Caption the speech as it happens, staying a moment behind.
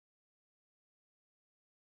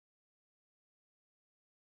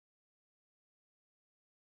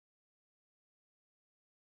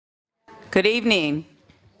Good evening.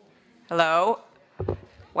 Hello.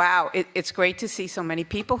 Wow, it's great to see so many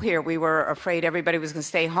people here. We were afraid everybody was going to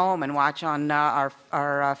stay home and watch on our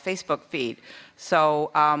Facebook feed.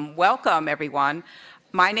 So welcome, everyone.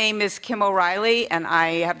 My name is Kim O'Reilly, and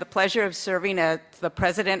I have the pleasure of serving as the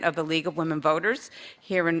president of the League of Women Voters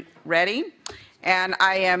here in Reading. And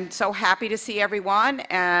I am so happy to see everyone,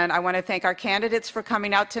 and I want to thank our candidates for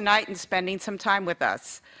coming out tonight and spending some time with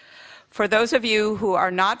us. For those of you who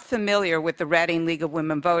are not familiar with the Reading League of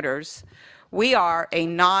Women Voters, we are a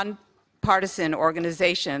nonpartisan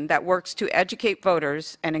organization that works to educate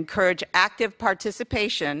voters and encourage active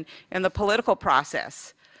participation in the political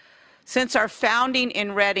process. Since our founding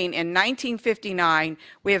in Reading in 1959,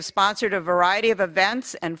 we have sponsored a variety of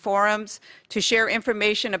events and forums to share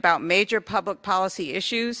information about major public policy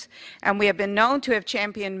issues, and we have been known to have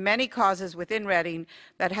championed many causes within Reading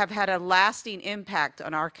that have had a lasting impact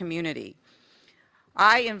on our community.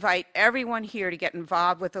 I invite everyone here to get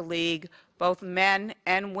involved with the League, both men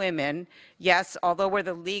and women. Yes, although we're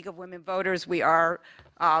the League of Women Voters, we are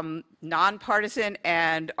nonpartisan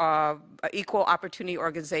and equal opportunity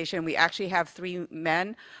organization. We actually have 3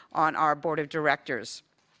 men on our board of directors.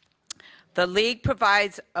 The League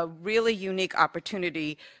provides a really unique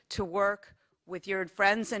opportunity to work with your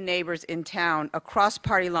friends and neighbors in town across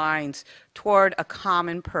party lines toward a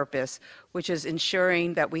common purpose, which is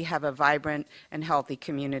ensuring that we have a vibrant and healthy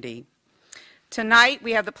community. Tonight,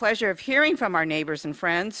 we have the pleasure of hearing from our neighbors and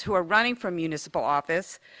friends who are running for municipal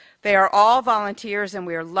office. They are all volunteers, and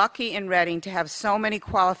we are lucky in Reading to have so many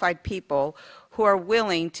qualified people who are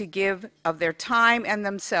willing to give of their time and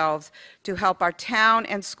themselves to help our town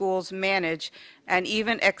and schools manage and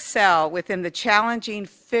even excel within the challenging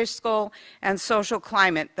fiscal and social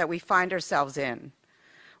climate that we find ourselves in.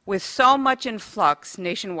 With so much in flux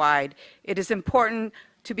nationwide, it is important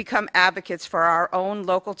to become advocates for our own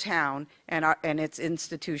local town and its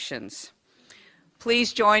institutions.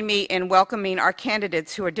 Please join me in welcoming our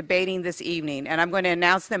candidates who are debating this evening, and I'm going to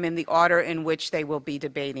announce them in the order in which they will be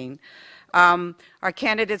debating. Our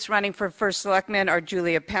candidates running for First Selectman are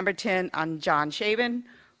Julia Pemberton and John Shaven,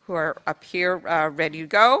 who are up here ready to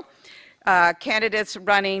go. Candidates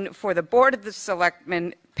running for the Board of the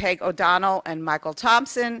Selectmen, Peg O'Donnell and Michael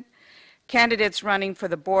Thompson. Candidates running for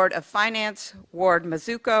the Board of Finance, Ward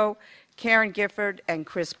Mizuko, Karen Gifford and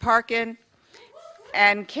Chris Parkin.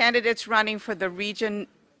 And candidates running for the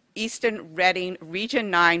Easton Reading Region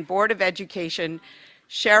 9 Board of Education,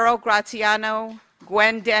 Cheryl Graziano,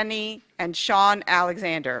 Gwen Denny, and Sean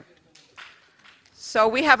Alexander. So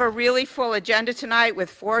we have a really full agenda tonight with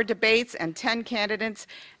 4 debates and 10 candidates,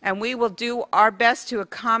 and we will do our best to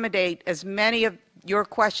accommodate as many of your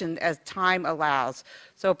questions as time allows.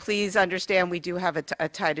 So please understand we do have a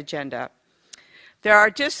tight agenda. There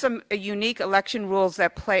are just some unique election rules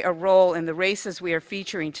that play a role in the races we are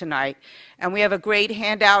featuring tonight, and we have a great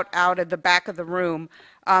handout out at the back of the room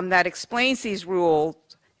that explains these rules,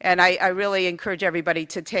 and I really encourage everybody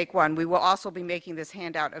to take one. We will also be making this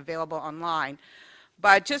handout available online.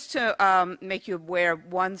 But just to make you aware of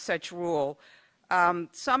one such rule,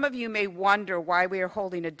 some of you may wonder why we are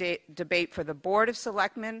holding a debate for the Board of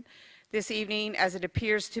Selectmen this evening, as it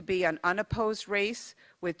appears to be an unopposed race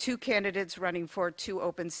with 2 candidates running for 2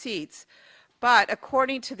 open seats. But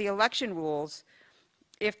according to the election rules,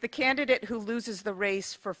 if the candidate who loses the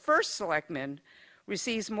race for First Selectman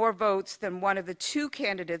receives more votes than one of the 2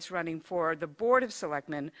 candidates running for the Board of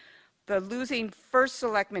Selectmen, the losing First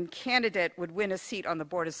Selectman candidate would win a seat on the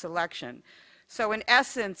Board of Selection. So in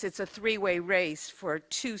essence, it's a 3-way race for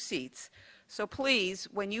 2 seats. So please,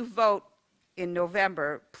 when you vote in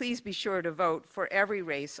November, please be sure to vote for every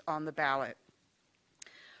race on the ballot.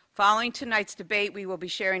 Following tonight's debate, we will be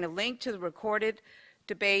sharing a link to the recorded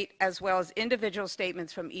debate as well as individual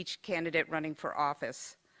statements from each candidate running for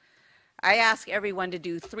office. I ask everyone to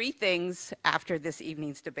do 3 things after this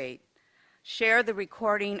evening's debate. Share the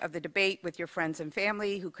recording of the debate with your friends and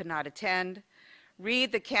family who could not attend.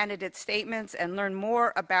 Read the candidate statements and learn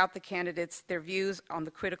more about the candidates, their views on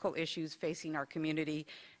the critical issues facing our community.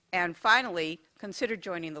 And finally, consider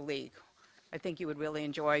joining the League. I think you would really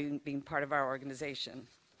enjoy being part of our organization.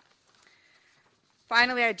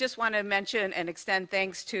 Finally, I just want to mention and extend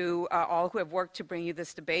thanks to all who have worked to bring you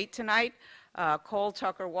this debate tonight. Cole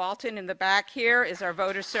Tucker Walton in the back here is our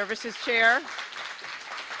Voter Services Chair.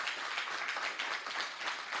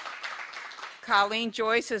 Colleen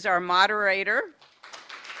Joyce is our moderator.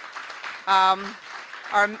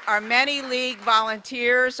 Our many League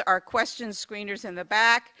volunteers, our question screeners in the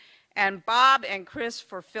back, and Bob and Chris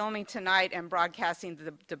for filming tonight and broadcasting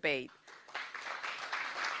the debate.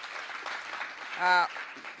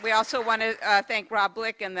 We also want to thank Rob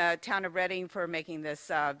Blick and the town of Reading for making this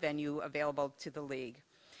venue available to the league.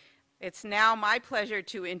 It's now my pleasure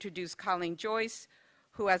to introduce Colleen Joyce,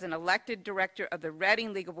 who as an elected director of the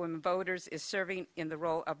Reading League of Women Voters is serving in the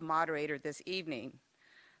role of moderator this evening.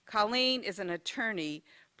 Colleen is an attorney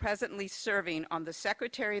presently serving on the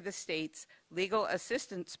Secretary of the State's Legal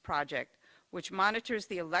Assistance Project, which monitors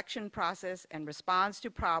the election process and responds to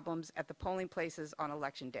problems at the polling places on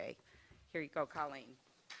Election Day. Here you go, Colleen.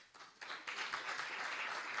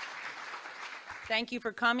 Thank you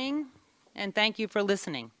for coming, and thank you for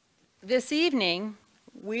listening. This evening,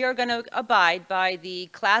 we are going to abide by the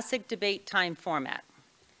classic debate time format.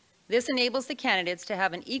 This enables the candidates to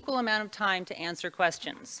have an equal amount of time to answer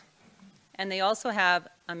questions, and they also have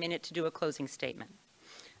a minute to do a closing statement.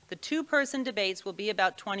 The two-person debates will be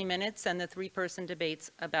about 20 minutes, and the three-person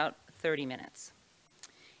debates about 30 minutes.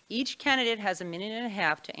 Each candidate has a minute and a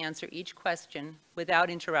half to answer each question without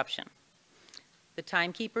interruption. The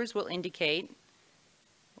timekeepers will indicate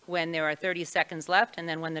when there are 30 seconds left and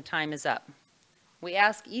then when the time is up. We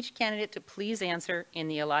ask each candidate to please answer in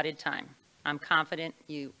the allotted time. I'm confident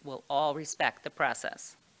you will all respect the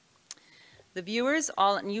process. The viewers,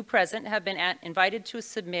 all and you present, have been invited to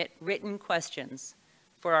submit written questions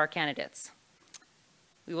for our candidates.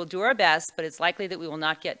 We will do our best, but it's likely that we will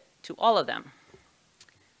not get to all of them.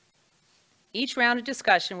 Each round of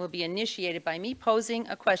discussion will be initiated by me posing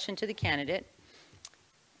a question to the candidate,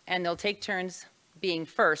 and they'll take turns being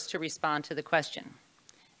first to respond to the question.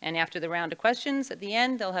 And after the round of questions, at the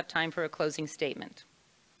end, they'll have time for a closing statement.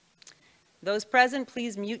 Those present,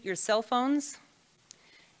 please mute your cell phones.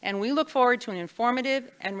 And we look forward to an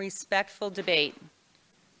informative and respectful debate,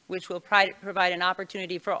 which will provide an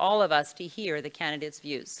opportunity for all of us to hear the candidates'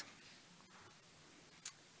 views.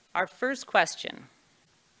 Our first question.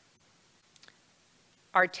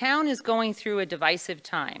 Our town is going through a divisive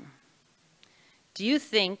time. Do you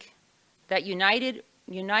think that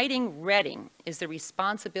uniting Reading is the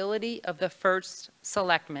responsibility of the First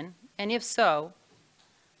Selectman? And if so,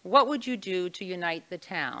 what would you do to unite the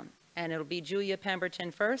town? And it'll be Julia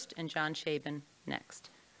Pemberton first and John Shaben next.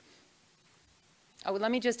 Oh,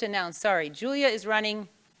 let me just announce, sorry, Julia is running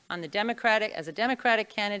on the as a Democratic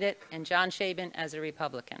candidate and John Shaben as a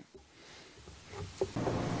Republican.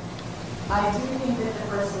 I do think that the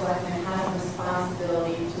First Selectman has a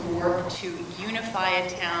responsibility to work to unify a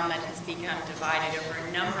town that has become divided over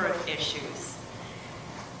a number of issues.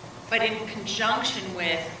 But in conjunction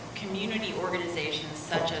with community organizations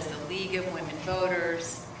such as the League of Women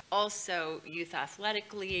Voters, also Youth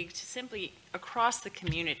Athletic League, to simply across the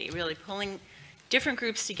community, really pulling different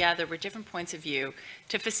groups together with different points of view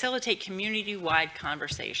to facilitate community-wide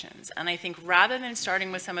conversations. And I think rather than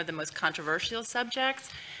starting with some of the most controversial subjects,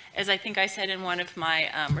 as I think I said in one of my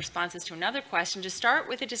responses to another question, to start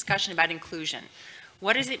with a discussion about inclusion.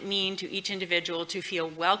 What does it mean to each individual to feel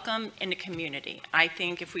welcome in a community? I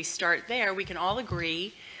think if we start there, we can all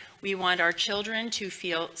agree we want our children to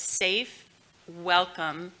feel safe,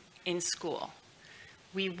 welcome in school.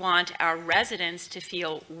 We want our residents to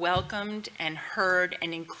feel welcomed and heard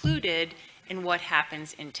and included in what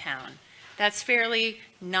happens in town. That's fairly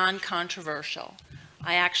non-controversial.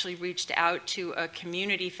 I actually reached out to a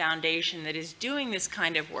community foundation that is doing this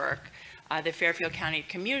kind of work, the Fairfield County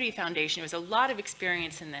Community Foundation. There was a lot of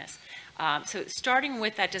experience in this. So starting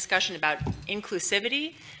with that discussion about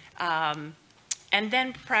inclusivity, and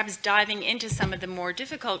then perhaps diving into some of the more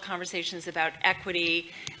difficult conversations about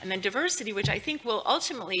equity and then diversity, which I think will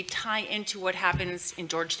ultimately tie into what happens in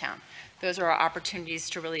Georgetown. Those are our opportunities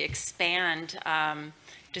to really expand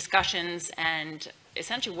discussions and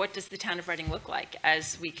essentially what does the town of Reading look like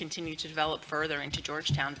as we continue to develop further into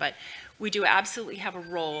Georgetown. But we do absolutely have a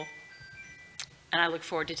role, and I look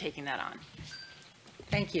forward to taking that on.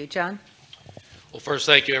 Thank you. John? Well, first,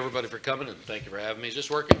 thank you, everybody, for coming, and thank you for having me. Is this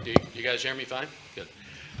working? Do you guys hear me fine? Good.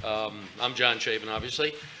 I'm John Shaben,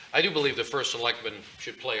 obviously. I do believe the First Selectman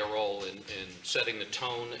should play a role in setting the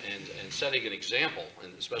tone and setting an example,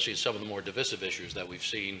 and especially some of the more divisive issues that we've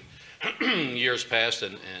seen years past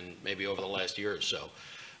and maybe over the last year or so.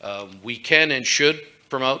 We can and should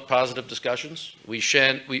promote positive discussions. We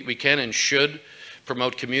can and should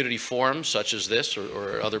promote community forums such as this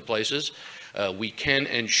or other places. We can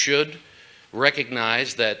and should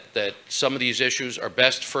recognize that some of these issues are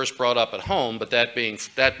best first brought up at home, but that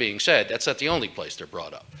being said, that's not the only place they're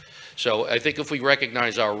brought up. So I think if we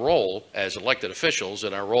recognize our role as elected officials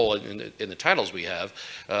and our role in the titles we have,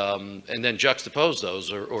 and then juxtapose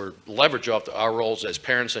those or leverage off our roles as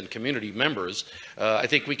parents and community members, I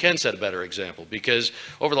think we can set a better example. Because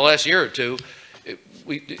over the last year or two,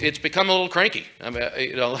 it's become a little cranky. I mean,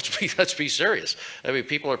 you know, let's be serious. I mean,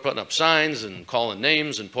 people are putting up signs and calling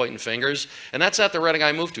names and pointing fingers, and that's not the Reading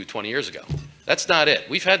I moved to 20 years ago. That's not it.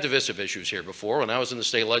 We've had divisive issues here before. When I was in the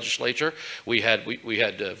state legislature, we had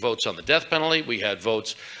votes on the death penalty, we had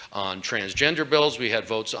votes on transgender bills, we had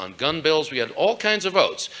votes on gun bills, we had all kinds of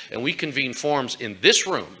votes, and we convened forums in this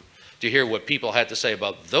room to hear what people had to say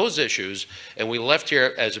about those issues, and we left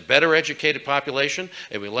here as a better educated population,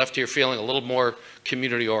 and we left here feeling a little more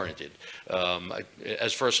community oriented.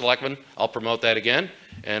 As First Selectman, I'll promote that again,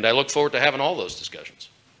 and I look forward to having all those discussions.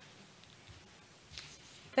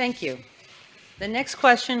 Thank you. The next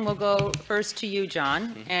question will go first to you,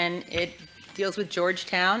 John, and it deals with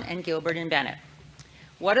Georgetown and Gilbert and Bennett.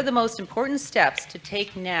 What are the most important steps to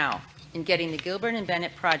take now in getting the Gilbert and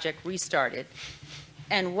Bennett project restarted,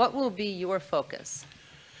 and what will be your focus?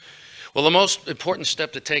 Well, the most important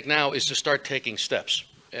step to take now is to start taking steps.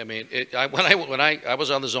 I mean, when I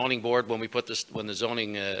was on the zoning board when we put this, when the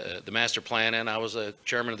zoning, the master plan in, I was a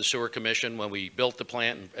chairman of the sewer commission when we built the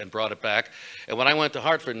plant and brought it back. And when I went to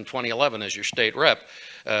Hartford in 2011 as your state rep,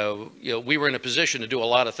 you know, we were in a position to do a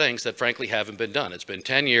lot of things that frankly haven't been done. It's been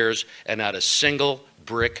 10 years and not a single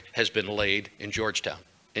brick has been laid in Georgetown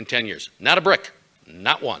in 10 years. Not a brick,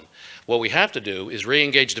 not one. What we have to do is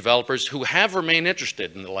re-engage developers who have remained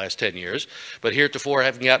interested in the last 10 years, but heretofore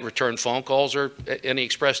haven't gotten return phone calls or any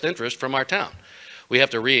expressed interest from our town. We have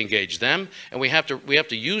to re-engage them, and we have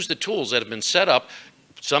to use the tools that have been set up,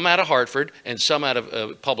 some out of Hartford and some out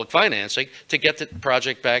of public financing, to get the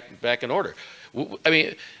project back in order. I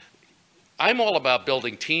mean, I'm all about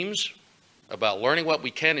building teams, about learning what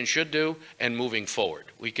we can and should do, and moving forward.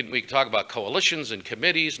 We can talk about coalitions and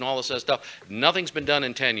committees and all this other stuff. Nothing's been done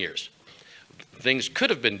in 10 years. Things could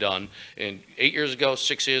have been done in 8 years ago,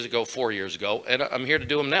 6 years ago, 4 years ago, and I'm here to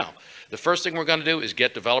do them now. The first thing we're going to do is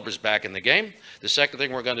get developers back in the game. The second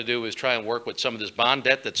thing we're going to do is try and work with some of this bond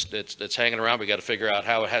debt that's hanging around. We got to figure out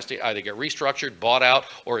how it has to either get restructured, bought out,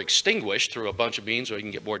 or extinguished through a bunch of means so we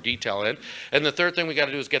can get more detail in. And the third thing we got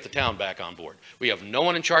to do is get the town back on board. We have no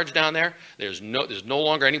one in charge down there. There's no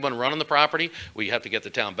longer anyone running the property. We have to get the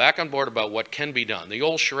town back on board about what can be done. The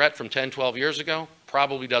old charrette from 10, 12 years ago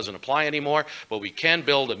probably doesn't apply anymore, but we can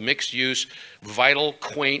build a mixed-use, vital,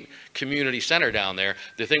 quaint community center down there.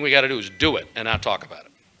 The thing we got to do is do it and not talk about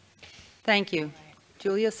it. Thank you.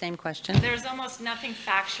 Julia, same question. There's almost nothing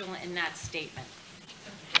factual in that statement.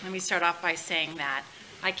 Let me start off by saying that.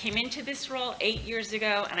 I came into this role 8 years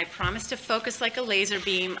ago, and I promised to focus like a laser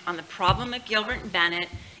beam on the problem at Gilbert and Bennett.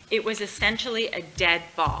 It was essentially a dead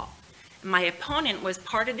ball. My opponent was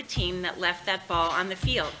part of the team that left that ball on the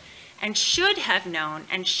field, and should have known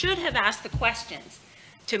and should have asked the questions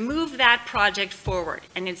to move that project forward,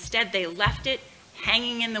 and instead they left it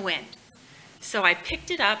hanging in the wind. So I picked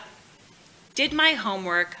it up, did my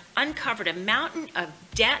homework, uncovered a mountain of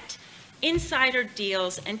debt, insider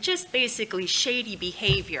deals, and just basically shady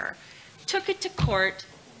behavior, took it to court,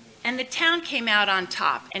 and the town came out on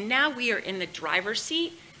top. And now we are in the driver's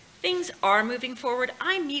seat. Things are moving forward.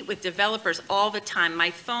 I meet with developers all the time.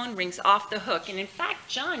 My phone rings off the hook. And in fact,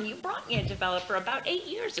 John, you brought me a developer about 8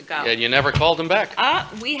 years ago. Yeah, and you never called him back.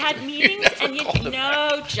 We had meetings, and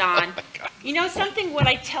no, John. Oh, you know something, what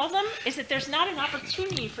I tell them is that there's not an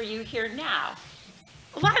opportunity for you here now.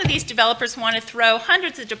 A lot of these developers want to throw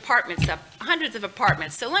hundreds of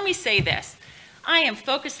apartments. So let me say this. I am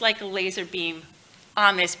focused like a laser beam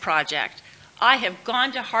on this project. I have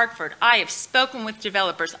gone to Hartford. I have spoken with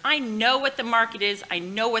developers. I know what the market is. I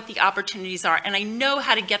know what the opportunities are, and I know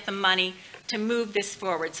how to get the money to move this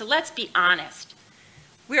forward. So let's be honest.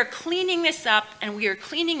 We are cleaning this up, and we are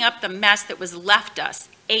cleaning up the mess that was left us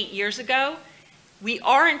 8 years ago. We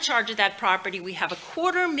are in charge of that property. We have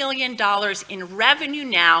 $250,000 in revenue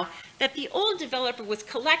now that the old developer was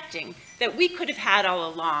collecting that we could have had all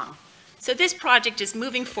along. So this project is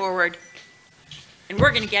moving forward, and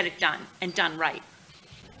we're going to get it done, and done right.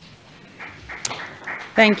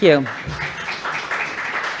 Thank you.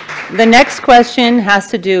 The next question has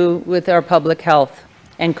to do with our public health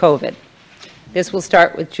and COVID. This will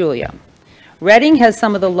start with Julia. Reading has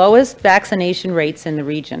some of the lowest vaccination rates in the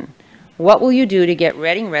region. What will you do to get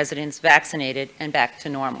Reading residents vaccinated and back to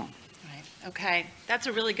normal? Right. Okay, that's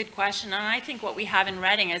a really good question. And I think what we have in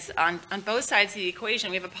Reading is on both sides of the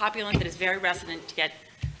equation, we have a populace that is very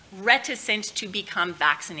reticent to become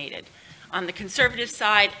vaccinated. On the conservative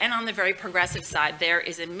side and on the very progressive side, there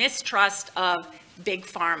is a mistrust of big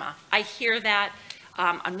pharma. I hear that.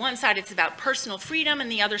 On one side, it's about personal freedom,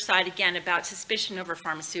 and the other side, again, about suspicion over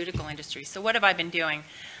pharmaceutical industry. So what have I been doing?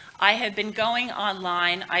 I have been going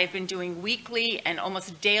online. I have been doing weekly and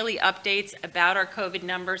almost daily updates about our COVID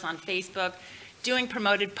numbers on Facebook, doing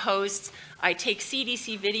promoted posts. I take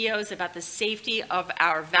CDC videos about the safety of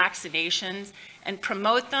our vaccinations and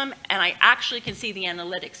promote them, and I actually can see the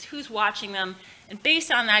analytics, who's watching them, and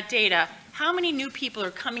based on that data, how many new people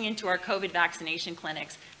are coming into our COVID vaccination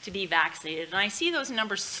clinics to be vaccinated. And I see those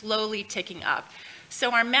numbers slowly ticking up.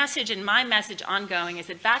 So our message and my message ongoing is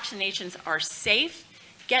that vaccinations are safe.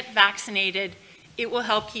 Get vaccinated. It will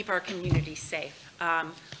help keep our community safe.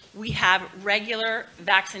 We have regular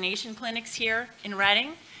vaccination clinics here in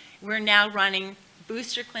Reading. We're now running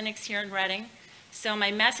booster clinics here in Reading. So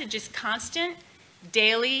my message is constant,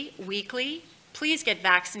 daily, weekly. Please get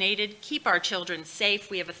vaccinated. Keep our children safe.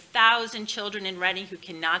 We have 1,000 children in Reading who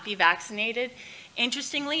cannot be vaccinated.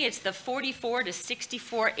 Interestingly, it's the 44 to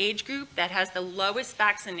 64 age group that has the lowest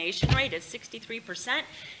vaccination rate at 63%.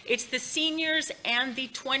 It's the seniors and the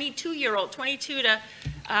 22 to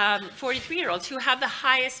 43-year-olds who have the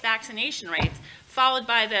highest vaccination rates, followed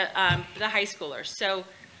by the high schoolers. So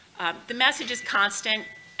the message is constant,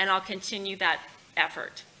 and I'll continue that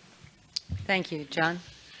effort. Thank you. John?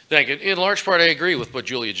 Thank you. In large part, I agree with what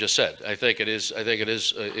Julia just said. I think it is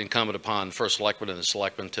incumbent upon First Selectman and the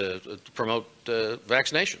Selectmen to promote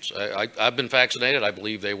vaccinations. I've been vaccinated. I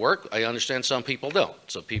believe they work. I understand some people don't.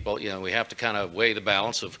 So people, we have to kind of weigh the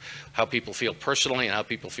balance of how people feel personally and how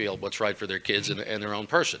people feel what's right for their kids and their own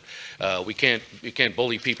person. You can't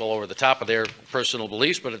bully people over the top of their personal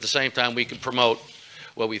beliefs, but at the same time, we can promote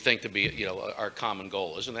what we think to be, our common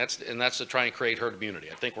goal is, and that's to try and create herd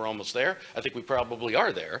immunity. I think we're almost there. I think we probably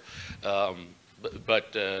are there,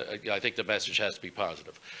 but I think the message has to be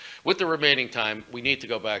positive. With the remaining time, we need to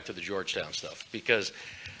go back to the Georgetown stuff, because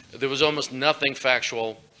there was almost nothing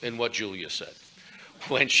factual in what Julia said.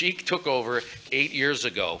 When she took over 8 years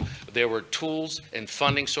ago, there were tools and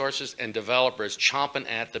funding sources and developers chomping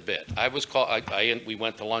at the bit. We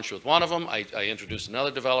went to lunch with one of them. I introduced another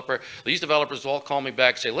developer. These developers all call me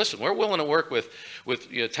back and say, listen, we're willing to work with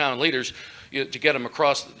town leaders to get them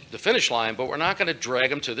across the finish line, but we're not going to drag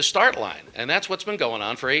them to the start line. And that's what's been going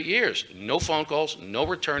on for 8 years. No phone calls, no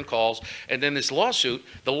return calls. And then this lawsuit,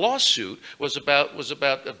 the lawsuit was about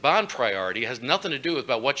a bond priority. It has nothing to do with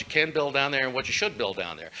about what you can build down there and what you should build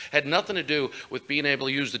down there. Had nothing to do with being able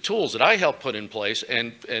to use the tools that I helped put in place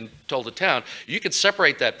and told the town, you could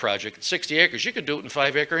separate that project at 60 acres. You could do it in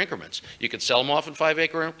 5-acre increments. You could sell them off in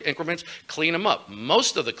 5-acre increments, clean them up.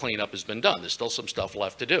 Most of the cleanup has been done. There's still some stuff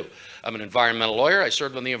left to do. I'm an environmental lawyer. I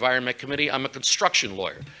served on the Environment Committee. I'm a construction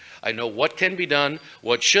lawyer. I know what can be done,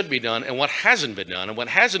 what should be done, and what hasn't been done. And what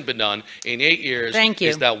hasn't been done in 8 years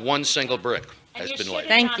is that one single brick has been laid.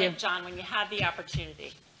 Thank you, John, when you had the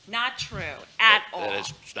opportunity. Not true at all. That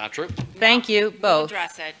is not true. Thank you both. We'll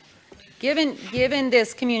address it. Given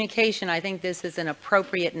this communication, I think this is an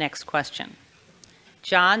appropriate next question.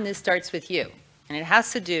 John, this starts with you, and it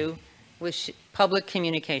has to do with public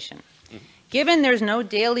communication. Given there's no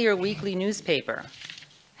daily or weekly newspaper,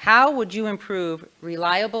 how would you improve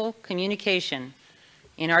reliable communication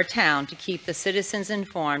in our town to keep the citizens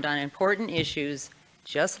informed on important issues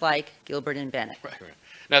just like Gilbert and Bennett? Right.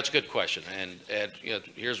 That's a good question, and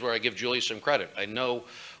here's where I give Julie some credit. I know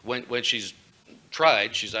when she's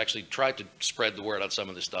actually tried to spread the word on some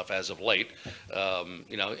of this stuff as of late.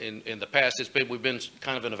 In the past, we've been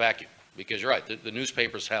kind of in a vacuum, because you're right, the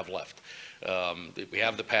newspapers have left. We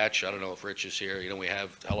have the patch. I don't know if Rich is here. We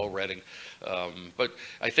have Hello Reading. But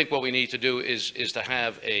I think what we need to do is to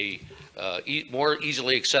have a more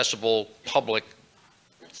easily accessible public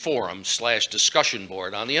forum / discussion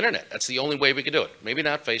board on the internet. That's the only way we can do it. Maybe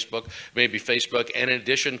not Facebook, maybe Facebook, and in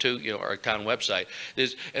addition to our town website.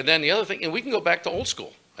 And then the other thing, and we can go back to old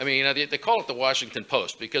school. I mean, they call it the Washington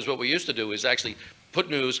Post, because what we used to do is actually put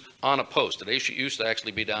news on a post. It used to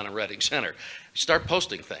actually be down in Reading Center. Start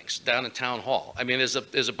posting things down in Town Hall. I mean, there's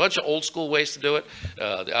a bunch of old school ways to do it.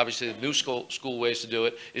 Obviously, the new school ways to do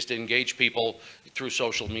it is to engage people through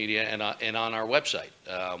social media and on our website.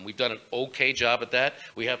 We've done an okay job at that.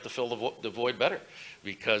 We have to fill the void better,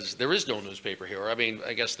 because there is no newspaper here. I mean,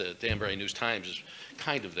 I guess the Danbury News-Times is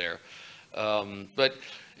kind of there. But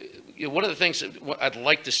one of the things that I'd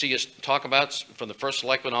like to see us talk about from the First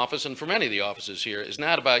Selectman office and from any of the offices here is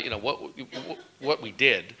not about what we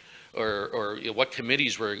did or what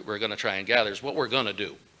committees we're going to try and gather. Is what we're going to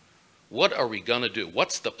do. What are we going to do?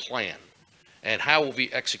 What's the plan? And how will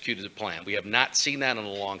we execute the plan? We have not seen that in a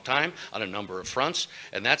long time on a number of fronts,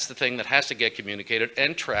 and that's the thing that has to get communicated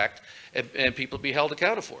and tracked and people be held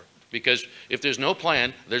accountable for. Because if there's no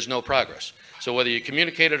plan, there's no progress. So whether you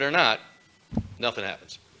communicate it or not, nothing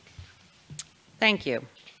happens. Thank you.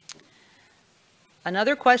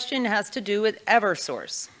 Another question has to do with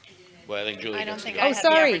Eversource. Well, I think Julie I don't gets to think go. I Oh, have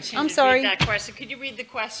sorry. the opportunity I'm to sorry. read that question. Could you read the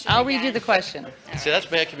question I'll again? redo the question. See, that's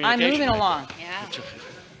bad I'm communication. moving along. Yeah.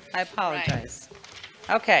 I apologize.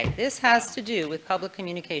 Okay, this has to do with public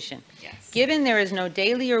communication. Yes. Given there is no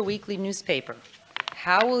daily or weekly newspaper,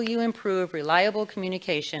 how will you improve reliable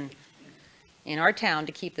communication in our town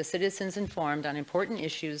to keep the citizens informed on important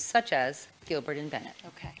issues such as Gilbert and Bennett?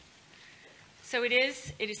 Okay. So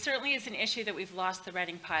it certainly is an issue that we've lost the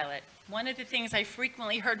Reading pilot. One of the things I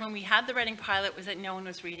frequently heard when we had the Reading pilot was that no one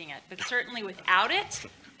was reading it. But certainly without it,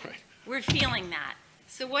 Right. we're feeling that.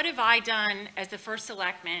 So what have I done as the first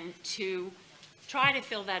selectman to try to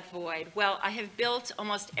fill that void? Well, I have built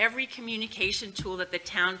almost every communication tool that the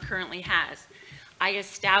town currently has. I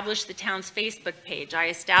established the town's Facebook page. I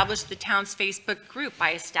established the town's Facebook group.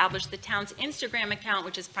 I established the town's Instagram account,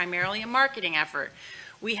 which is primarily a marketing effort.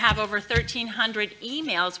 We have over 1,300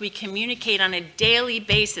 emails we communicate on a daily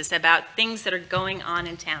basis about things that are going on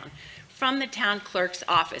in town from the town clerk's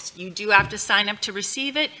office. You do have to sign up to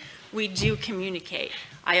receive it. We do communicate.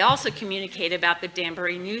 I also communicate about the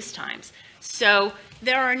Danbury News Times. So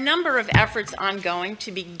there are a number of efforts ongoing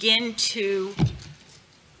to begin to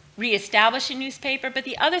reestablish a newspaper, but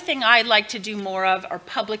the other thing I'd like to do more of are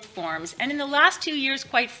public forums. And in the last 2 years,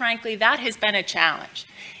 quite frankly, that has been a challenge.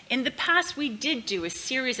 In the past, we did do a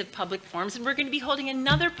series of public forums, and we're going to be holding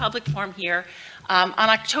another public forum here on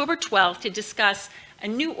October 12th to discuss a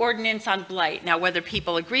new ordinance on blight. Now, whether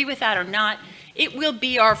people agree with that or not, it will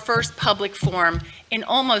be our first public forum in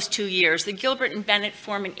almost 2 years. The Gilbert and Bennett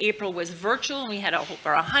forum in April was virtual, and we had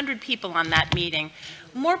over 100 people on that meeting.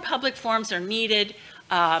 More public forums are needed.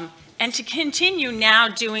 And to continue now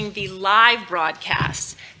doing the live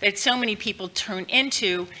broadcasts that so many people tune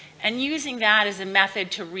into and using that as a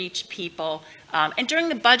method to reach people. And during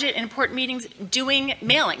the budget and important meetings, doing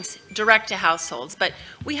mailings direct to households. But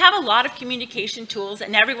we have a lot of communication tools,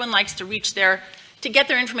 and everyone likes to to get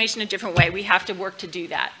their information a different way. We have to work to do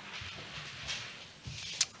that.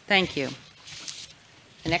 Thank you.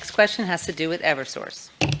 The next question has to do with Eversource,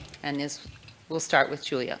 and we'll start with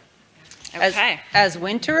Julia. Okay. As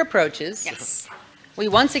winter approaches, Yes. we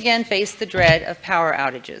once again face the dread of power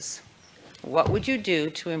outages. What would you do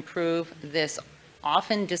to improve this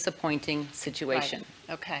often disappointing situation?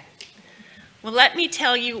 Right. Okay. Well, let me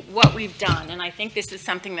tell you what we've done, and I think this is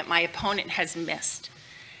something that my opponent has missed.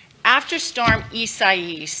 After Storm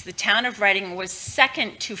Isaias, the town of Reading was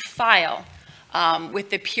second to file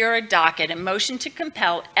with the Pura docket a motion to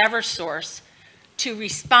compel Eversource to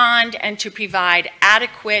respond and to provide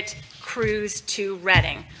adequate crews to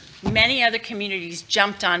Reading. Many other communities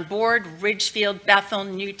jumped on board, Ridgefield, Bethel,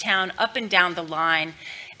 Newtown, up and down the line.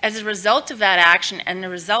 As a result of that action and the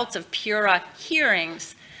result of Pura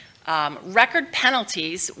hearings, record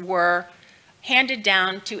penalties were handed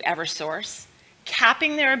down to Eversource,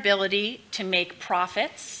 capping their ability to make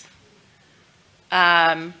profits,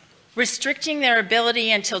 restricting their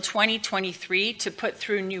ability until 2023 to put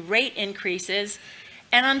through new rate increases.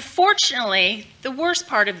 And unfortunately, the worst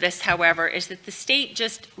part of this, however, is that the state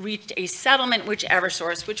just reached a settlement with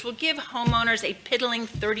Eversource, which will give homeowners a piddling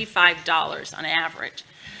 $35 on average.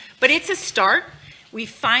 But it's a start. We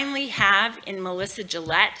finally have in Melissa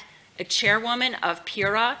Gillette, a chairwoman of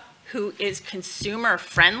Pura, who is consumer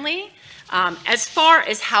friendly. As far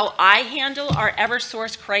as how I handle our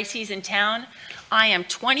Eversource crises in town, I am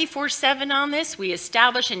 24/7 on this. We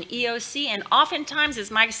establish an EOC, and oftentimes,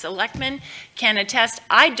 as my selectmen can attest,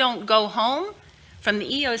 I don't go home from the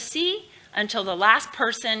EOC until the last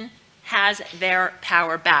person has their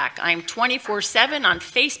power back. I'm 24/7 on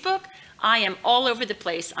Facebook. I am all over the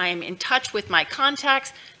place. I am in touch with my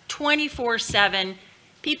contacts 24/7.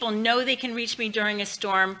 People know they can reach me during a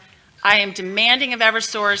storm. I am demanding of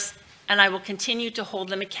Eversource, and I will continue to hold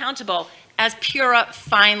them accountable, as Pura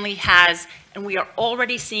finally has, and we are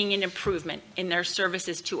already seeing an improvement in their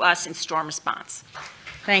services to us in storm response.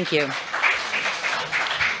 Thank you.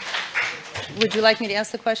 Would you like me to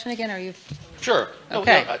ask the question again, or are you? Sure.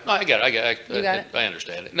 Okay. No, I get it. You got it? I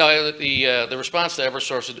understand it. No, the response to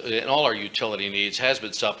Eversource and all our utility needs has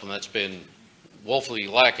been something that's been woefully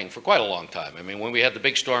lacking for quite a long time. I mean, when we had the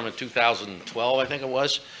big storm in 2012, I think it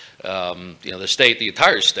was, the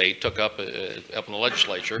entire state took up in the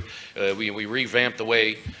legislature. We revamped the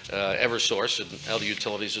way Eversource and other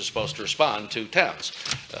utilities are supposed to respond to towns.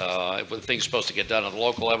 When things are supposed to get done at the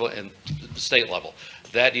local level and the state level.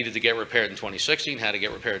 That needed to get repaired in 2016, had to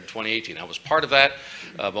get repaired in 2018. I was part of that,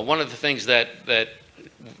 but one of the things that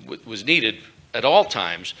was needed at all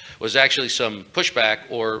times was actually some pushback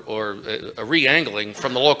or a re-angling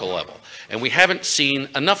from the local level. And we haven't seen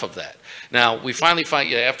enough of that. Now, we finally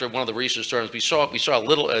find, after one of the recent storms, we saw a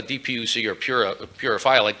little DPUC or Pura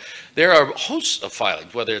filing. There are hosts of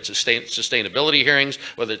filings, whether it's sustainability hearings,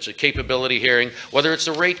 whether it's a capability hearing, whether it's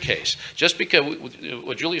a rate case. Just because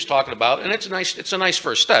what Julie's talking about, and it's a nice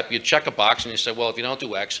first step. You check a box and you say, well, if you don't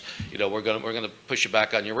do X, we're going to push you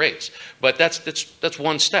back on your rates. But that's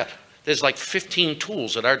one step. There's like 15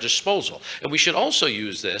 tools at our disposal. And we should also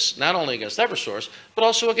use this not only against Eversource, but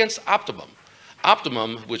also against Optimum.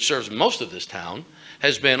 Optimum, which serves most of this town,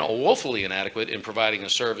 has been woefully inadequate in providing a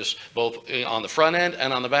service both on the front end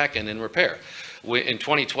and on the back end in repair. In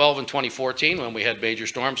 2012 and 2014, when we had major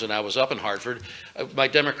storms and I was up in Hartford, my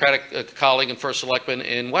Democratic colleague and First Selectman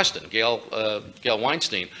in Weston, Gail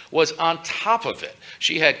Weinstein, was on top of it.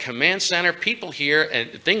 She had command center people here, and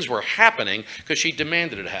things were happening because she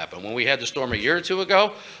demanded it happen. When we had the storm a year or two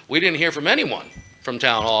ago, we didn't hear from anyone from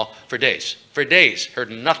Town Hall for days. For days,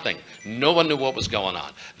 heard nothing. No one knew what was going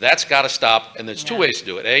on. That's got to stop, and there's two ways to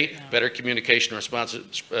do it. Better communication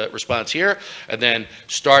response here, and then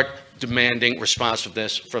start demanding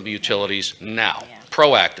responsiveness from the utilities now.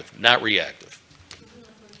 Proactive, not reactive.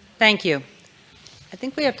 Thank you. I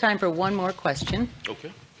think we have time for one more question.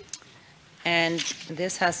 Okay. And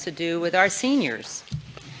this has to do with our seniors.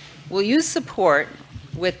 Will you support,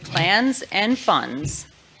 with plans and funds,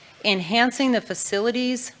 enhancing the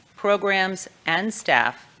facilities, programs, and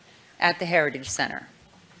staff at the Heritage Center?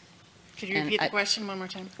 Could you repeat the question one more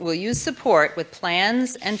time? Will you support, with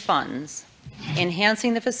plans and funds,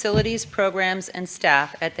 enhancing the facilities, programs, and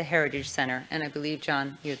staff at the Heritage Center? And I believe,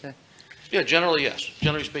 John, you're the... Yeah, generally, yes.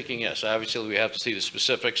 Generally speaking, yes. Obviously, we have to see the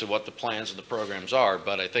specifics of what the plans and the programs are,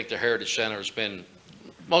 but I think the Heritage Center has been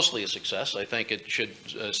mostly a success. I think it should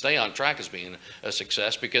stay on track as being a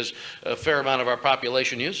success because a fair amount of our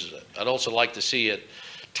population uses it. I'd also like to see it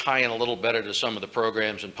tie in a little better to some of the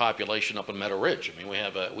programs and population up in Meadow Ridge. I mean, we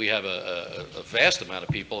have a vast amount of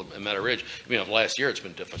people in Meadow Ridge. I mean, last year it's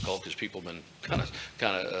been difficult because people have been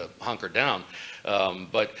kind of hunkered down.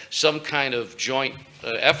 But some kind of joint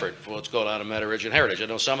effort for what's going on in Meadow Ridge and Heritage. I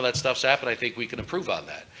know some of that stuff's happened. I think we can improve on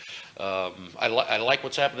that. I like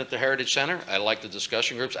what's happened at the Heritage Center. I like the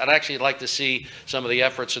discussion groups. I'd actually like to see some of the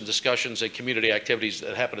efforts and discussions and community activities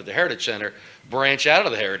that happen at the Heritage Center branch out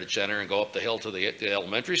of the Heritage Center and go up the hill to the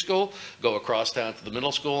elementary school, go across town to the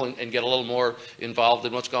middle school, and get a little more involved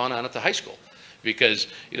in what's going on at the high school. Because,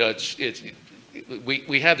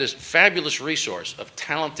 we have this fabulous resource of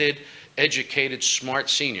talented, educated, smart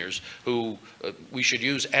seniors who we should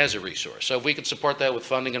use as a resource. So if we can support that with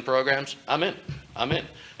funding and programs, I'm in. I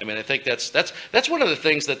mean, I think that's one of the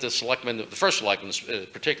things that the First Selectman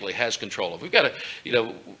particularly has control of. We've got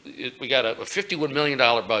we got a $51 million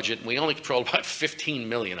budget, and we only control about 15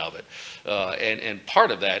 million of it. And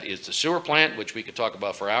part of that is the sewer plant, which we could talk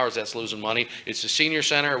about for hours. That's losing money. It's the senior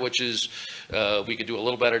center, which is we could do a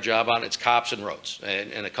little better job on. It's cops and roads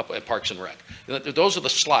and a couple and parks and rec. Those are the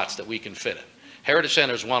slots that we can fit in. Heritage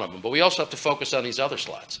Center is one of them, but we also have to focus on these other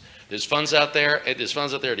slots. There's funds out there.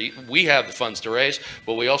 We have the funds to raise,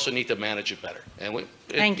 but we also need to manage it better. And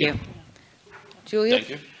Thank you. Julia? Thank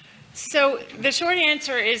you. So the short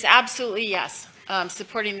answer is absolutely yes,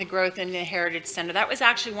 supporting the growth in the Heritage Center. That was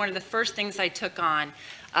actually one of the first things I took on.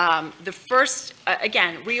 The first,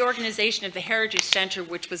 again, reorganization of the Heritage Center,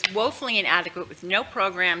 which was woefully inadequate with no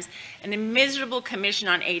programs and a miserable Commission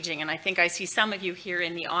on Aging. And I think I see some of you here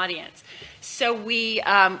in the audience. So we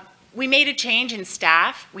made a change in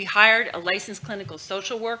staff. We hired a licensed clinical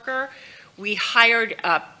social worker. We hired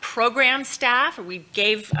program staff, or we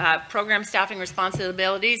gave program staffing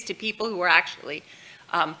responsibilities to people who were actually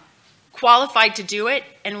qualified to do it,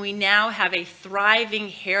 and we now have a thriving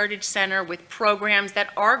Heritage Center with programs that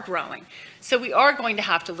are growing. So we are going to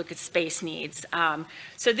have to look at space needs.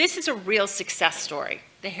 So this is a real success story,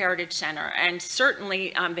 the Heritage Center, and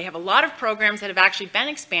certainly they have a lot of programs that have actually been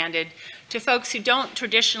expanded to folks who don't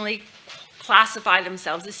traditionally classify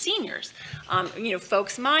themselves as seniors,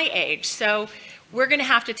 folks my age. So we're going to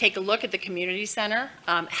have to take a look at the community center,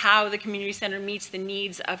 how the community center meets the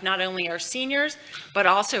needs of not only our seniors, but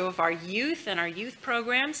also of our youth and our youth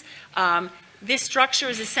programs. This structure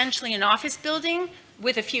is essentially an office building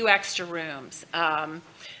with a few extra rooms.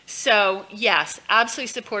 So yes, absolutely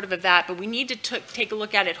supportive of that, but we need to take a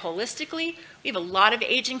look at it holistically. We have a lot of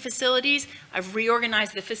aging facilities. I've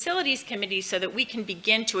reorganized the facilities committee so that we can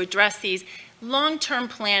begin to address these. Long-term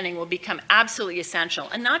planning will become absolutely essential,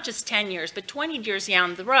 and not just 10 years, but 20 years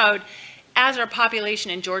down the road as our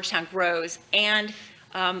population in Georgetown grows and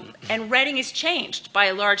Reading is changed by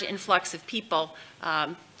a large influx of people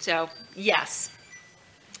So, yes.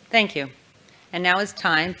 Thank you. And now it's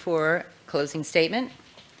time for closing statement.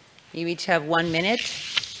 You each have 1 minute.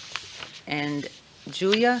 And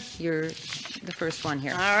Julia, you're the first one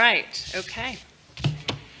here. All right, okay.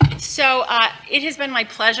 So it has been my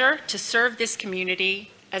pleasure to serve this community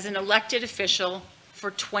as an elected official for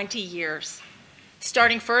 20 years,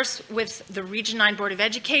 starting first with the Region 9 Board of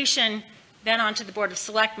Education, then on to the Board of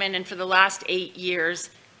Selectmen, and for the last 8 years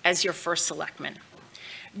as your first selectman.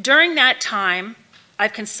 During that time,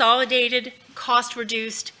 I've consolidated,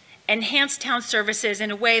 cost-reduced, enhanced town services in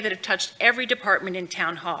a way that have touched every department in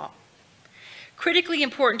Town Hall. Critically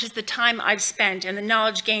important is the time I've spent and the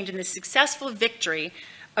knowledge gained in the successful victory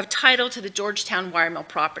of title to the Georgetown Wire Mill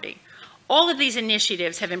property. All of these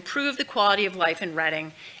initiatives have improved the quality of life in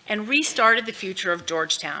Reading and restarted the future of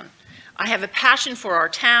Georgetown. I have a passion for our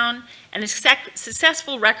town and a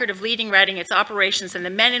successful record of leading Reading, its operations, and the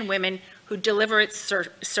men and women who deliver its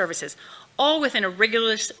services, all within a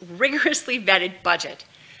rigorously vetted budget.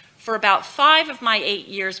 For about 5 of my 8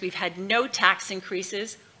 years, we've had no tax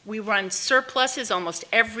increases. We run surpluses almost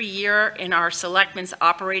every year in our selectmen's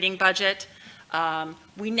operating budget.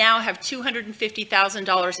 We now have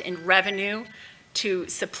 $250,000 in revenue to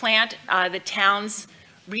supplant the town's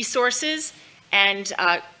resources. And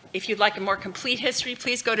if you'd like a more complete history,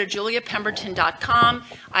 please go to juliapemberton.com.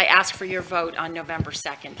 I ask for your vote on November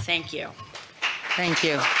 2nd. Thank you. Thank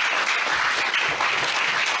you.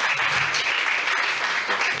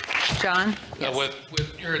 John? Yes.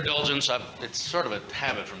 With your indulgence, it's sort of a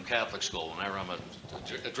habit from Catholic school. Whenever I'm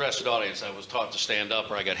addressed an audience, I was taught to stand up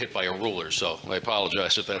or I got hit by a ruler, so I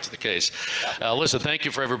apologize if that's the case. Listen, thank you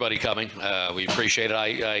for everybody coming. We appreciate it.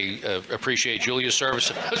 I appreciate Julia's service.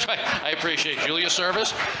 That's right. I appreciate Julia's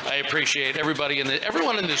service. I appreciate everybody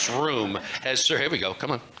everyone in this room has, here we go, come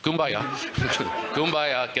on, kumbaya.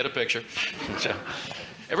 Kumbaya, get a picture.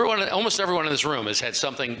 Almost everyone in this room has had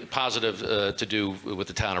something positive to do with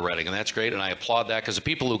the town of Reading, and that's great, and I applaud that because the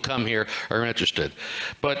people who come here are interested.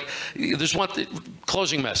 But there's one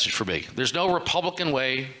closing message for me. There's no Republican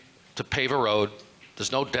way to pave a road.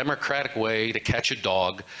 There's no Democratic way to catch a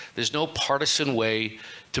dog. There's no partisan way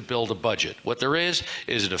to build a budget. What there is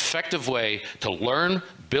an effective way to learn,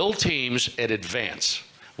 build teams, and advance.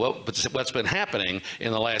 What's been happening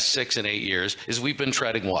in the last 6 and 8 years is we've been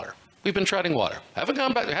treading water. We've been treading water. Haven't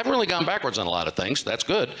really gone backwards on a lot of things. That's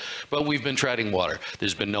good. But we've been treading water.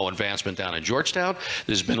 There's been no advancement down in Georgetown.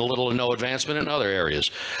 There's been little to no advancement in other areas.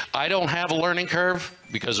 I don't have a learning curve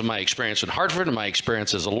because of my experience in Hartford and my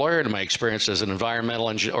experience as a lawyer and my experience as an environmental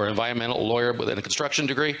lawyer with a construction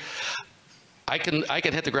degree. I can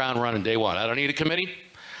hit the ground running day one. I don't need a committee.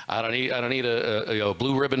 I don't need a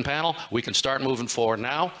blue ribbon panel. We can start moving forward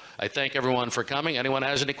now. I thank everyone for coming. Anyone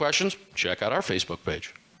has any questions? Check out our Facebook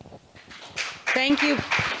page. Thank you.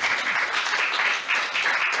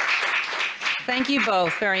 Thank you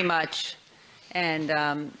both very much.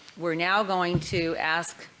 And we're now going to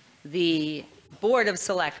ask the Board of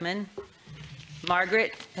Selectmen,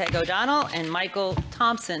 Margaret Peg O'Donnell and Michael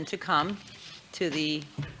Thompson, to come to the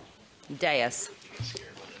dais.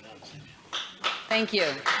 Thank you.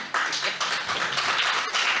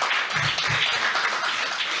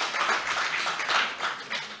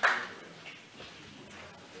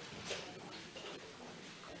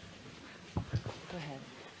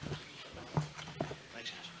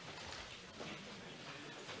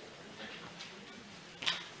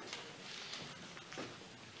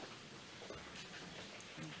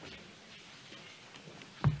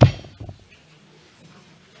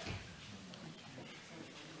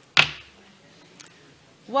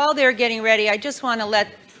 While they're getting ready, I just want to let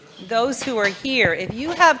those who are here, if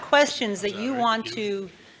you have questions that you want to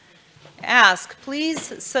ask, please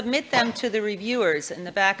submit them to the reviewers in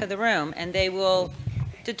the back of the room, and they will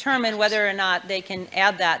determine whether or not they can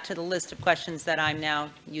add that to the list of questions that I'm now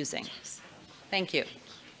using. Thank you.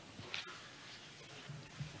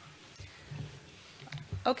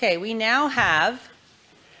 Okay, we now have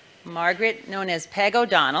Margaret, known as Peg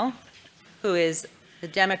O'Donnell, who is the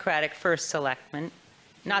Democratic First Selectman.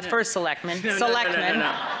 Not First Selectman, Selectman.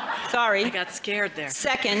 No. Sorry. I got scared there.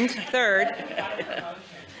 Second, third.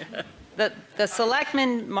 The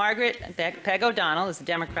Selectman, Margaret Peg O'Donnell, is the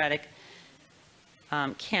Democratic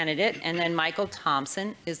candidate, and then Michael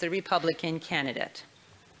Thompson is the Republican candidate.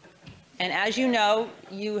 And as you know,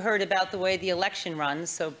 you heard about the way the election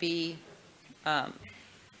runs, so be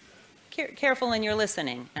careful in your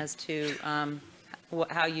listening as to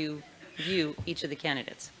how you view each of the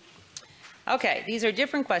candidates. Okay, these are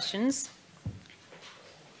different questions.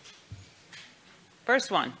 First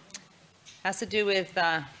one has to do with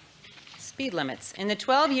speed limits. In the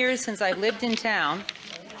 12 years since I've lived in town,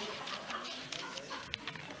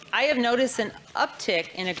 I have noticed an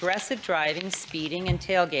uptick in aggressive driving, speeding, and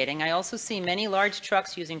tailgating. I also see many large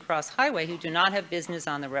trucks using cross highway who do not have business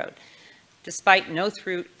on the road, despite no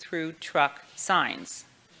through truck signs.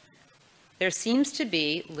 There seems to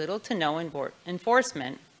be little to no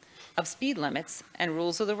enforcement of speed limits and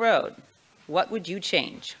rules of the road. What would you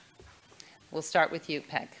change? We'll start with you,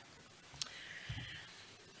 Peg.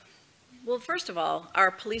 Well, first of all,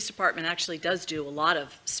 our police department actually does do a lot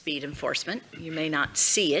of speed enforcement. You may not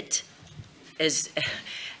see it as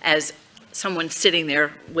someone sitting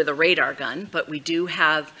there with a radar gun, but we do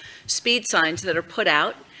have speed signs that are put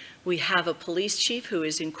out. We have a police chief who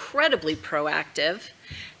is incredibly proactive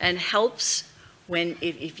and helps when,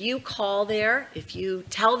 if you call there, if you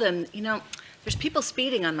tell them, you know, there's people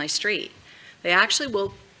speeding on my street, they actually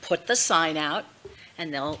will put the sign out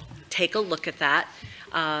and they'll take a look at that.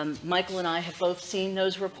 Michael and I have both seen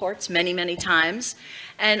those reports many, many times.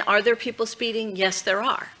 And are there people speeding? Yes, there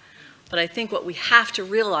are. But I think what we have to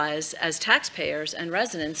realize as taxpayers and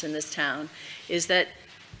residents in this town is that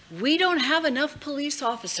we don't have enough police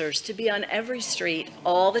officers to be on every street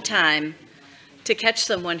all the time to catch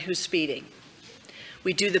someone who's speeding.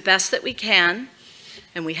 We do the best that we can,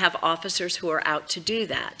 and we have officers who are out to do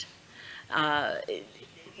that.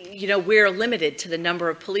 You know, we're limited to the number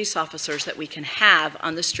of police officers that we can have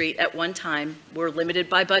on the street at one time. We're limited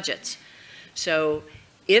by budgets. So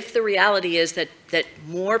if the reality is that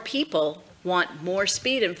more people want more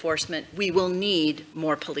speed enforcement, we will need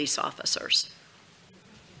more police officers.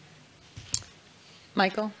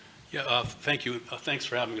 Michael? Yeah, thank you. Thanks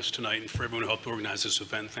for having us tonight, and for everyone who helped organize this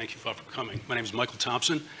event. Thank you for coming. My name is Michael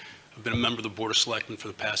Thompson. I've been a member of the Board of Selectmen for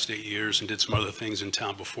the past 8 years and did some other things in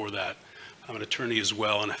town before that. I'm an attorney as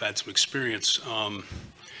well, and I've had some experience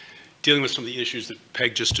dealing with some of the issues that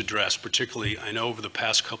Peg just addressed. Particularly, I know over the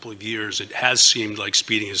past couple of years, it has seemed like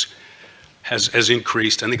speeding has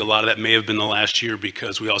increased. I think a lot of that may have been the last year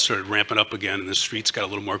because we all started ramping up again, and the streets got a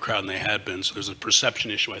little more crowded than they had been. So there's a perception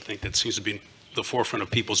issue, I think, that seems to be the forefront of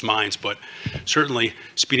people's minds. But certainly,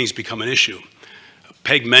 speeding's become an issue.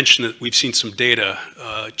 Peg mentioned that we've seen some data.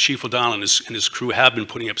 Chief O'Donnell and his crew have been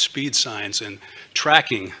putting up speed signs and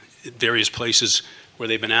tracking various places where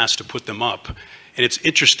they've been asked to put them up. And it's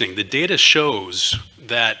interesting, the data shows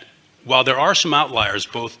that while there are some outliers,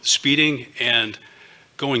 both speeding and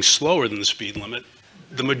going slower than the speed limit,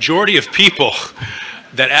 the majority of people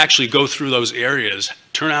that actually go through those areas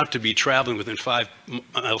turn out to be traveling within 5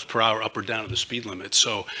 miles per hour up or down of the speed limit.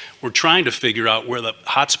 So we're trying to figure out where the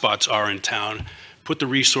hot spots are in town, put the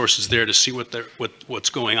resources there to see what's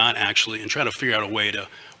going on actually, and try to figure out a way to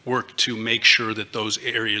work to make sure that those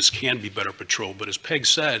areas can be better patrolled. But as Peg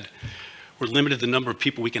said, we're limited the number of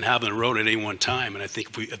people we can have on the road at any one time. And I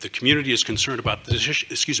think if the community is concerned about this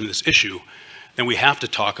issue, then we have to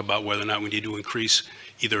talk about whether or not we need to increase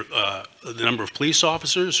either the number of police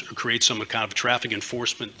officers or create some kind of traffic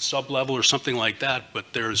enforcement sub-level or something like that. But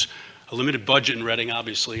there's a limited budget in Reading,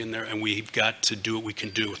 obviously, in there, and we've got to do what we can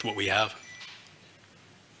do with what we have.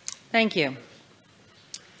 Thank you.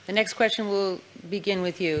 The next question will begin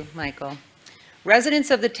with you, Michael. Residents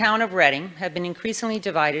of the town of Reading have been increasingly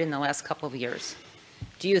divided in the last couple of years.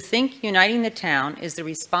 Do you think uniting the town is the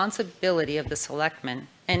responsibility of the selectmen?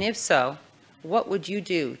 And if so, what would you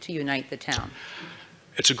do to unite the town?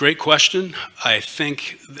 It's a great question. I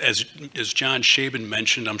think, as John Shaben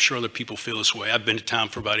mentioned, I'm sure other people feel this way. I've been to town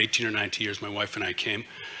for about 18 or 19 years. My wife and I came.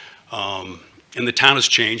 And the town has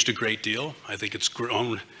changed a great deal. I think it's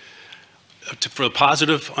grown for the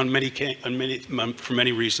positive for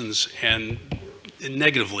many reasons, and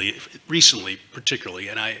negatively recently particularly.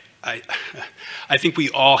 And I think we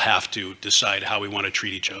all have to decide how we want to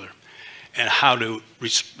treat each other and how to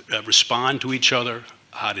respond to each other,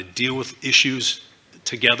 how to deal with issues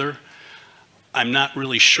together. I'm not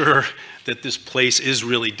really sure that this place is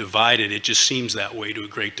really divided. It just seems that way to a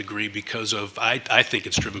great degree because of, I think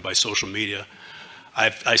it's driven by social media.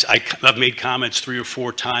 I've made comments 3 or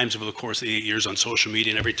 4 times over the course of the 8 years on social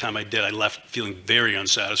media, and every time I did, I left feeling very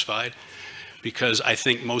unsatisfied because I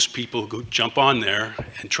think most people who jump on there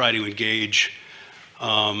and try to engage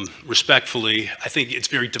respectfully, I think it's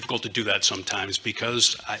very difficult to do that sometimes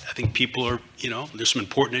because I think people are, there's some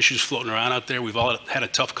important issues floating around out there. We've all had a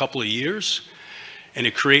tough couple of years, and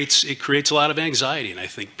it creates a lot of anxiety, and I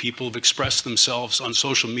think people have expressed themselves on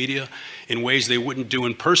social media in ways they wouldn't do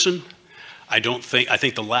in person. I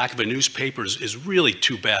think the lack of a newspaper is really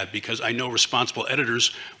too bad because I know responsible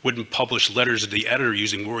editors wouldn't publish letters to the editor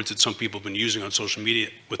using words that some people have been using on social media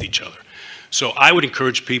with each other. So I would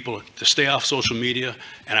encourage people to stay off social media,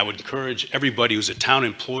 and I would encourage everybody who's a town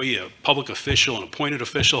employee, a public official, an appointed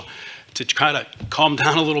official, to try to calm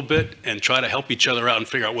down a little bit and try to help each other out and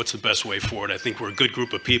figure out what's the best way forward. I think we're a good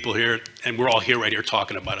group of people here, and we're all here right here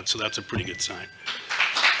talking about it, so that's a pretty good sign.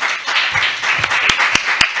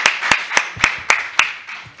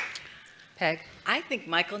 Peg? I think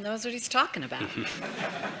Michael knows what he's talking about.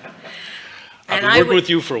 I've been working with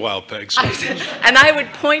you for a while, Peg. So. And I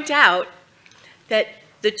would point out that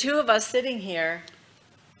the two of us sitting here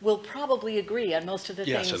will probably agree on most of the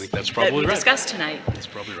things I think that's probably that we discussed tonight. That's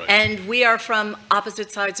probably right. And we are from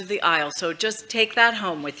opposite sides of the aisle, so just take that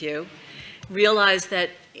home with you. Realize that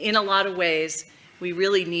in a lot of ways, we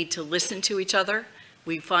really need to listen to each other.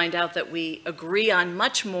 We find out that we agree on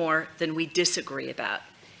much more than we disagree about.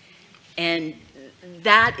 And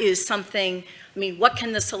that is something, I mean, what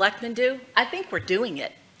can the selectmen do? I think we're doing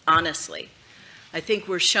it, honestly. I think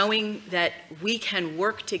we're showing that we can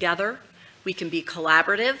work together, we can be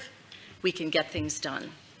collaborative, we can get things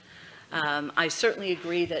done. I certainly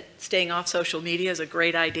agree that staying off social media is a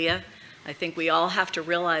great idea. I think we all have to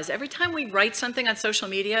realize every time we write something on social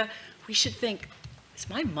media, we should think, is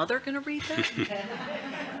my mother going to read that?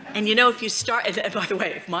 And you know, if you start, and by the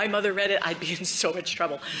way, if my mother read it, I'd be in so much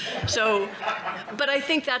trouble. So, but I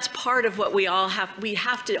think that's part of what we all have. We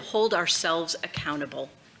have to hold ourselves accountable.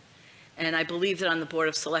 And I believe that on the Board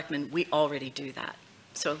of Selectmen, we already do that.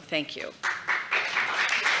 So thank you.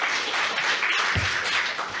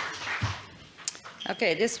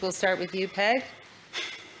 Okay, this will start with you, Peg.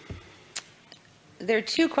 There are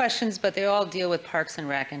two questions, but they all deal with Parks and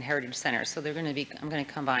Rec and Heritage Center, so they're going to be, I'm going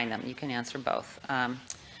to combine them. You can answer both.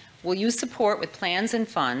 Will you support with plans and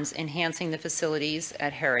funds enhancing the facilities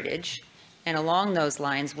at Heritage? And along those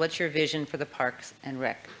lines, what's your vision for the Parks and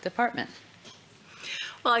Rec Department?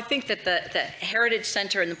 Well, I think that the Heritage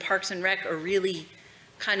Center and the Parks and Rec are really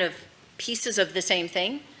kind of pieces of the same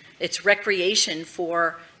thing. It's recreation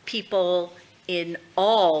for people in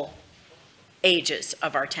all ages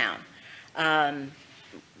of our town.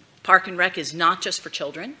 Park and Rec is not just for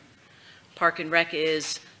children. Park and Rec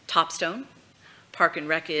is Topstone. Park and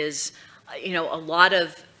Rec is, you know, a lot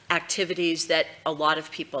of activities that a lot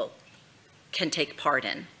of people can take part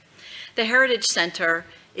in. The Heritage Center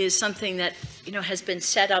is something that, you know, has been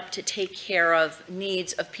set up to take care of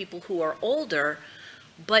needs of people who are older,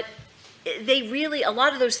 but they really, a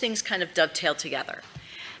lot of those things kind of dovetail together.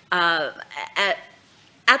 At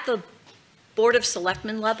the Board of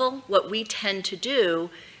Selectmen level, what we tend to do,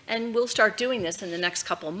 and we'll start doing this in the next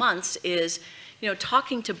couple of months, is, you know,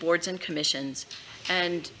 talking to boards and commissions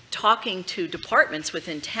and talking to departments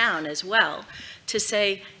within town as well to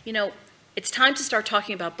say, you know, it's time to start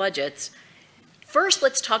talking about budgets. First,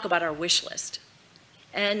 let's talk about our wish list.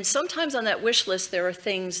 And sometimes on that wish list, there are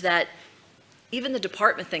things that even the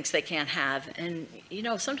department thinks they can't have. And, you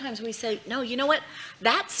know, sometimes we say, no, you know what?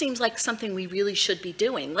 That seems like something we really should be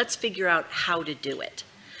doing. Let's figure out how to do it.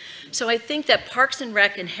 So I think that Parks and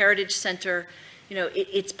Rec and Heritage Center, you know,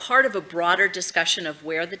 it's part of a broader discussion of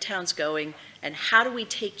where the town's going and how do we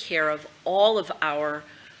take care of all of our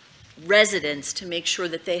residents to make sure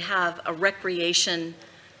that they have a recreation,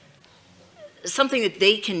 something that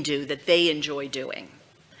they can do, that they enjoy doing.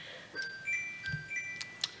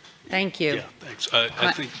 Thank you. Yeah, thanks.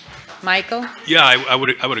 I think, Michael? yeah, I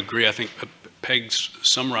would agree. I think Peg's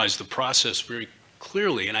summarized the process very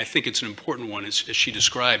clearly, and I think it's an important one, as she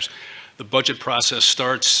describes. The budget process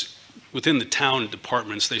starts within the town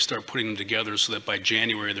departments. They start putting them together so that by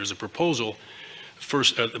January there's a proposal.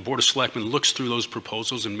 First, the Board of Selectmen looks through those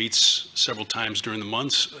proposals and meets several times during the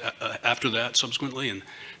months after that subsequently, and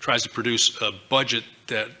tries to produce a budget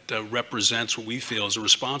that represents what we feel is a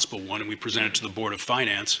responsible one, and we present it to the Board of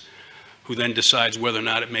Finance, who then decides whether or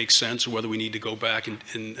not it makes sense or whether we need to go back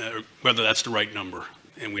and whether that's the right number,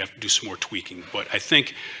 and we have to do some more tweaking. But I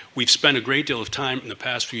think we've spent a great deal of time in the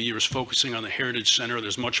past few years focusing on the Heritage Center.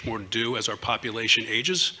 There's much more to do as our population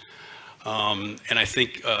ages. And I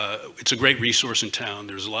think it's a great resource in town.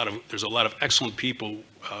 There's a lot of excellent people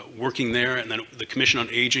working there, and then the Commission on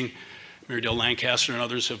Aging, Mary Dale Lancaster and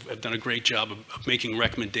others have done a great job of making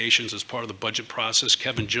recommendations as part of the budget process.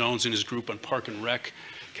 Kevin Jones and his group on Park and Rec.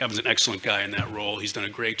 Kevin's an excellent guy in that role. He's done a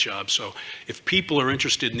great job. So if people are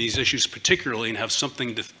interested in these issues particularly and have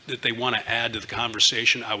something that they want to add to the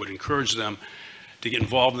conversation, I would encourage them to get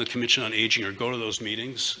involved in the Commission on Aging or go to those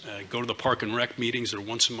meetings, go to the Park and Rec meetings. They're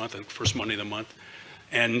once a month, I think first Monday of the month,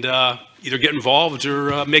 and either get involved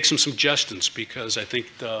or make some suggestions, because I think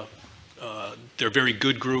they're very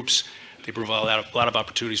good groups. They provide a lot of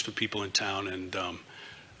opportunities for people in town, and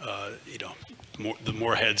you know, the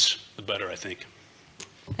more heads, the better, I think.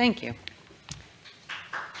 Thank you.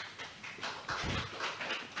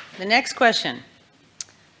 The next question.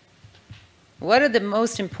 What are the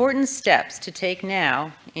most important steps to take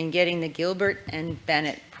now in getting the Gilbert and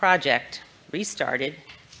Bennett project restarted,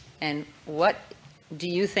 and what do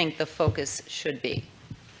you think the focus should be?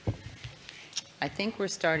 I think we're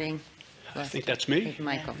starting. I think that's me. With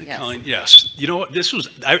Michael, yes. Colleen, yes. You know what, this was,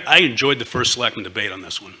 I enjoyed the First Selectman debate on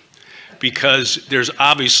this one, because there's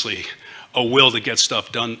obviously a will to get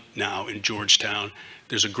stuff done now in Georgetown.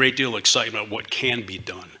 There's a great deal of excitement about what can be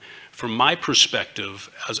done. From my perspective,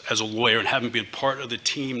 as a lawyer and having been part of the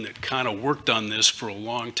team that kind of worked on this for a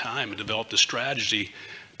long time and developed a strategy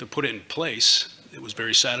to put it in place, it was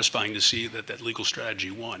very satisfying to see that that legal strategy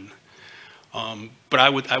won. But I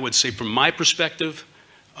would say from my perspective,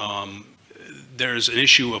 there's an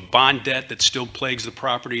issue of bond debt that still plagues the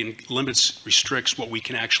property and limits, restricts what we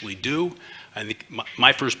can actually do. I think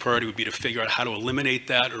my first priority would be to figure out how to eliminate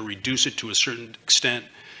that or reduce it to a certain extent,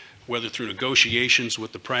 whether through negotiations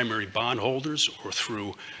with the primary bondholders or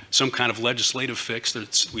through some kind of legislative fix.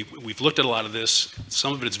 We've looked at a lot of this.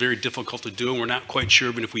 Some of it is very difficult to do, and we're not quite sure,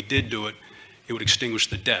 even if we did do it, it would extinguish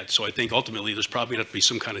the debt. So I think ultimately there's probably going to have to be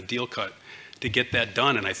some kind of deal cut to get that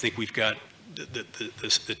done, and I think we've got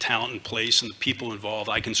the talent in place and the people involved.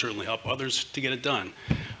 I can certainly help others to get it done.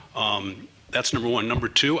 That's number one. Number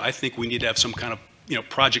two, I think we need to have some kind of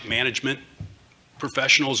project management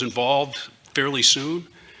professionals involved fairly soon.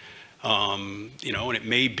 And it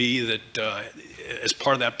may be that as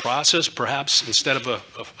part of that process, perhaps instead of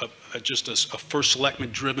just a First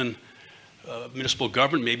Selectman driven municipal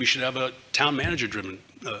government, maybe we should have a town manager driven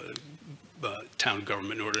town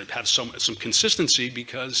government in order to have some consistency,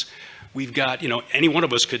 because we've got, any one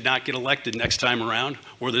of us could not get elected next time around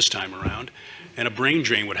or this time around, and a brain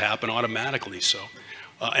drain would happen automatically. So,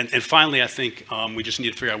 and finally, I think we just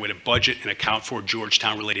need to figure out a way to budget and account for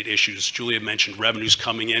Georgetown-related issues. Julia mentioned revenues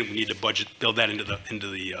coming in. We need to build that into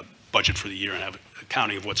the budget for the year and have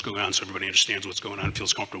accounting of what's going on so everybody understands what's going on and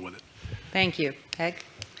feels comfortable with it. Thank you. Peg?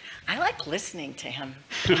 I like listening to him.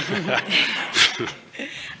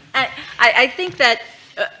 I think that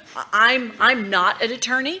I'm not an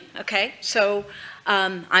attorney, okay? So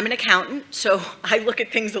I'm an accountant, so I look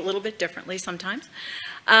at things a little bit differently sometimes.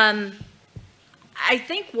 I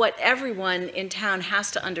think what everyone in town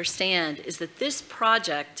has to understand is that this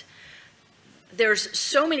project, there's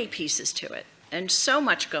so many pieces to it and so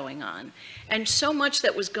much going on, and so much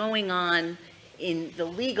that was going on in the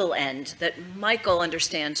legal end that Michael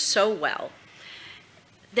understands so well,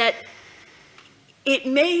 that it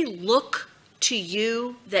may look to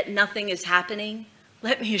you that nothing is happening.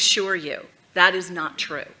 Let me assure you, that is not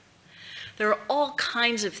true. There are all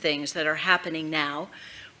kinds of things that are happening now.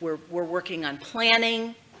 We're working on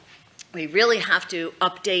planning. We really have to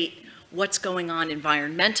update what's going on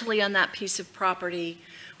environmentally on that piece of property.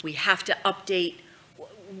 We have to update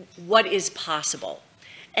what is possible.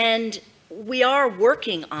 And we are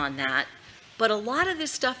working on that, but a lot of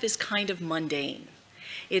this stuff is kind of mundane.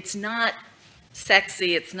 It's not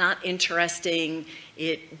sexy, it's not interesting,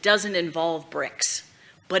 it doesn't involve bricks,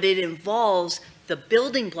 but it involves the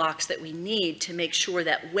building blocks that we need to make sure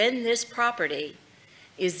that when this property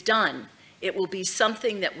is done, it will be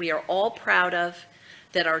something that we are all proud of,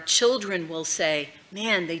 that our children will say,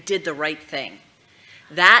 man, they did the right thing.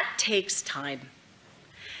 That takes time.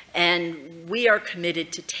 And we are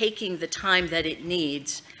committed to taking the time that it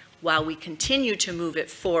needs while we continue to move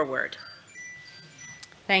it forward.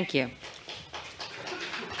 Thank you.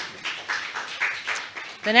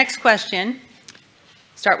 The next question,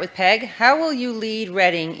 start with Peg. How will you lead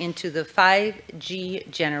Reading into the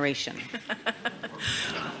 5G generation?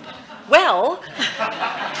 Well,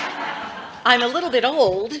 I'm a little bit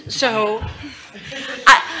old, so,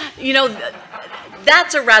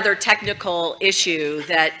 that's a rather technical issue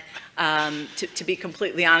that, to be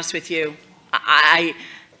completely honest with you,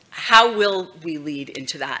 how will we lead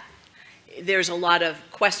into that? There's a lot of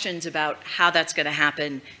questions about how that's going to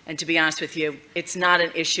happen, and to be honest with you, it's not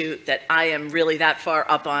an issue that I am really that far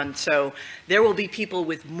up on, so there will be people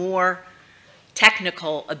with more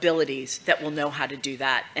technical abilities that will know how to do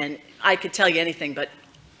that, and I could tell you anything, but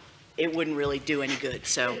it wouldn't really do any good,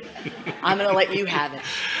 so I'm going to let you have it.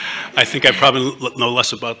 I think I probably know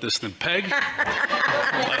less about this than Peg.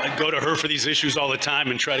 I go to her for these issues all the time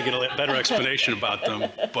and try to get a better explanation about them.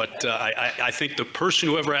 But I think the person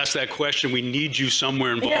who ever asked that question, we need you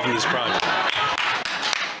somewhere involved in this project.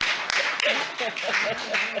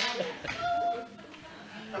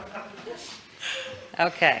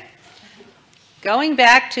 Okay. Going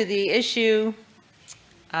back to the issue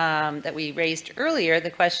that we raised earlier,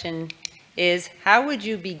 the question is, how would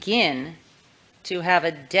you begin to have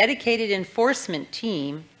a dedicated enforcement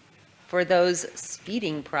team for those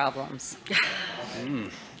speeding problems?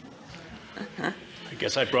 I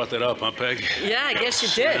guess I brought that up, huh, Peg? Yeah, I guess you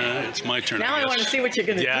did. It's my turn. Now I want to see what you're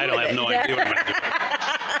going to do. Yeah, I don't have no idea what I'm going to do.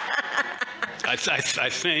 I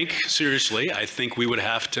think, seriously, I think we would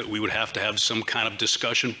have to have some kind of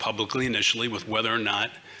discussion publicly initially with whether or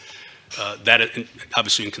not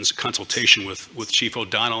obviously in consultation with Chief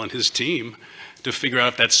O'Donnell and his team, to figure out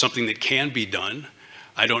if that's something that can be done.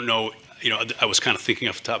 I don't know, I was kind of thinking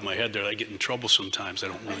off the top of my head there, I get in trouble sometimes, I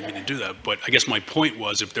don't really mean to do that, but I guess my point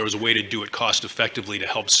was if there was a way to do it cost effectively to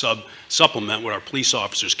help supplement what our police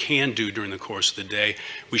officers can do during the course of the day,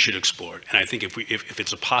 we should explore it. And I think if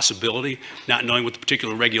it's a possibility, not knowing what the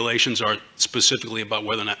particular regulations are specifically about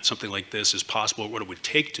whether or not something like this is possible, or what it would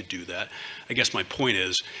take to do that, I guess my point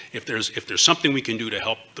is, if there's something we can do to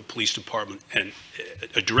help the police department and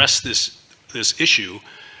address this issue,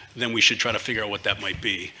 then we should try to figure out what that might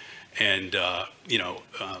be. And,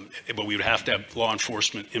 but we would have to have law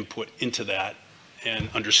enforcement input into that and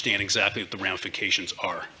understand exactly what the ramifications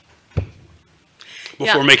are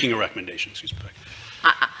before making a recommendation. Excuse me.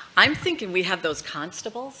 I'm thinking we have those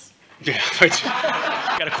constables. Yeah,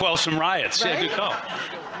 got to quell some riots. Right? Yeah, good call.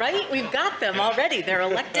 Right? We've got them already. They're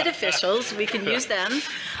elected officials. We can use them.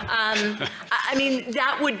 I mean,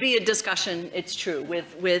 that would be a discussion, it's true,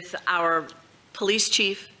 with our police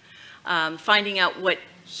chief, finding out what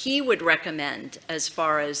he would recommend as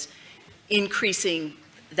far as increasing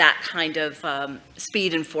that kind of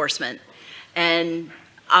speed enforcement. And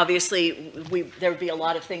obviously, there would be a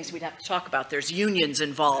lot of things we'd have to talk about. There's unions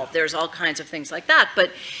involved. There's all kinds of things like that.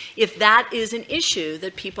 But if that is an issue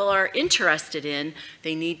that people are interested in,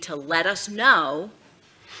 they need to let us know,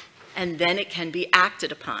 and then it can be acted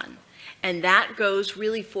upon. And that goes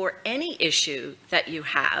really for any issue that you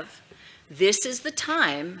have. This is the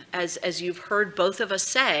time, as you've heard both of us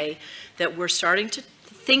say, that we're starting to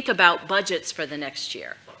think about budgets for the next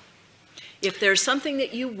year. If there's something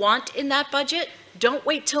that you want in that budget, don't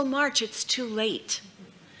wait till March, it's too late.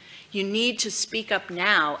 You need to speak up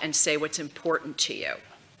now and say what's important to you.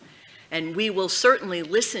 And we will certainly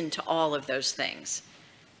listen to all of those things.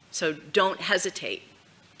 So don't hesitate.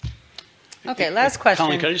 Okay, last question.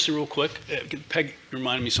 Colleen, can I just say real quick? Peg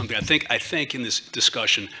reminded me something. I think in this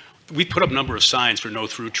discussion, we put up a number of signs for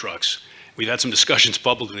no-through trucks. We've had some discussions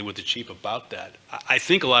publicly with the chief about that. I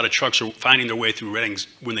think a lot of trucks are finding their way through Reddings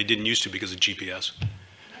when they didn't used to because of GPS.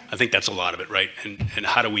 I think that's a lot of it, right? And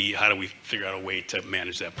how do we figure out a way to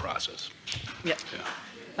manage that process? Yep.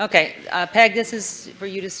 Yeah. Okay, Peg, this is for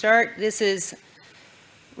you to start. This is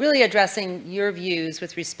really addressing your views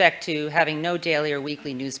with respect to having no daily or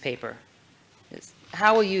weekly newspaper.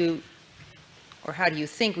 How will you, or how do you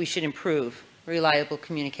think we should improve reliable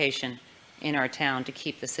communication in our town to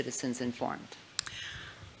keep the citizens informed?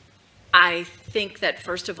 I think that,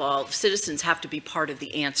 first of all, citizens have to be part of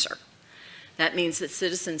the answer. That means that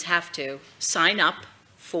citizens have to sign up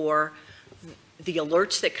for the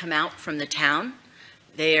alerts that come out from the town.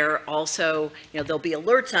 They're also, there'll be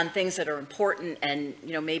alerts on things that are important and,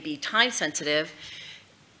 maybe time sensitive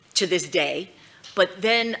to this day. But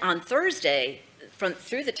then on Thursday,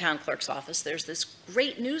 through the town clerk's office, there's this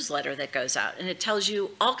great newsletter that goes out, and it tells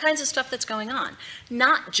you all kinds of stuff that's going on.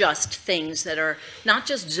 Not just things that are, not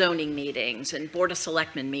just zoning meetings and Board of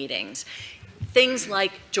Selectmen meetings, things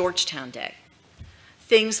like Georgetown Day,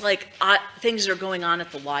 things like things that are going on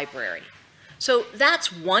at the library. So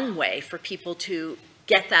that's one way for people to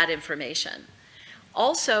get that information.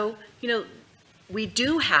 Also, we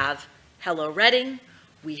do have Hello Reading,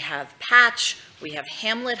 we have Patch, we have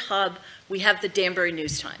Hamlet Hub, we have the Danbury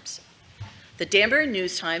News Times. The Danbury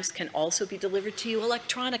News Times can also be delivered to you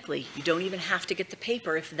electronically. You don't even have to get the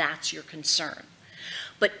paper if that's your concern.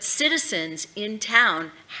 But citizens in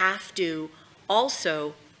town have to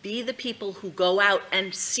also be the people who go out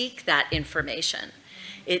and seek that information.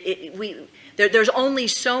 There's only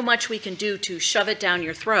so much we can do to shove it down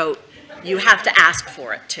your throat. You have to ask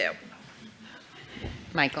for it too.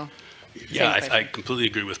 Michael? Yeah, I completely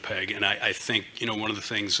agree with Peg, and I think, one of the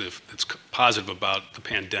things that's positive about the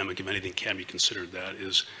pandemic, if anything can be considered that,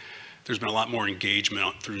 is there's been a lot more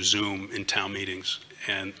engagement through Zoom in town meetings,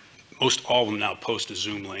 and most all of them now post a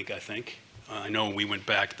Zoom link, I think. I know when we went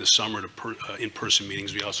back this summer to in-person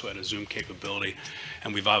meetings, we also had a Zoom capability,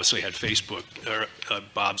 and we've obviously had Facebook,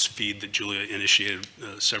 Bob's feed that Julia initiated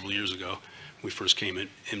several years ago. We first came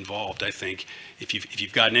involved. I think if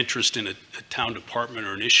you've got an interest in a town department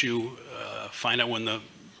or an issue, find out when the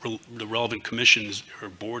relevant commission or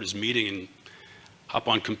board is meeting and hop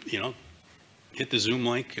on, hit the Zoom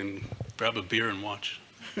link and grab a beer and watch.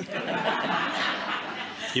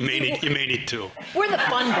 You may need to. We're the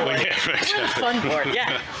fun board. Yeah, right. We're the fun board,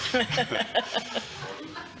 yeah.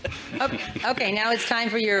 Okay, now it's time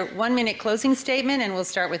for your 1-minute closing statement, and we'll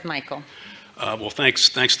start with Michael. Well, thanks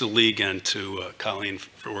to the league and to Colleen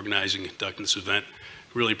for organizing and conducting this event.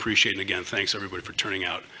 Really appreciate it. And again, thanks everybody for turning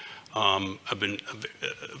out. I've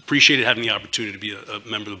appreciated having the opportunity to be a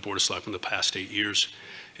member of the Board of Selectmen the past 8 years.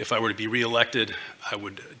 If I were to be reelected, I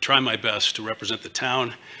would try my best to represent the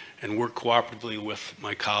town and work cooperatively with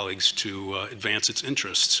my colleagues to advance its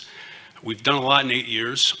interests. We've done a lot in 8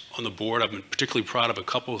 years on the board. I've been particularly proud of a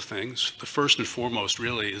couple of things. The first and foremost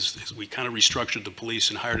really is we kind of restructured the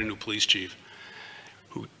police and hired a new police chief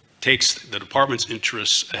who takes the department's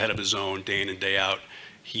interests ahead of his own day in and day out.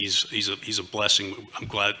 He's a blessing. I'm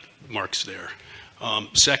glad Mark's there.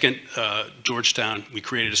 Second, Georgetown, we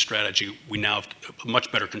created a strategy. We now have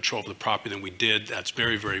much better control of the property than we did. That's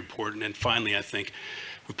very, very important. And finally, I think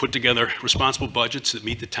we put together responsible budgets that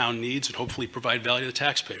meet the town needs and hopefully provide value to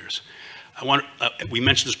taxpayers. We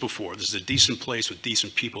mentioned this before. This is a decent place with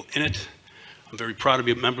decent people in it. I'm very proud to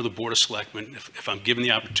be a member of the Board of Selectmen. If I'm given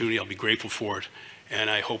the opportunity, I'll be grateful for it. And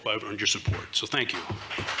I hope I've earned your support. So thank you.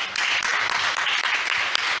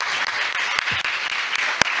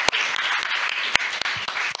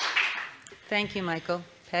 Thank you, Michael.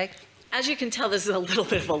 Peg? As you can tell, this is a little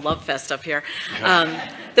bit of a love fest up here.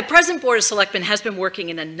 The present Board of Selectmen has been working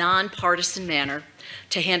in a nonpartisan manner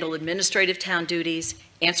to handle administrative town duties,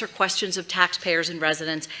 answer questions of taxpayers and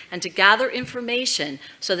residents, and to gather information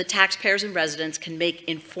so that taxpayers and residents can make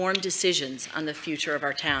informed decisions on the future of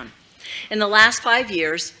our town. In the last 5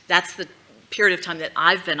 years, that's the period of time that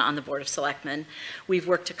I've been on the Board of Selectmen, we've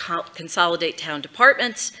worked to consolidate town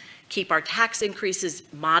departments, keep our tax increases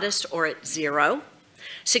modest or at zero,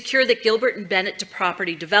 secure that Gilbert and Bennett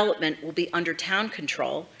property development will be under town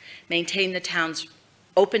control, maintain the town's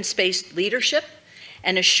open space leadership,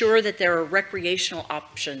 and assure that there are recreational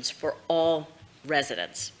options for all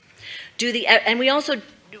residents. We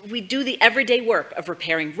do the everyday work of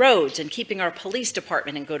repairing roads and keeping our police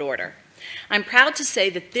department in good order. I'm proud to say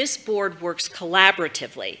that this board works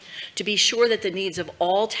collaboratively to be sure that the needs of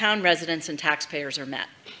all town residents and taxpayers are met.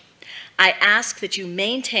 I ask that you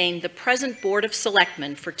maintain the present Board of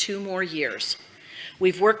Selectmen for 2 more years.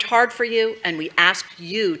 We've worked hard for you, and we ask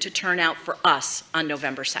you to turn out for us on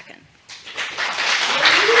November 2nd.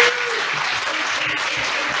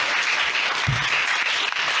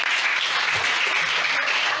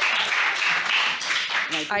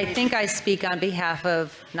 I think I speak on behalf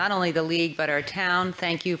of not only the league, but our town.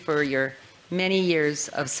 Thank you for your many years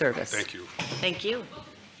of service. Thank you. Thank you.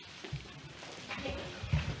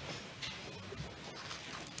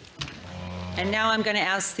 And now I'm going to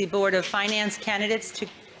ask the Board of Finance candidates to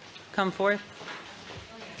come forth.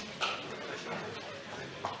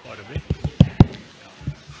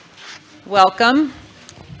 Welcome.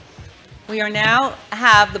 We are now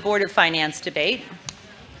have the Board of Finance debate,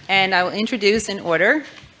 and I will introduce in order.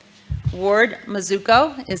 Ward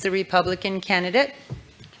Mizuko is the Republican candidate.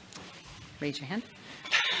 Raise your hand.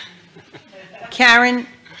 Karen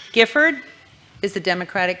Gifford is the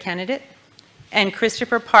Democratic candidate, and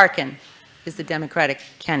Christopher Parkin is the Democratic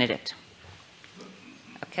candidate.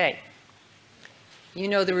 Okay. You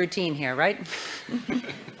know the routine here, right?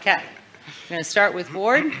 Okay. I'm going to start with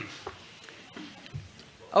Ward.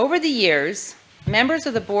 Over the years, members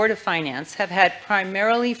of the Board of Finance have had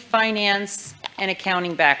primarily finance and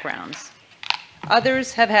accounting backgrounds.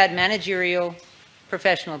 Others have had managerial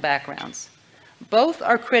professional backgrounds. Both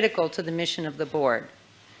are critical to the mission of the board.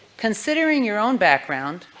 Considering your own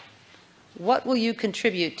background, what will you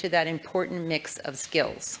contribute to that important mix of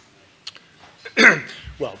skills?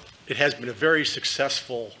 Well, it has been a very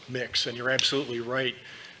successful mix, and you're absolutely right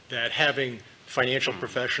that having financial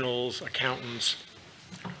professionals, accountants,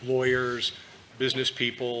 lawyers, business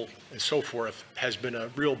people, and so forth has been a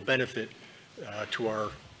real benefit to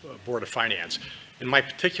our Board of Finance. In my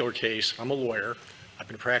particular case, I'm a lawyer. I've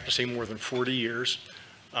been practicing more than 40 years.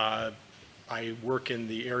 I work in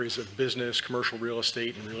the areas of business, commercial real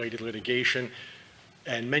estate, and related litigation,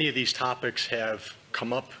 and many of these topics have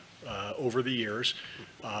come up over the years,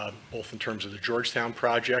 both in terms of the Georgetown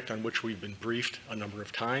project, on which we've been briefed a number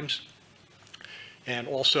of times, and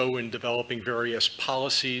also in developing various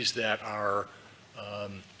policies that our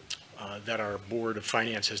Board of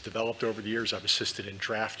Finance has developed over the years. I've assisted in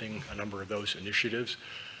drafting a number of those initiatives.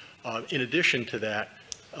 In addition to that,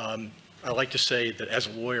 I like to say that as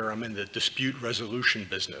a lawyer, I'm in the dispute resolution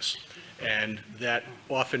business, and that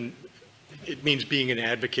often it means being an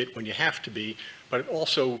advocate when you have to be, but it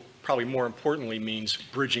also, probably more importantly, means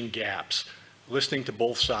bridging gaps, listening to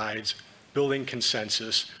both sides, building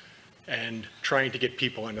consensus, and trying to get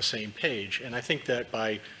people on the same page. And I think that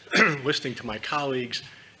by listening to my colleagues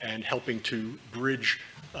and helping to bridge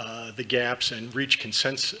the gaps and reach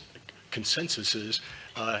consensuses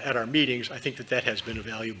at our meetings, I think that that has been a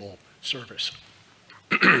valuable service.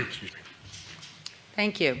 Excuse me.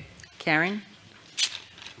 Thank you. Karen?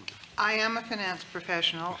 I am a finance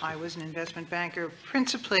professional. I was an investment banker,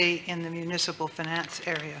 principally in the municipal finance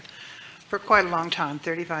area for quite a long time,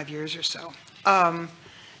 35 years or so.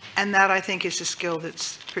 And that, I think, is a skill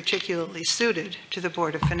that's particularly suited to the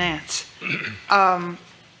Board of Finance.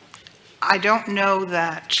 I don't know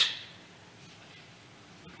that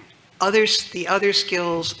the other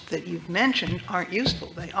skills that you've mentioned aren't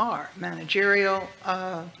useful. They are. Managerial,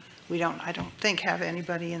 I don't think, have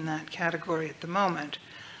anybody in that category at the moment.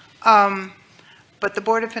 But the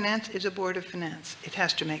Board of Finance is a Board of Finance. It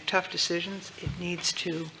has to make tough decisions. It needs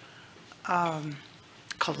to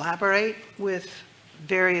collaborate with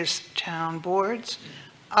various town boards.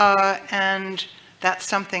 And that's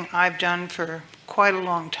something I've done for quite a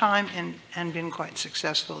long time and been quite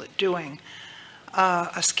successful at doing.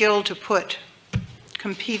 A skill to put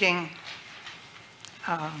competing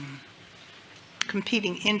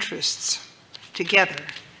interests together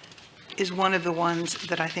is one of the ones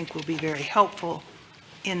that I think will be very helpful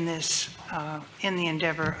in this, in the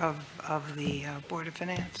endeavor of the Board of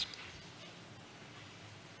Finance.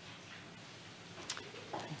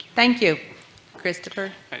 Thank you.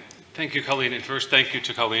 Christopher? Thank you, Colleen. And first, thank you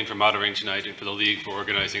to Colleen for moderating tonight and for the League for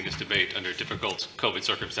organizing this debate under difficult COVID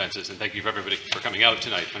circumstances. And thank you for everybody for coming out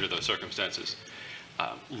tonight under those circumstances.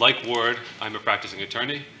 Like Ward, I'm a practicing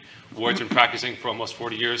attorney. Ward's been practicing for almost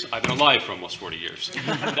 40 years. I've been alive for almost 40 years.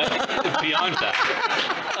 Beyond that.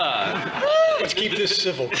 Let's keep this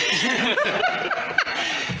civil.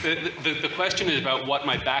 The question is about what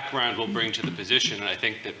my background will bring to the position, and I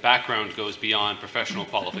think that background goes beyond professional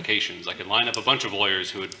qualifications. I could line up a bunch of lawyers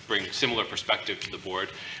who would bring similar perspective to the board,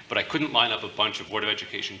 but I couldn't line up a bunch of Board of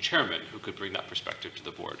Education chairmen who could bring that perspective to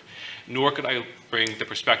the board. Nor could I bring the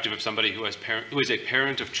perspective of somebody who is a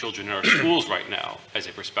parent of children in our schools right now as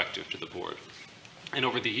a perspective to the board. And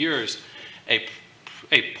over the years, a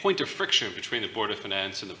point of friction between the Board of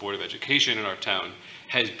Finance and the Board of Education in our town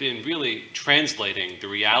has been really translating the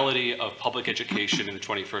reality of public education in the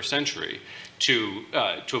 21st century to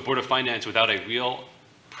a Board of Finance without a real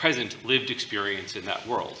present lived experience in that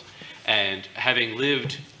world. And having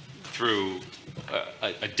lived through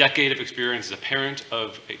a decade of experience as a parent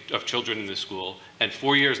of children in the school and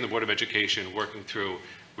 4 years in the Board of Education working through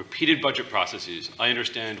repeated budget processes, I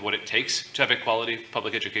understand what it takes to have a quality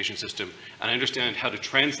public education system, and I understand how to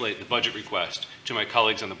translate the budget request to my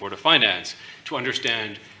colleagues on the Board of Finance to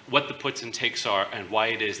understand what the puts and takes are and why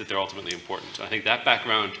it is that they're ultimately important. And I think that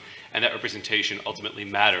background and that representation ultimately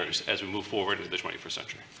matters as we move forward into the 21st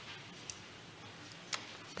century.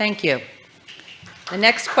 Thank you. The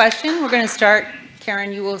next question, we're going to start,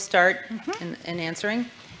 Karen, you will start in answering.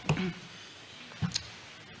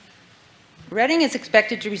 Reading is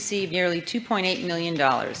expected to receive nearly $2.8 million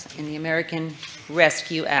in the American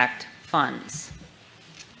Rescue Act funds.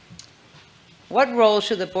 What role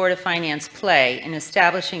should the Board of Finance play in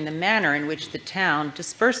establishing the manner in which the town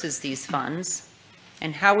disperses these funds,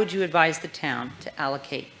 and how would you advise the town to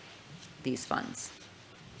allocate these funds?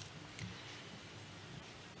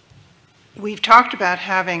 We've talked about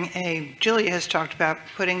Julia has talked about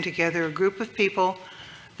putting together a group of people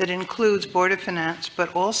that includes Board of Finance,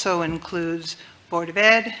 but also includes Board of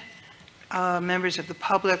Ed, members of the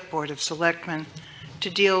public, Board of Selectmen, to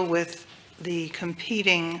deal with the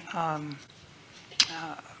competing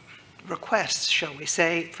requests, shall we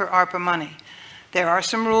say, for ARPA money. There are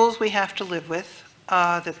some rules we have to live with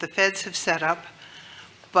that the feds have set up,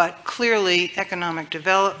 but clearly economic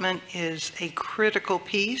development is a critical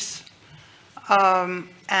piece,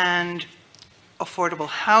 and affordable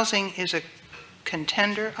housing is a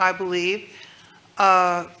contender, I believe.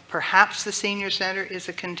 Perhaps the senior center is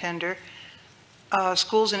a contender.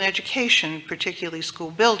 Schools and education, particularly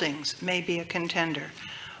school buildings, may be a contender.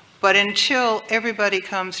 But until everybody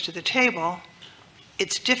comes to the table,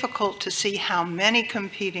 it's difficult to see how many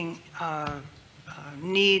competing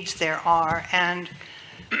needs there are, and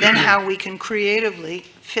then how we can creatively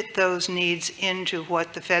fit those needs into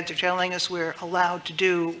what the feds are telling us we're allowed to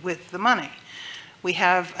do with the money. We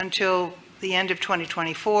have until the end of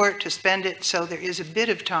 2024 to spend it, so there is a bit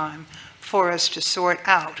of time for us to sort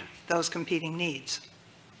out those competing needs.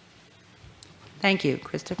 Thank you.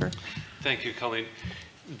 Christopher? Thank you, Colleen.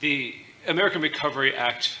 The American Recovery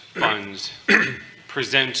Act funds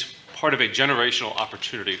present part of a generational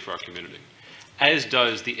opportunity for our community, as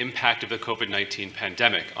does the impact of the COVID-19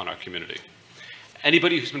 pandemic on our community.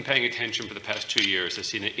 Anybody who's been paying attention for the past 2 years has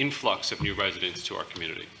seen an influx of new residents to our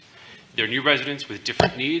community. They're new residents with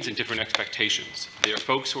different needs and different expectations. They are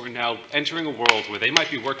folks who are now entering a world where they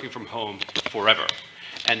might be working from home forever,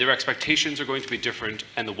 and their expectations are going to be different,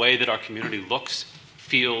 and the way that our community looks,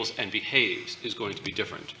 feels, and behaves is going to be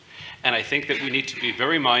different. And I think that we need to be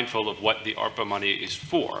very mindful of what the ARPA money is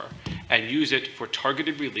for and use it for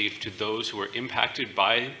targeted relief to those who are impacted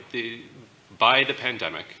by the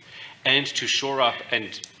pandemic, and to shore up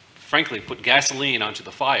and, frankly, put gasoline onto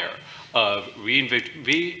the fire of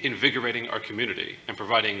reinvigorating our community and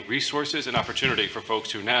providing resources and opportunity for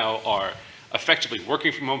folks who now are effectively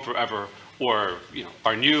working from home forever, or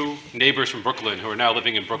our new neighbors from Brooklyn who are now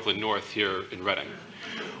living in Brooklyn North here in Reading.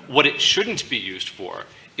 What it shouldn't be used for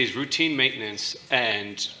is routine maintenance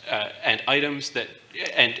and items that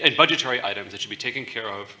and budgetary items that should be taken care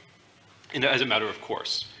of as a matter of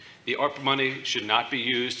course. The ARP money should not be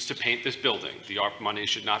used to paint this building. The ARP money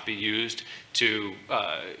should not be used to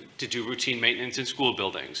do routine maintenance in school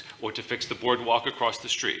buildings or to fix the boardwalk across the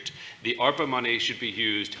street. The ARPA money should be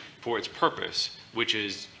used for its purpose, which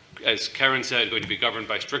is, as Karen said, going to be governed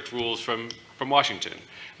by strict rules from Washington,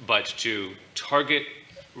 but to target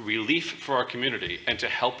relief for our community and to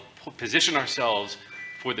help position ourselves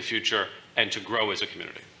for the future and to grow as a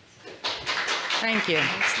community. Thank you.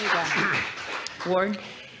 Ward?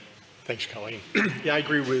 Thanks, Colleen. Yeah, I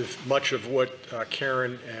agree with much of what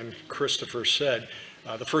Karen and Christopher said.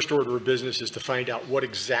 The first order of business is to find out what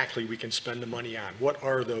exactly we can spend the money on. What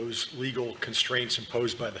are those legal constraints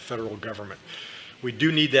imposed by the federal government? We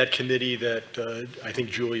do need that committee that I think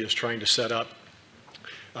Julia is trying to set up,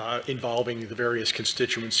 involving the various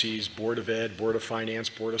constituencies, Board of Ed, Board of Finance,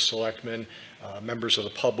 Board of Selectmen, members of the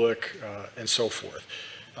public, and so forth.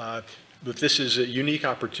 But this is a unique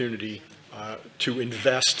opportunity to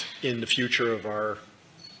invest in the future of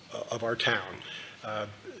our town.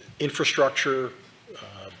 Infrastructure,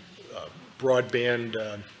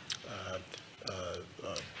 broadband,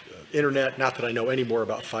 internet, not that I know any more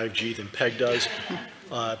about 5G than Peg does,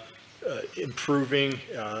 improving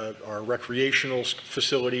our recreational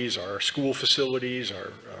facilities, our school facilities,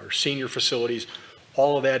 our senior facilities.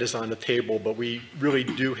 All of that is on the table, but we really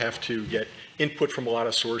do have to get input from a lot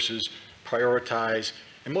of sources, prioritize,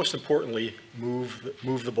 and most importantly, move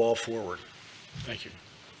the ball forward. Thank you.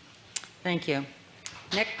 Thank you.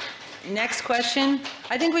 Next question.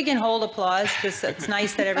 I think we can hold applause because it's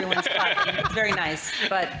nice that everyone's clapping. It's very nice,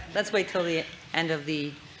 but let's wait till the end of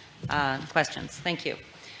the questions. Thank you.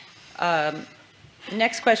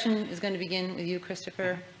 Next question is going to begin with you,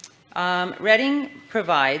 Christopher. Reading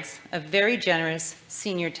provides a very generous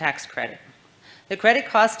senior tax credit. The credit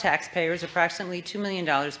costs taxpayers approximately $2 million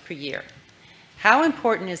per year. How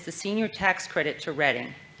important is the senior tax credit to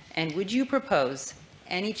Reading, and would you propose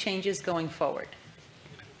any changes going forward?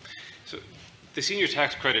 So the senior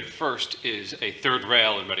tax credit first is a third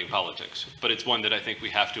rail in Reading politics, but it's one that I think we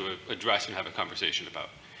have to address and have a conversation about.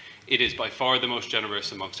 It is by far the most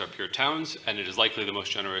generous amongst our peer towns, and it is likely the most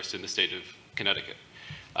generous in the state of Connecticut.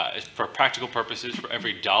 For practical purposes, for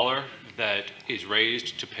every dollar that is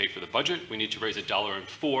raised to pay for the budget, we need to raise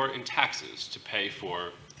 $1.04 in taxes to pay for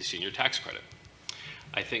the senior tax credit.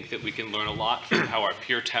 I think that we can learn a lot from how our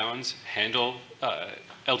peer towns handle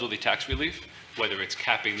elderly tax relief, whether it's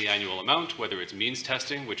capping the annual amount, whether it's means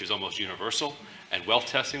testing, which is almost universal, and wealth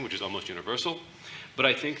testing, which is almost universal. But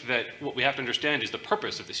I think that what we have to understand is the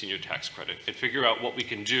purpose of the senior tax credit and figure out what we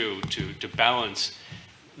can do to balance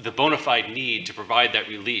the bona fide need to provide that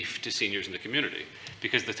relief to seniors in the community.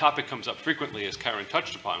 Because the topic comes up frequently, as Karen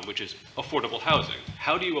touched upon, which is affordable housing.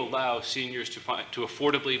 How do you allow seniors to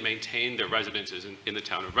affordably maintain their residences in the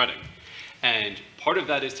town of Reading? And part of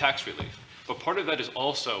that is tax relief, but part of that is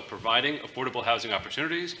also providing affordable housing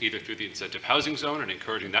opportunities, either through the incentive housing zone and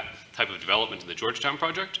encouraging that type of development in the Georgetown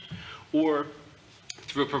project, or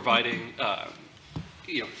through providing,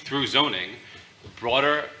 through zoning,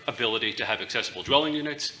 broader ability to have accessible dwelling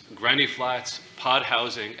units, granny flats, pod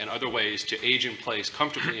housing, and other ways to age in place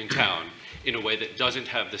comfortably in town in a way that doesn't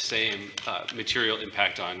have the same material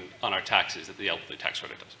impact on our taxes that the elderly tax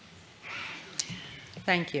credit does.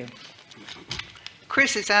 Thank you.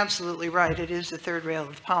 Chris is absolutely right. It is the third rail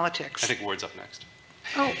of politics. I think Ward's up next.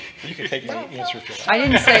 Oh, You can take my answer if you like.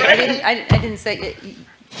 I didn't say it.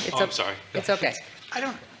 It's I'm sorry. It's okay. I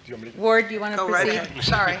don't, Do you want me to? Ward, do you want to go proceed? right ahead.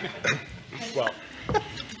 Sorry. Well,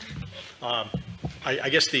 I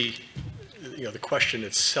guess the question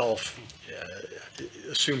itself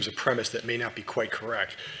assumes a premise that may not be quite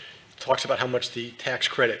correct. It talks about how much the tax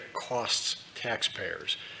credit costs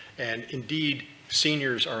taxpayers. And indeed,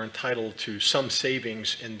 seniors are entitled to some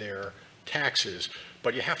savings in their taxes,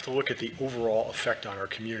 but you have to look at the overall effect on our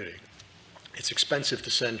community. It's expensive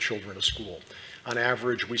to send children to school. On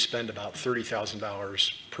average, we spend about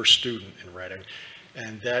 $30,000 per student in Reading,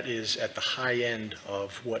 and that is at the high end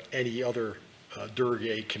of what any other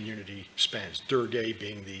Durgay community spends. Durgay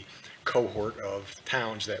being the cohort of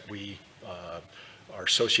towns that we are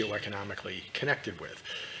socioeconomically connected with.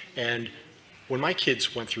 And when my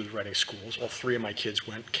kids went through the Reading schools, all three of my kids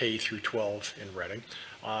went K through 12 in Reading,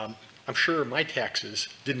 I'm sure my taxes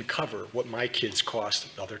didn't cover what my kids cost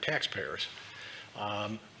other taxpayers.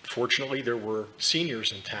 Fortunately, there were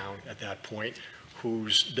seniors in town at that point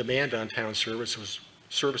whose demand on town services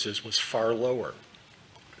was far lower.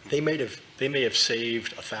 They may have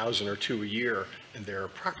saved $1,000 or $2,000 a year in their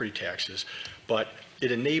property taxes, but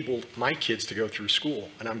it enabled my kids to go through school,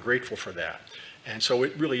 and I'm grateful for that. And so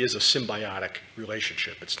it really is a symbiotic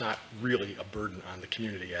relationship. It's not really a burden on the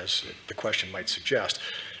community, as the question might suggest.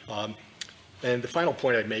 And the final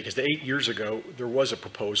point I'd make is that 8 years ago, there was a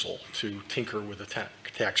proposal to tinker with the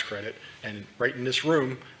tax credit, and right in this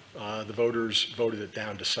room, the voters voted it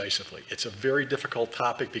down decisively. It's a very difficult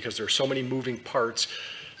topic because there are so many moving parts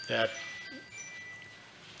that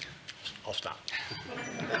I'll stop.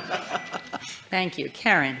 Thank you.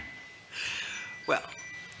 Karen. Well,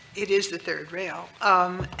 it is the third rail.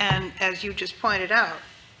 And as you just pointed out,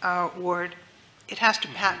 Ward, it has to,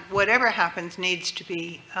 whatever happens needs to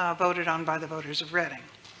be voted on by the voters of Reading.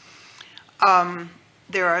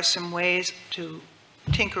 There are some ways to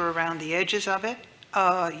tinker around the edges of it.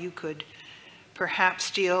 You could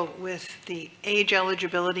perhaps deal with the age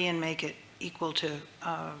eligibility and make it equal to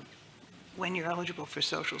when you're eligible for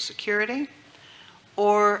Social Security,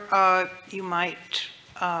 or you might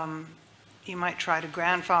try to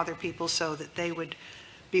grandfather people so that they would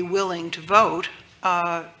be willing to vote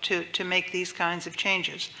to make these kinds of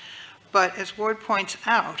changes. But as Ward points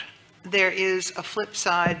out, there is a flip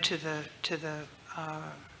side to the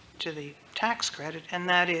tax credit, and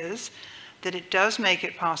that is that it does make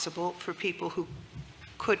it possible for people who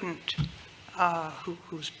couldn't,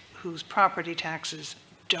 whose property taxes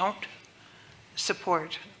don't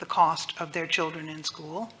support the cost of their children in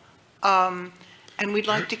school, and we'd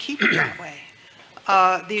like to keep it that way.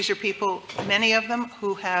 These are people, many of them,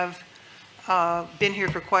 who have been here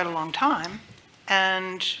for quite a long time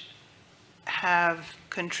and have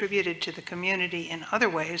contributed to the community in other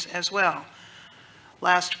ways as well.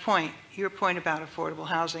 Last point, your point about affordable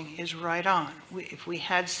housing is right on. If we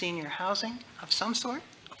had senior housing of some sort,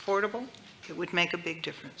 affordable, it would make a big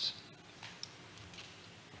difference.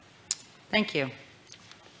 Thank you.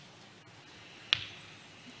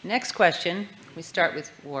 Next question, we start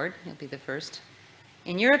with Ward. You'll be the first.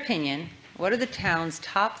 In your opinion, what are the town's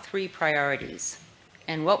top 3 priorities,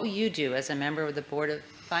 and what will you do as a member of the Board of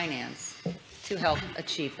Finance to help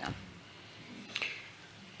achieve them?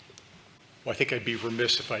 Well, I think I'd be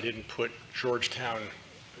remiss if I didn't put Georgetown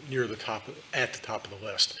near the top, at the top of the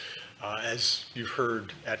list. As you've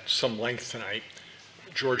heard at some length tonight,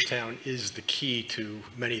 Georgetown is the key to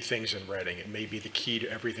many things in Reading. It may be the key to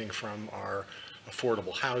everything from our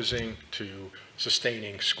affordable housing to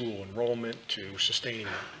sustaining school enrollment to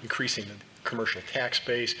increasing the commercial tax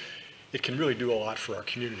base. It can really do a lot for our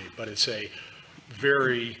community, but it's a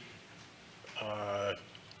very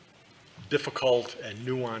difficult and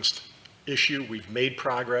nuanced issue. We've made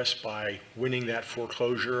progress by winning that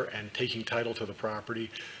foreclosure and taking title to the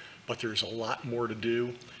property, but there's a lot more to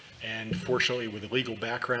do. And fortunately, with a legal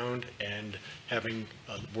background and having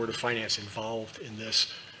the Board of Finance involved in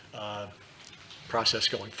this process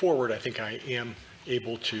going forward, I think I am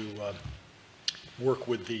able to work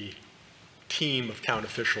with the team of town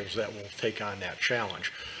officials that will take on that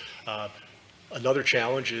challenge. Another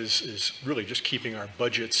challenge is really just keeping our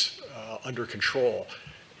budgets under control.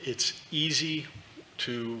 It's easy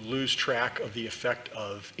to lose track of the effect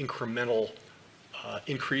of incremental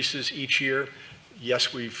increases each year.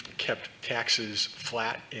 Yes, we've kept taxes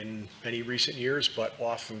flat in many recent years, but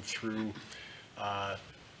often through,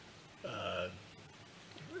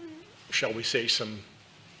 shall we say, some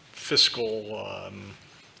fiscal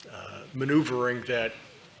maneuvering that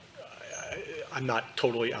I'm not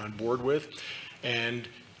totally on board with. And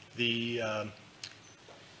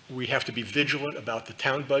we have to be vigilant about the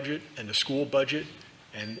town budget and the school budget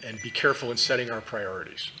and be careful in setting our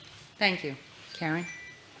priorities. Thank you. Karen?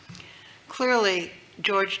 Clearly,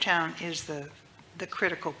 Georgetown is the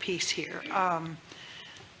critical piece here.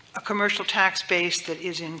 A commercial tax base that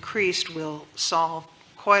is increased will solve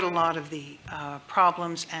quite a lot of the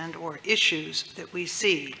problems and or issues that we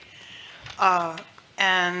see.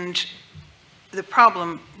 And the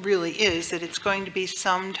problem really is that it's going to be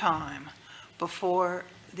some time before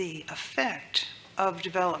the effect of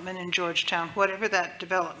development in Georgetown, whatever that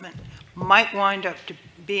development might wind up to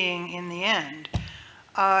being in the end,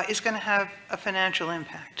 is going to have a financial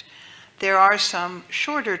impact. There are some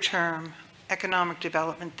shorter-term economic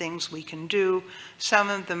development things we can do, some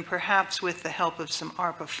of them perhaps with the help of some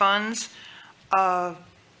ARPA funds.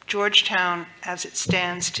 Georgetown, as it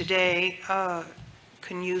stands today,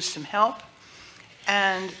 can use some help,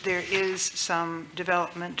 and there is some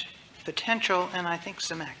development potential, and I think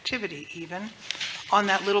some activity even, on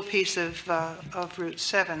that little piece of Route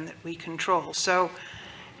 7 that we control. So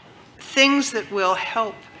things that will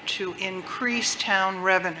help to increase town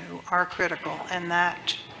revenue are critical, and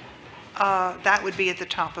that would be at the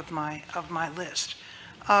top of my list.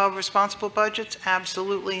 Responsible budgets,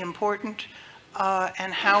 absolutely important,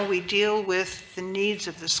 and how we deal with the needs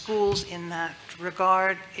of the schools in that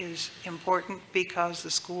regard is important, because the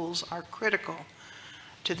schools are critical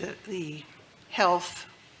to the health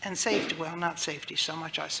and safety, well, not safety so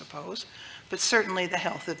much, I suppose, but certainly the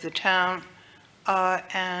health of the town,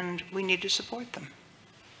 and we need to support them.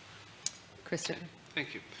 Christopher.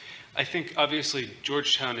 Thank you. I think obviously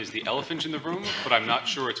Georgetown is the elephant in the room, but I'm not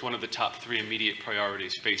sure it's one of the top 3 immediate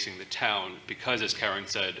priorities facing the town, because, as Karen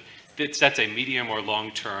said, that's a medium or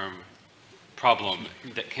long-term problem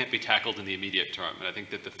that can't be tackled in the immediate term. And I think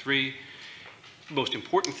that the 3 most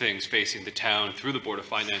important things facing the town through the Board of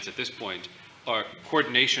Finance at this point are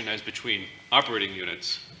coordination as between operating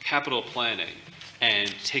units, capital planning,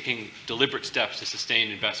 and taking deliberate steps to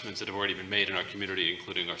sustain investments that have already been made in our community,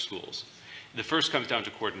 including our schools. The first comes down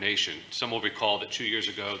to coordination. Some will recall that 2 years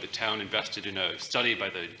ago, the town invested in a study by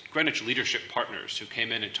the Greenwich Leadership Partners, who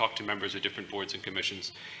came in and talked to members of different boards and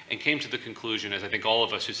commissions, and came to the conclusion, as I think all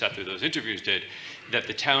of us who sat through those interviews did, that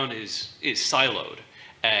the town is siloed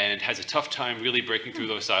and has a tough time really breaking through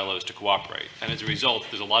those silos to cooperate. And as a result,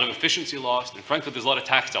 there's a lot of efficiency lost, and frankly, there's a lot of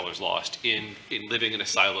tax dollars lost in living in a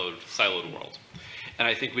siloed world. And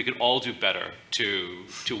I think we can all do better to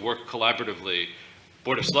work collaboratively.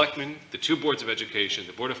 Board of Selectmen, the 2 boards of education,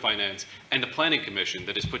 the Board of Finance, and the Planning Commission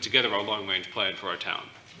that has put together our long-range plan for our town.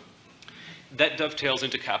 That dovetails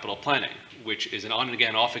into capital planning, which is an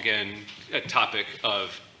on-again, off-again topic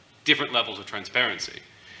of different levels of transparency.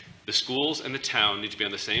 The schools and the town need to be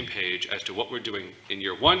on the same page as to what we're doing in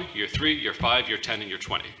year 1, year 3, year 5, year 10, and year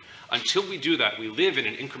 20. Until we do that, we live in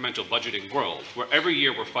an incremental budgeting world where every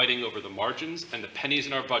year we're fighting over the margins and the pennies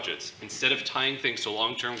in our budgets instead of tying things to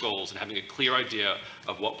long-term goals and having a clear idea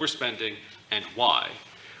of what we're spending and why,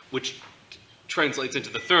 which translates into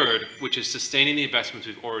the third, which is sustaining the investments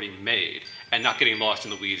we've already made and not getting lost in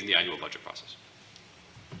the weeds in the annual budget process.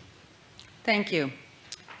 Thank you.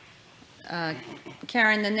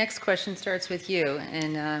 Karen, the next question starts with you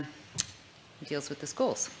and deals with the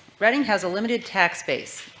schools. Reading has a limited tax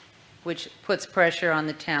base, which puts pressure on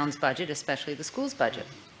the town's budget, especially the school's budget.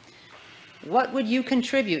 What would you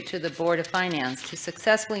contribute to the Board of Finance to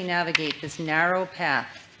successfully navigate this narrow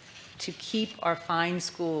path to keep our fine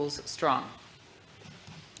schools strong?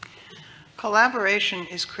 Collaboration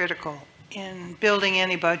is critical in building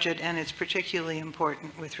any budget, and it's particularly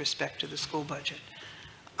important with respect to the school budget.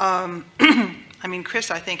 I mean, Chris,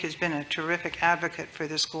 I think, has been a terrific advocate for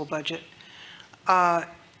the school budget.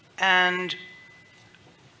 And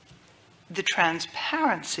the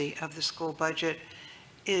transparency of the school budget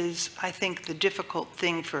is, I think, the difficult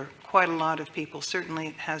thing for quite a lot of people. Certainly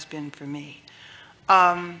it has been for me.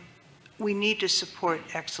 We need to support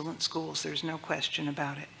excellent schools. There's no question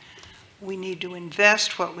about it. We need to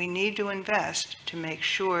invest what we need to invest to make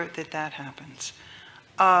sure that that happens.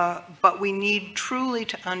 But we need truly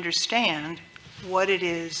to understand what it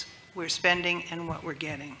is we're spending and what we're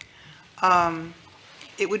getting.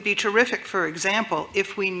 It would be terrific, for example,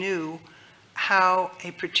 if we knew how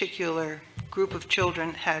a particular group of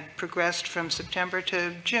children had progressed from September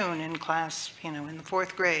to June in class, in the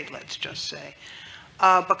 4th grade, let's just say,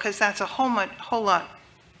 because that's a whole lot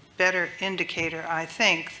better indicator, I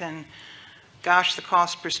think, than, gosh, the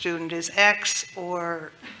cost per student is X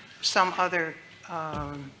or some other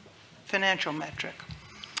financial metric.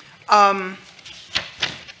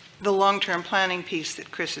 The long-term planning piece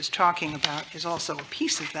that Chris is talking about is also a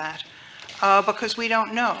piece of that, because we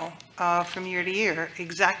don't know from year to year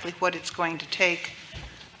exactly what it's going to take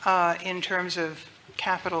in terms of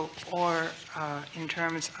capital or in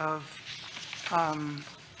terms of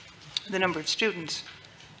the number of students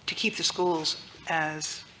to keep the schools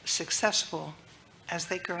as successful as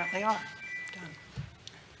they currently are. Done.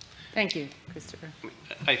 Thank you, Christopher.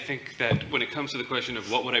 I think that when it comes to the question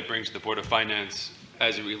of what would I bring to the Board of Finance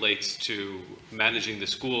as it relates to managing the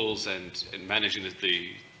schools and managing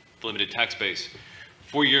the limited tax base,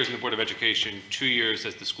 4 years in the Board of Education, 2 years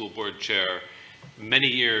as the school board chair, many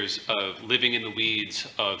years of living in the weeds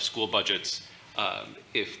of school budgets.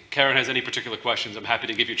 If Karen has any particular questions, I'm happy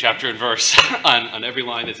to give you chapter and verse on every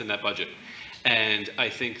line that's in that budget. And I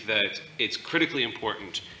think that it's critically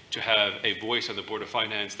important to have a voice on the Board of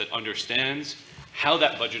Finance that understands how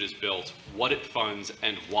that budget is built, what it funds,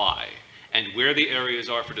 and why, and where the areas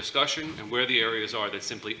are for discussion and where the areas are that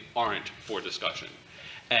simply aren't for discussion.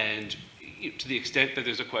 And to the extent that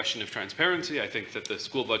there's a question of transparency, I think that the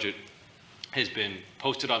school budget has been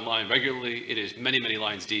posted online regularly. It is many, many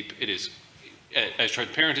lines deep. It is as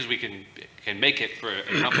transparent as we can make it for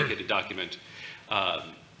a complicated document.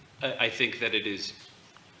 I think that it is,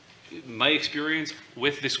 my experience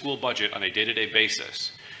with the school budget on a day-to-day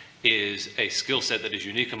basis is a skill set that is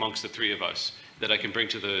unique amongst the three of us that I can bring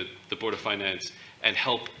to the Board of Finance and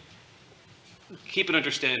help keep an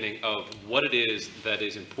understanding of what it is that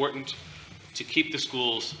is important to keep the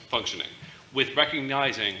schools functioning, with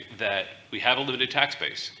recognizing that we have a limited tax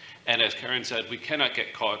base. And as Karen said, we cannot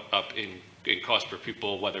get caught up in cost per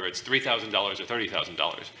pupil, whether it's $3,000 or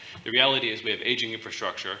 $30,000. The reality is we have aging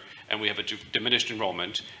infrastructure and we have a diminished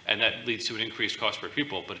enrollment, and that leads to an increased cost per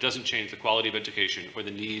pupil, but it doesn't change the quality of education or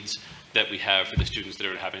the needs that we have for the students that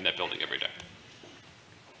are inhabiting that building every day.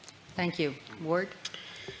 Thank you. Ward?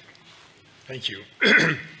 Thank you.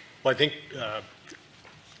 Well, I think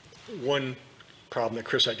one problem that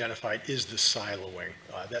Chris identified is the siloing.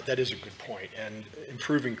 That is a good point, and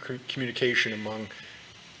improving communication among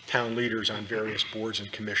town leaders on various boards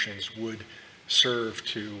and commissions would serve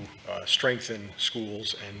to strengthen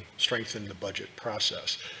schools and strengthen the budget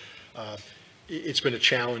process. It's been a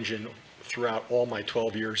challenge throughout all my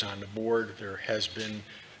 12 years on the board. There has been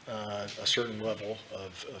a certain level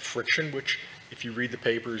of friction, which if you read the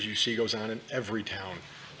papers, you see goes on in every town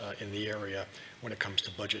in the area when it comes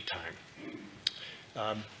to budget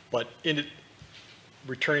time. But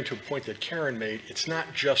returning to a point that Karen made, it's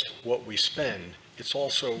not just what we spend, it's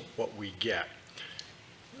also what we get.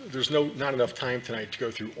 There's not enough time tonight to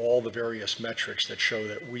go through all the various metrics that show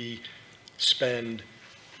that we spend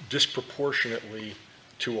disproportionately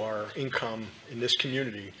to our income in this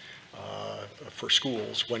community for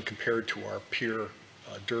schools when compared to our peer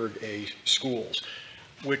DERG A schools,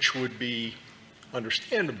 which would be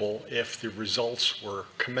understandable if the results were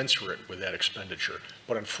commensurate with that expenditure,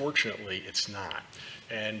 but unfortunately it's not.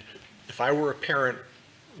 And if I were a parent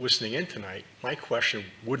listening in tonight, my question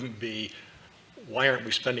wouldn't be, why aren't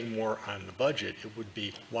we spending more on the budget? It would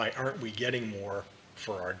be, why aren't we getting more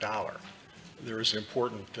for our dollar? There is an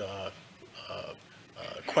important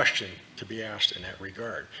question to be asked in that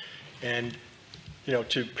regard. And, you know,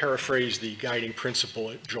 to paraphrase the guiding principle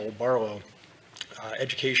at Joel Barlow,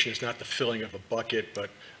 education is not the filling of a bucket, but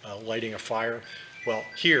lighting a fire. Well,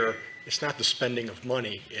 here, it's not the spending of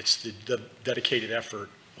money, it's the dedicated effort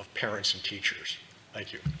of parents and teachers.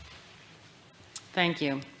 Thank you. Thank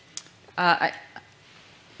you.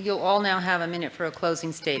 You'll all now have a minute for a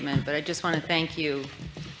closing statement, but I just want to thank you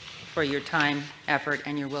for your time, effort,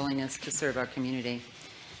 and your willingness to serve our community.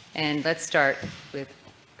 And let's start with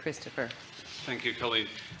Christopher. Thank you, Colleen.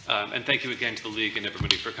 And thank you again to the League and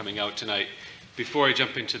everybody for coming out tonight. Before I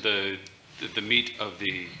jump into the meat of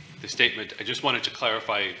the statement, I just wanted to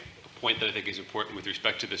clarify a point that I think is important with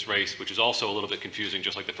respect to this race, which is also a little bit confusing,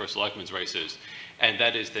 just like the First Selectman's race is. And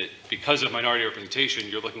that is that because of minority representation,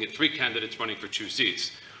 you're looking at 3 candidates running for 2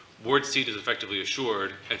 seats. Ward's seat is effectively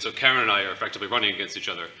assured, and so Karen and I are effectively running against each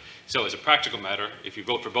other. So as a practical matter, if you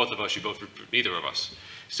vote for both of us, you vote for neither of us.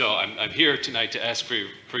 So I'm here tonight to ask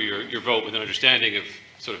for your vote with an understanding of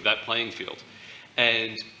sort of that playing field.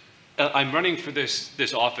 And I'm running for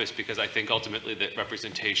this office because I think ultimately that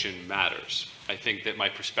representation matters. I think that my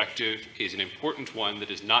perspective is an important one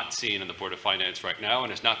that is not seen in the Board of Finance right now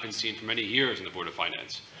and has not been seen for many years in the Board of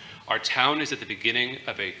Finance. Our town is at the beginning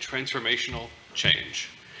of a transformational change.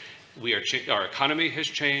 Our economy has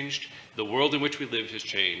changed, the world in which we live has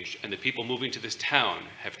changed, and the people moving to this town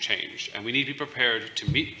have changed. And we need to be prepared to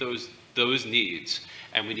meet those needs,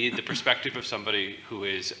 and we need the perspective of somebody who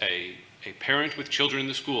is a parent with children in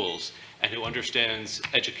the schools and who understands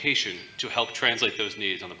education to help translate those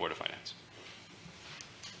needs on the Board of Finance.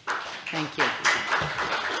 Thank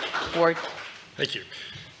you. Ward. Thank you.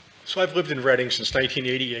 So I've lived in Reading since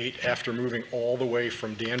 1988 after moving all the way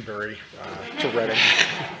from Danbury to Reading.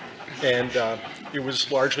 And it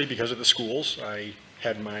was largely because of the schools. I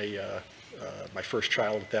had my first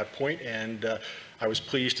child at that point, and I was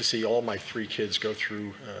pleased to see all my 3 kids go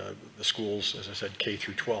through the schools, as I said, K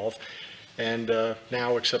through 12. And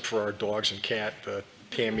now, except for our dogs and cat,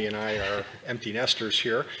 Tammy and I are empty nesters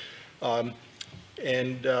here.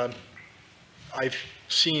 I've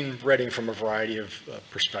seen Reading from a variety of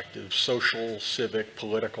perspectives, social, civic,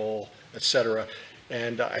 political, et cetera.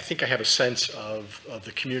 And I think I have a sense of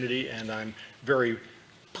the community, and I'm very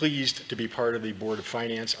pleased to be part of the Board of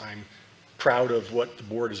Finance. I'm proud of what the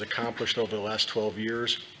board has accomplished over the last 12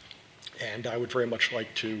 years, and I would very much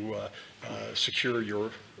like to secure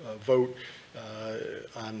your vote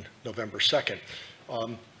on November 2nd.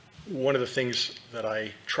 One of the things that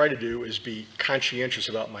I try to do is be conscientious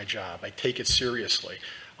about my job. I take it seriously.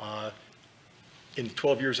 In the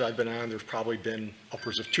 12 years I've been on, there's probably been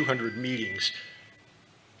upwards of 200 meetings.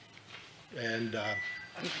 And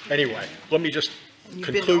anyway, let me just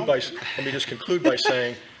conclude by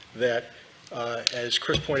saying that, as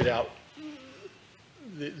Chris pointed out,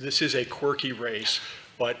 this is a quirky race,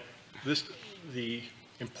 but the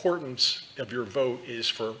importance of your vote is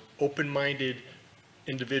for open-minded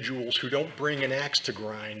individuals who don't bring an axe to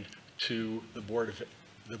grind to the Board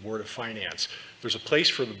of Finance. There's a place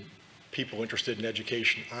for the people interested in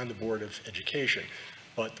education on the Board of Education,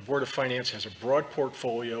 but the Board of Finance has a broad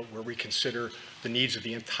portfolio where we consider the needs of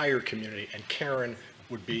the entire community, and Karen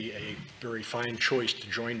would be a very fine choice to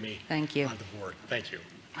join me on the board. Thank you.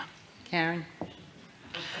 Karen?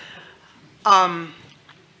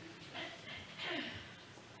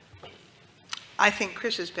 I think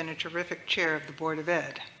Chris has been a terrific chair of the Board of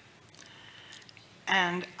Ed.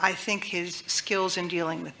 And I think his skills in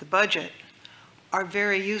dealing with the budget are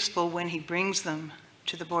very useful when he brings them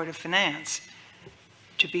to the Board of Finance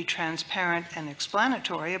to be transparent and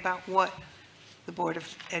explanatory about what the Board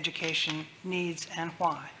of Education needs and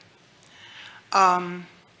why. I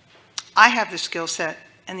have the skill set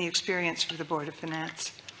and the experience for the Board of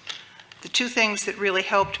Finance. The two things that really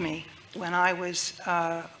helped me when I was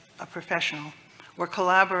a professional were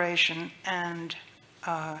collaboration and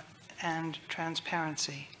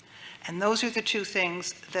transparency. And those are the two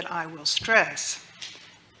things that I will stress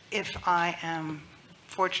if I am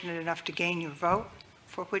fortunate enough to gain your vote,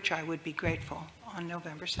 for which I would be grateful on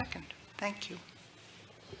November 2nd. Thank you.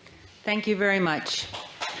 Thank you very much.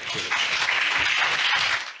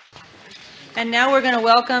 And now we're going to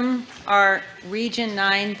welcome our Region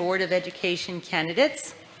 9 Board of Education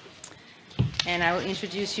candidates. And I will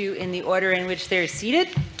introduce you in the order in which they're seated.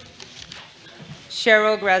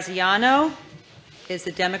 Cheryl Graziano is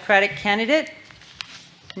the Democratic candidate.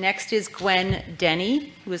 Next is Gwen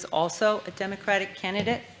Denny, who is also a Democratic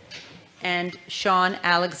candidate, and Sean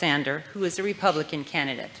Alexander, who is a Republican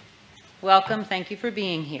candidate. Welcome. Thank you for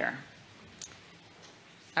being here.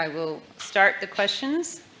 I will start the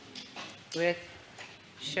questions with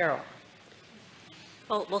Cheryl.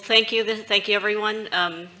 Well, thank you. Thank you, everyone,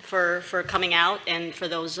 for coming out, and for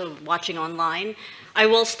those watching online. I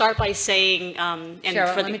will start by saying...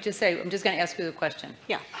 Cheryl, let me just say, I'm just going to ask you the question.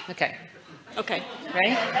 Yeah. Okay. Okay. Ready?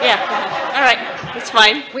 Yeah. All right. That's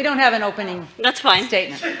fine. We don't have an opening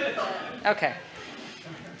statement. Okay.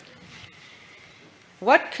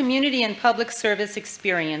 What community and public service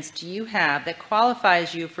experience do you have that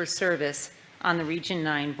qualifies you for service on the Region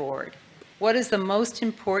 9 board? What is the most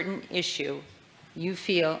important issue you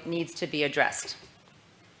feel needs to be addressed?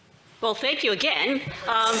 Well, thank you again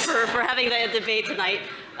for having the debate tonight.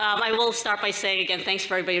 I will start by saying again, thanks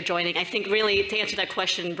for everybody joining. I think really to answer that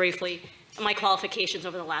question briefly, my qualifications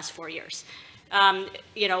over the last 4 years.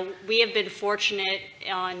 You know, we have been fortunate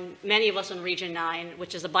on many of us on Region 9,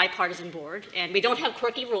 which is a bipartisan board, and we don't have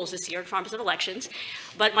quirky rules this year in terms of elections,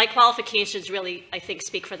 but my qualifications really, I think,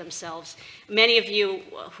 speak for themselves. Many of you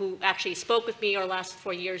who actually spoke with me over the last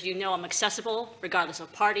 4 years, you know I'm accessible, regardless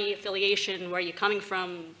of party affiliation, where you're coming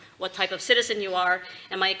from, what type of citizen you are,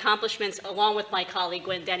 and my accomplishments, along with my colleague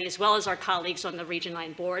Gwen Denny, as well as our colleagues on the Region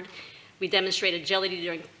 9 board. We demonstrated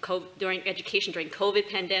agility during education during COVID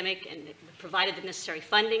pandemic and provided the necessary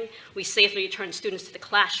funding. We safely returned students to the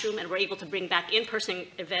classroom and were able to bring back in-person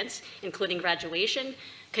events, including graduation,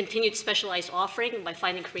 continued specialized offering by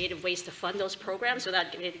finding creative ways to fund those programs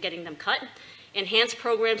without getting them cut, enhanced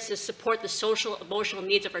programs to support the social, emotional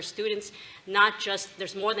needs of our students, not just,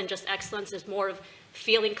 there's more than just excellence, there's more of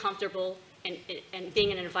feeling comfortable and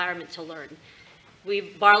being in an environment to learn.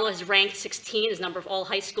 Barlow has ranked 16 as number of all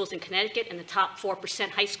high schools in Connecticut and the top 4%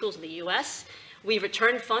 high schools in the U.S. We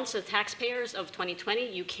returned funds to the taxpayers of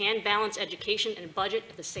 2020. You can balance education and budget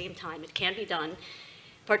at the same time. It can be done.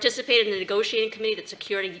 Participated in the negotiating committee that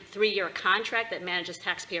secured a 3-year contract that manages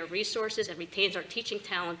taxpayer resources and retains our teaching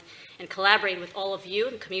talent, and collaborated with all of you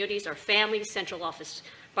and communities, our families, central office,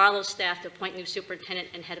 Barlow staff to appoint new superintendent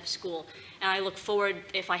and head of school. And I look forward,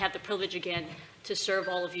 if I have the privilege again, to serve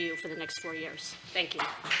all of you for the next 4 years. Thank you.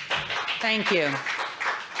 Thank you.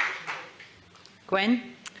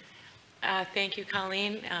 Gwen? Thank you,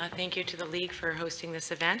 Colleen. Thank you to the League for hosting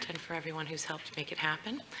this event and for everyone who's helped make it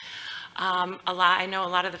happen. I know a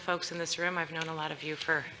lot of the folks in this room. I've known a lot of you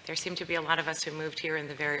there seem to be a lot of us who moved here in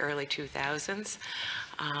the very early 2000s.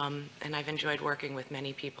 And I've enjoyed working with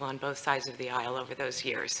many people on both sides of the aisle over those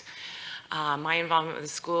years. My involvement with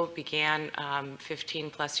the school began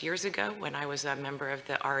 15 plus years ago when I was a member of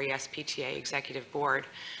the RES-PTA Executive Board.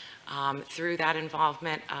 Through that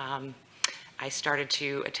involvement, I started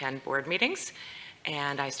to attend board meetings,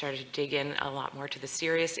 and I started to dig in a lot more to the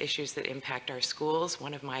serious issues that impact our schools.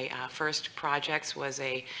 One of my first projects was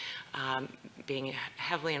being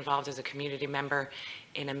heavily involved as a community member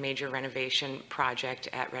in a major renovation project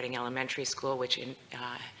at Reading Elementary School, which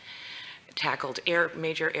tackled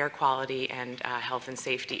major air quality and health and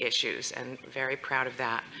safety issues, and very proud of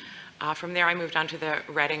that. From there, I moved on to the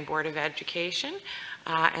Reading Board of Education,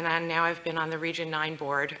 and now I've been on the Region 9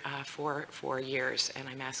 board for 4 years, and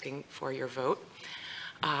I'm asking for your vote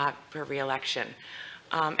for re-election.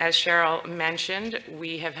 As Cheryl mentioned,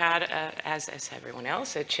 we have had, as everyone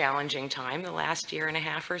else, a challenging time the last year and a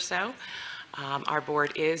half or so. Our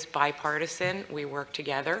board is bipartisan. We work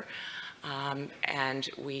together, and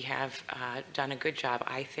we have done a good job,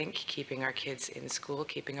 I think, keeping our kids in school,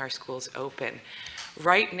 keeping our schools open.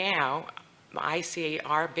 Right now, I see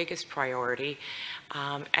our biggest priority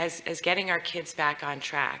as getting our kids back on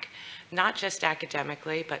track, not just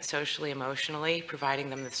academically, but socially, emotionally, providing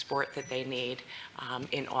them the support that they need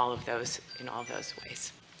in all of those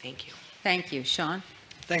ways. Thank you. Thank you. Sean?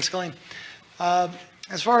 Thanks, Colleen.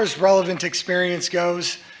 As far as relevant experience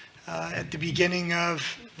goes, at the beginning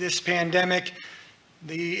of this pandemic,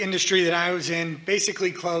 the industry that I was in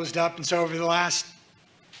basically closed up, and so over the last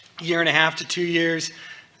year and a half to 2 years,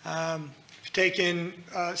 taken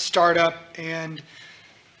a startup and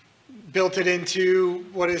built it into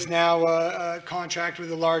what is now a contract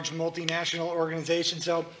with a large multinational organization.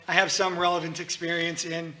 So I have some relevant experience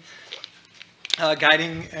in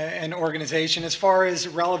guiding an organization. As far as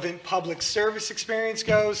relevant public service experience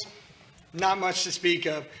goes, not much to speak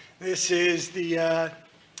of. This is the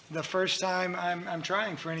first time I'm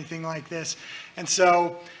trying for anything like this. And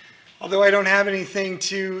so, although I don't have anything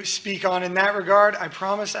to speak on in that regard, I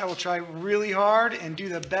promise I will try really hard and do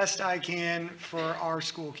the best I can for our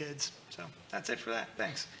school kids. So that's it for that.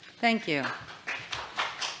 Thanks. Thank you.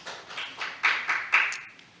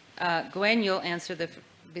 Gwen, you'll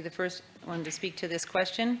be the first one to speak to this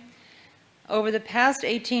question. Over the past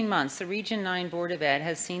 18 months, the Region 9 Board of Ed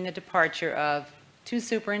has seen the departure of 2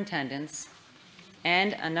 superintendents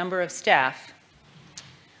and a number of staff.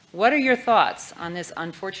 What are your thoughts on this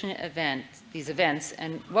unfortunate event, these events,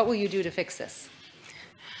 and what will you do to fix this?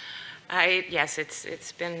 Yes,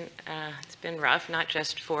 it's been rough, not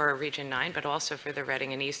just for Region 9, but also for the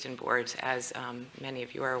Reading and Easton boards. As many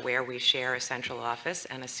of you are aware, we share a central office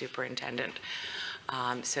and a superintendent.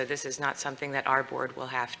 So this is not something that our board will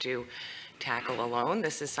have to tackle alone.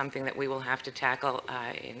 This is something that we will have to tackle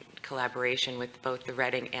in collaboration with both the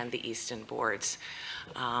Reading and the Easton boards.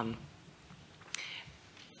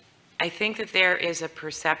 I think that there is a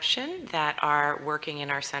perception that our working in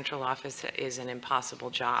our central office is an impossible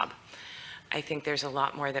job. I think there's a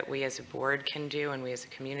lot more that we as a board can do and we as a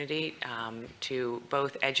community to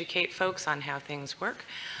both educate folks on how things work.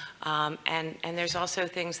 And there's also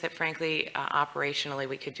things that, frankly, operationally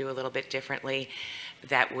we could do a little bit differently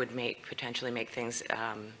that would potentially make things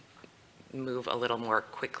move a little more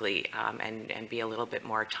quickly and be a little bit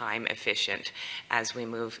more time efficient as we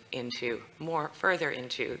move further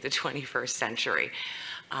into the 21st century.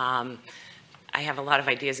 I have a lot of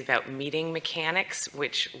ideas about meeting mechanics,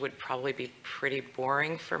 which would probably be pretty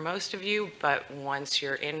boring for most of you, but once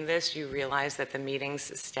you're in this, you realize that the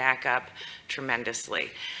meetings stack up tremendously.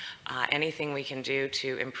 Anything we can do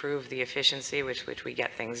to improve the efficiency with which we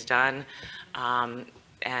get things done,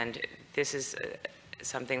 and this is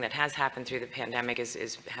something that has happened through the pandemic,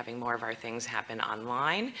 is having more of our things happen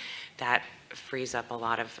online. That frees up a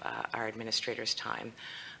lot of our administrators' time.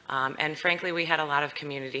 And frankly, we had a lot of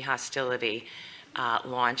community hostility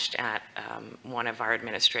launched at one of our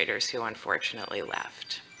administrators who unfortunately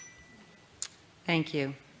left. Thank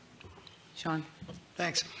you. Sean?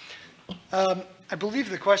 Thanks. I believe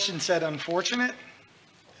the question said unfortunate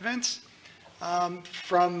events.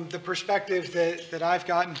 From the perspective that I've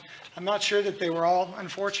gotten, I'm not sure that they were all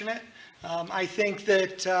unfortunate. I think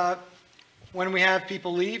that when we have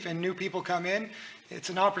people leave and new people come in, it's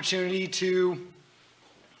an opportunity to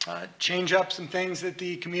change up some things that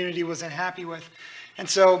the community wasn't happy with. And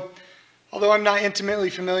so, although I'm not intimately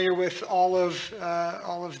familiar with all of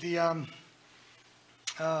the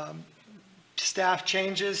staff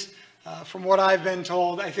changes, From what I've been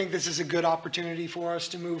told, I think this is a good opportunity for us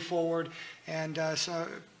to move forward and so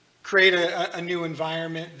create a new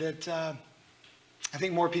environment that I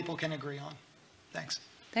think more people can agree on. Thanks.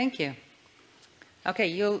 Thank you.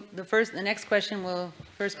 Okay, the next question will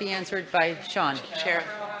first be answered by Sean. Chair.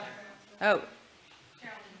 Oh,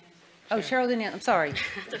 Cheryl didn't answer. I'm sorry.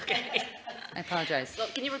 It's okay. I apologize. Well,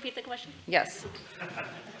 can you repeat the question? Yes.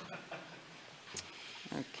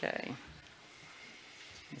 Okay.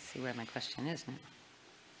 Let's see where my question is now.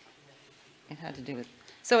 It has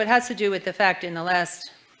to do with the fact in the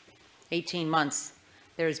last 18 months,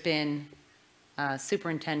 there's been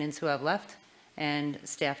superintendents who have left and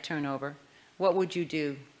staff turnover. What would you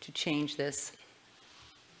do to change this?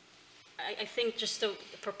 I think just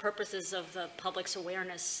for purposes of the public's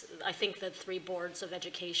awareness, I think the 3 boards of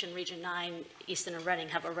education, Region 9, Easton, and Reading,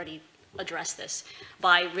 have already addressed this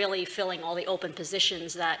by really filling all the open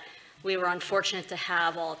positions that we were unfortunate to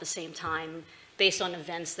have all at the same time, based on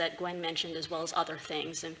events that Gwen mentioned, as well as other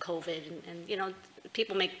things, and COVID, and you know,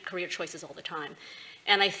 people make career choices all the time.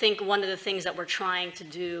 And I think one of the things that we're trying to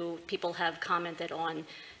do, people have commented on,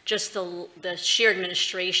 just the sheer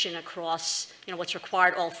administration across, you know, what's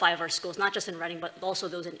required all 5 of our schools, not just in Reading, but also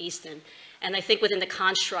those in Easton. And I think within the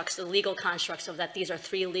constructs, the legal constructs of that, these are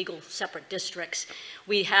 3 legal separate districts.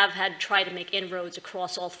 We have tried to make inroads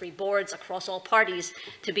across all 3 boards, across all parties,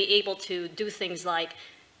 to be able to do things like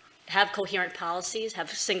have coherent policies, have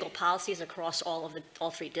single policies across all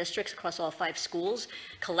 3 districts, across all 5 schools,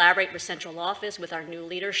 collaborate with central office, with our new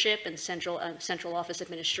leadership and central office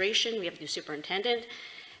administration. We have a new superintendent.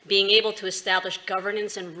 Being able to establish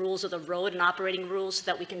governance and rules of the road and operating rules so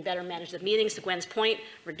that we can better manage the meetings, to Gwen's point,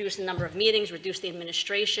 reduce the number of meetings, reduce the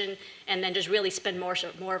administration, and then just really spend more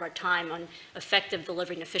of our time on effective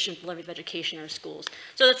delivery and efficient delivery of education in our schools.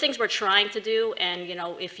 So the things we're trying to do, and you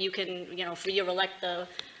know, if you can, you know, if you elect the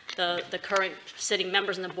current sitting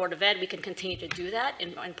members in the Board of Ed, we can continue to do that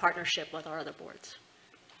in partnership with our other boards.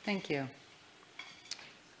 Thank you.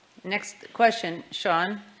 Next question,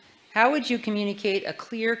 Sean. How would you communicate a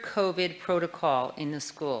clear COVID protocol in the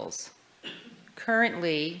schools?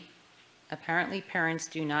 Currently, apparently parents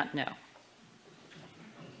do not know.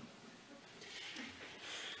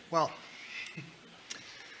 Well,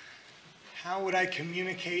 how would I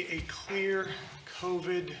communicate a clear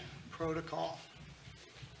COVID protocol?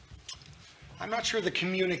 I'm not sure the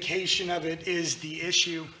communication of it is the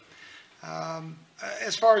issue.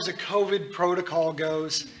 As far as a COVID protocol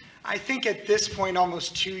goes, I think at this point,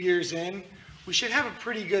 almost 2 years in, we should have a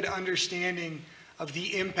pretty good understanding of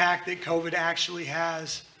the impact that COVID actually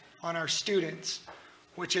has on our students,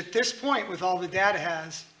 which at this point, with all the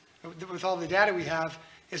data we have,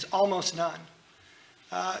 is almost none.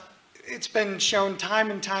 It's been shown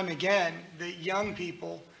time and time again that young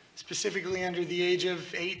people, specifically under the age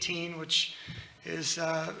of 18, which is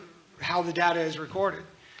how the data is recorded,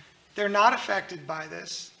 they're not affected by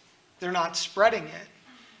this. They're not spreading it.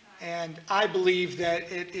 And I believe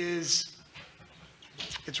that it's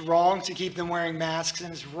wrong to keep them wearing masks,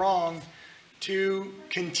 and it's wrong to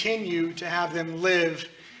continue to have them live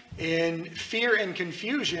in fear and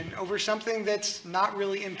confusion over something that's not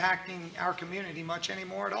really impacting our community much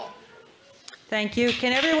anymore at all. Thank you.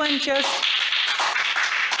 Can everyone just...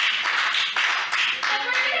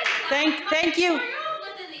 Thank you.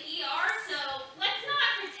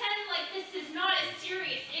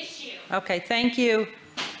 Okay, thank you.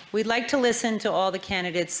 We'd like to listen to all the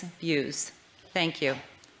candidates' views. Thank you.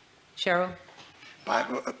 Cheryl? My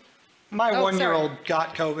one-year-old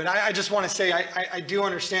got COVID. I just want to say I do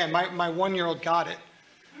understand. My one-year-old got it.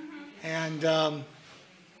 And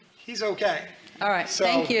he's okay. All right, so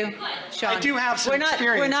thank you, Sean. I do have some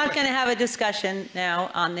experience. We're not going to have a discussion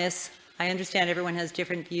now on this. I understand everyone has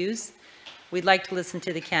different views. We'd like to listen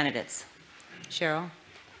to the candidates. Cheryl?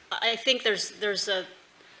 I think there's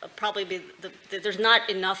not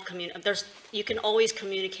enough you can always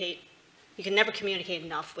communicate. You can never communicate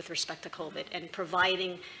enough with respect to COVID, and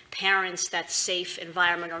providing parents that safe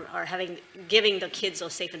environment, or giving the kids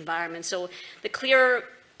those safe environments. So the clear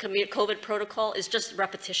COVID protocol is just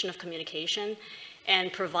repetition of communication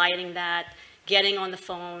and providing that, getting on the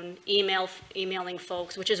phone, emailing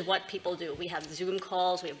folks, which is what people do. We have Zoom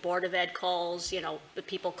calls, we have Board of Ed calls, you know, the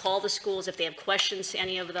people call the schools. If they have questions to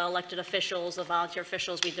any of the elected officials, the volunteer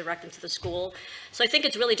officials, we direct them to the school. So I think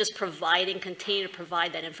it's really just continue to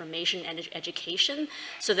provide that information and education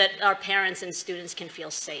so that our parents and students can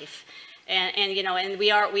feel safe. And you know, and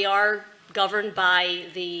we are governed by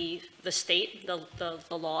the state, the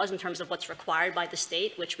laws in terms of what's required by the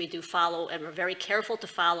state, which we do follow, and we're very careful to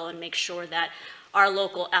follow and make sure that our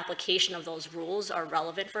local application of those rules are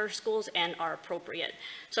relevant for schools and are appropriate.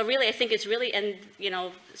 So really, I think it's really, and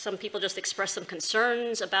some people just express some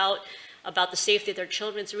concerns about the safety of their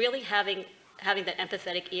children. It's really having that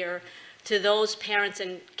empathetic ear to those parents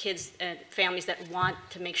and kids and families that want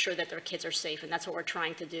to make sure that their kids are safe, and that's what we're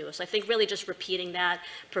trying to do. So I think really just repeating that,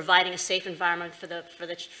 providing a safe environment for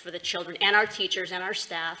the children and our teachers and our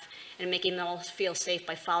staff, and making them all feel safe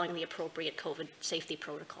by following the appropriate COVID safety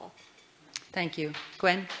protocol. Thank you.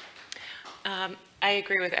 Gwen? I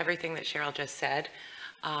agree with everything that Cheryl just said.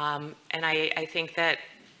 And I think that,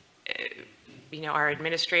 our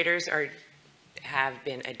administrators have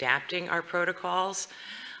been adapting our protocols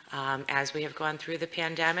as we have gone through the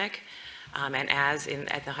pandemic. And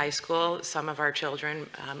at the high school, some of our children,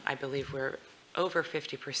 I believe we're over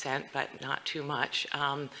 50%, but not too much,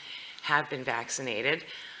 have been vaccinated.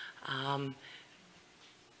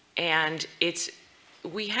 And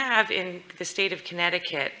we have in the state of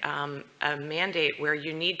Connecticut a mandate where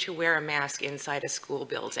you need to wear a mask inside a school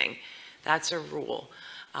building. That's a rule.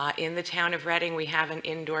 In the town of Reading, we have an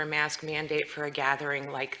indoor mask mandate for a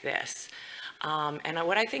gathering like this. And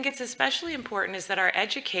what I think is especially important is that our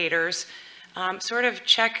educators sort of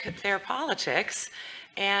check their politics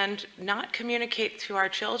and not communicate to our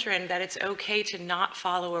children that it's okay to not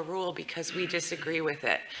follow a rule because we disagree with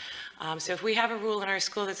it. So if we have a rule in our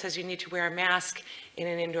school that says you need to wear a mask in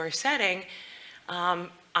an indoor setting,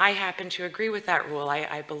 I happen to agree with that rule.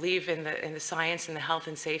 I believe in the science and the health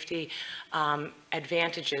and safety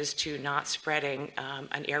advantages to not spreading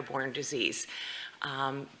an airborne disease.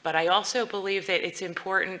 But I also believe that it's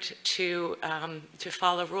important to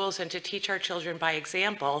follow rules and to teach our children by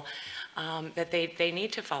example that they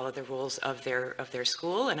need to follow the rules of their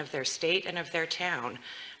school and of their state and of their town.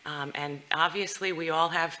 And obviously we all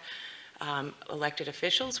have elected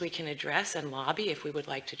officials we can address and lobby if we would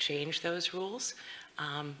like to change those rules.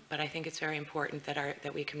 But I think it's very important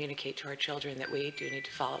that we communicate to our children that we do need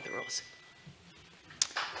to follow the rules.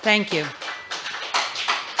 Thank you.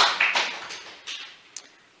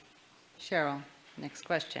 Cheryl, next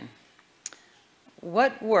question.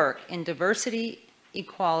 What work in diversity,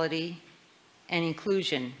 equality, and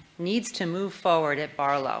inclusion needs to move forward at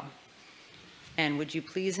Barlow? And would you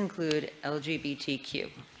please include LGBTQ?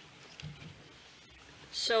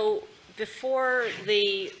 So before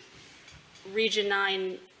the Region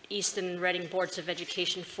 9 Easton Reading Boards of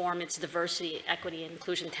Education formed its Diversity, Equity, and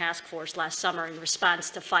Inclusion Task Force last summer in response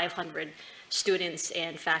to 500 students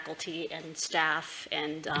and faculty and staff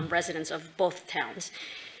and residents of both towns.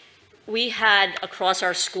 We had across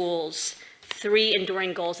our schools 3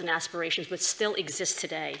 enduring goals and aspirations which still exist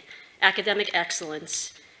today: academic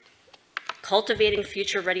excellence, cultivating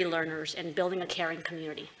future-ready learners, and building a caring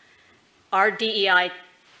community. Our DEI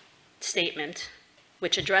statement,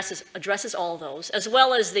 which addresses all of those, as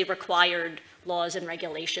well as the required laws and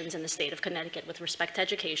regulations in the state of Connecticut with respect to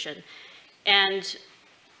education. And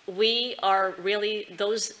we are really,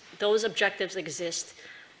 those objectives exist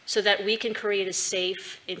so that we can create a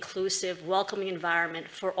safe, inclusive, welcoming environment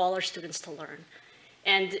for all our students to learn.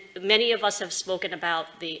 And many of us have spoken about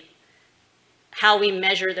how we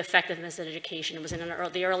measure the effectiveness of education. It was in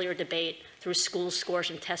the earlier debate through school scores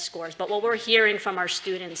and test scores. But what we're hearing from our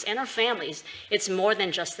students and our families, it's more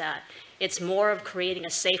than just that. It's more of creating a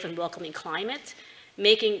safe and welcoming climate,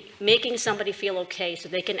 making somebody feel okay so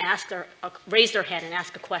they can raise their hand and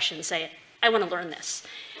ask a question and say, I want to learn this.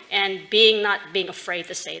 And not being afraid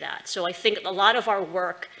to say that. So I think a lot of our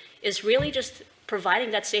work is really just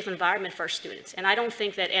providing that safe environment for our students. And I don't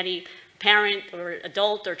think that any parent or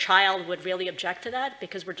adult or child would really object to that,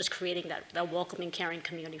 because we're just creating that welcoming, caring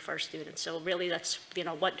community for our students. So really that's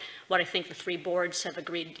what I think the 3 boards have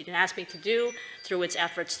agreed and asked me to do through its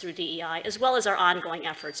efforts through DEI, as well as our ongoing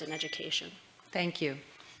efforts in education. Thank you.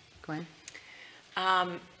 Gwen?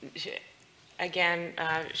 Again,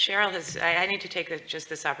 Cheryl I need to take just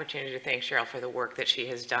this opportunity to thank Cheryl for the work that she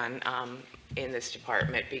has done in this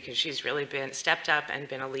department, because she's really stepped up and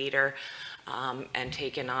been a leader and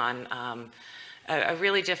taken on a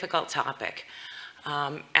really difficult topic.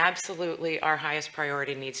 Absolutely, our highest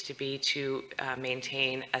priority needs to be to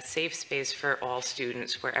maintain a safe space for all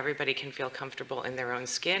students where everybody can feel comfortable in their own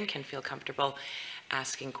skin, can feel comfortable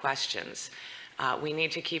asking questions. We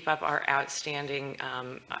need to keep up our outstanding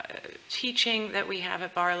teaching that we have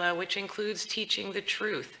at Barlow, which includes teaching the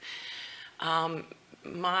truth.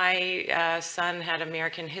 My son had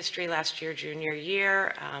American history last year, junior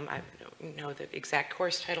year. I don't know the exact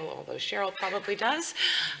course title, although Cheryl probably does.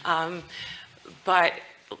 But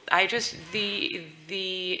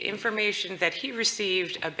the information that he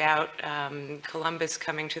received about Columbus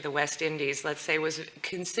coming to the West Indies, let's say, was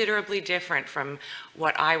considerably different from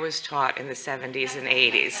what I was taught in the 70s and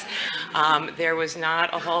 80s. There was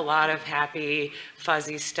not a whole lot of happy,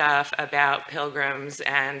 fuzzy stuff about pilgrims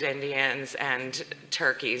and Indians and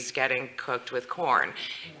turkeys getting cooked with corn.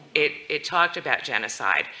 It talked about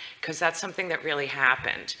genocide, because that's something that really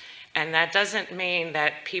happened. And that doesn't mean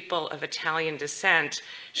that people of Italian descent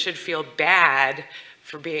should feel bad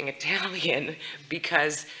for being Italian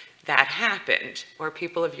because that happened, or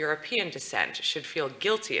people of European descent should feel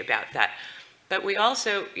guilty about that. But we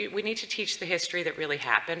need to teach the history that really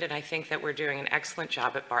happened, and I think that we're doing an excellent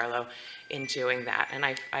job at Barlow in doing that, and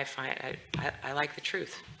I like the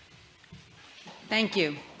truth. Thank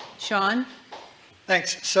you. Sean?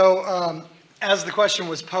 Thanks. So as the question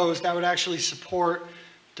was posed, I would actually support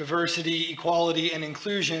diversity, equality, and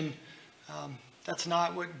inclusion. That's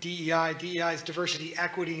not what DEI is diversity,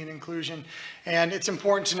 equity, and inclusion. And it's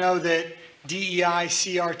important to know that DEI,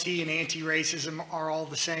 CRT, and anti-racism are all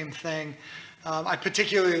the same thing. I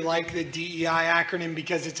particularly like the DEI acronym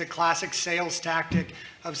because it's a classic sales tactic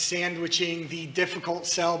of sandwiching the difficult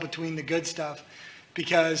sell between the good stuff.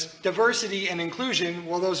 Because diversity and inclusion,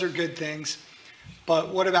 well, those are good things. But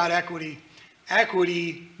what about equity?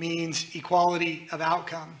 Equity means equality of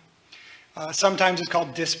outcome. Sometimes it's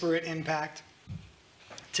called disparate impact.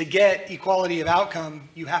 To get equality of outcome,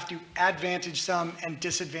 you have to advantage some and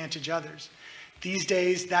disadvantage others. These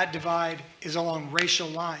days, that divide is along racial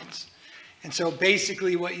lines. And so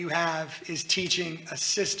basically what you have is teaching a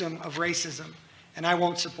system of racism, and I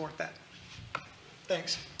won't support that.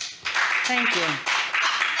 Thanks. Thank you.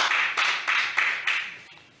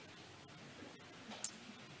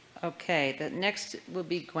 Okay, the next will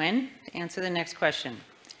be Gwen to answer the next question.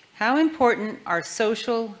 How important are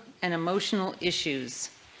social and emotional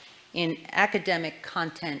issues in academic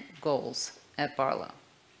content goals at Barlow?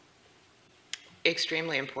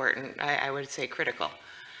 Extremely important. I would say critical.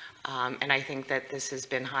 And I think that this has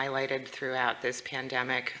been highlighted throughout this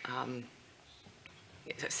pandemic.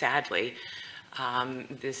 Sadly,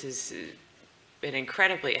 this has been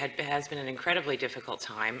has been an incredibly difficult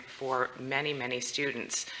time for many, many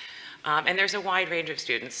students. And there's a wide range of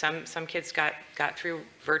students. Some kids got through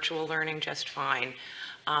virtual learning just fine,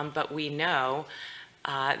 but we know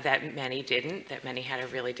that many didn't, that many had a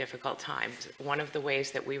really difficult time. One of the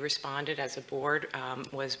ways that we responded as a board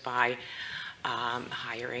was by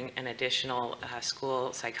hiring an additional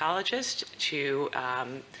school psychologist to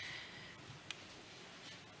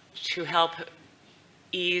help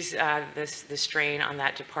ease the strain on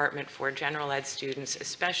that department for general ed students,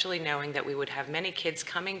 especially knowing that we would have many kids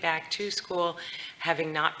coming back to school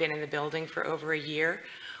having not been in the building for over a year.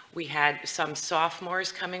 We had some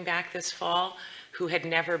sophomores coming back this fall who had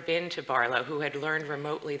never been to Barlow, who had learned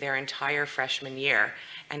remotely their entire freshman year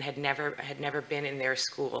and had never been in their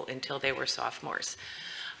school until they were sophomores.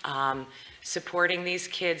 Supporting these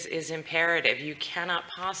kids is imperative. You cannot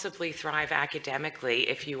possibly thrive academically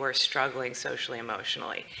if you are struggling socially,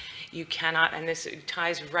 emotionally. You cannot, and this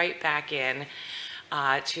ties right back in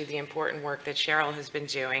to the important work that Cheryl has been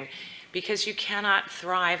doing, because you cannot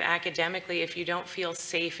thrive academically if you don't feel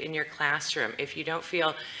safe in your classroom, if you don't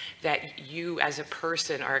feel that you as a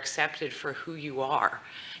person are accepted for who you are.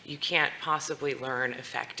 You can't possibly learn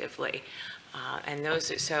effectively. And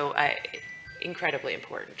those, so incredibly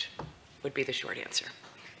important would be the short answer.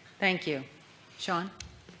 Thank you. Sean?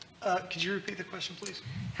 Could you repeat the question, please?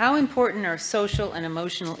 How important are social and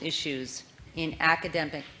emotional issues in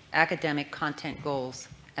academic content goals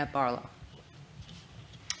at Barlow?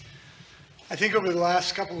 I think over the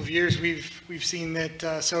last couple of years, we've seen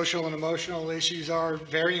that social and emotional issues are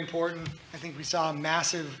very important. I think we saw a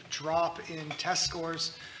massive drop in test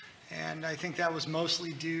scores, and I think that was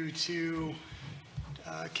mostly due to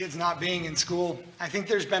kids not being in school. I think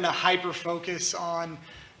there's been a hyper focus on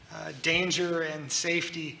danger and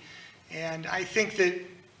safety, and I think that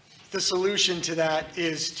the solution to that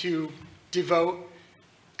is to devote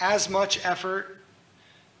as much effort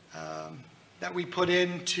that we put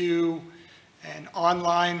into an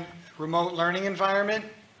online remote learning environment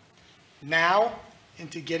now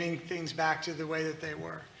into getting things back to the way that they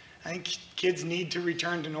were. I think kids need to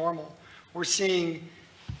return to normal. We're seeing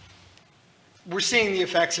the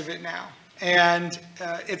effects of it now, and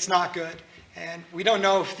it's not good. And we don't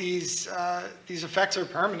know if these effects are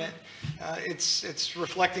permanent. It's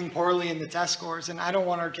reflecting poorly in the test scores, and I don't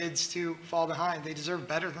want our kids to fall behind. They deserve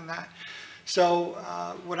better than that. So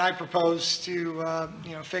what I propose to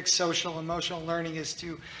fix social and emotional learning is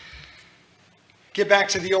to get back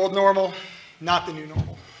to the old normal, not the new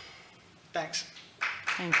normal. Thanks.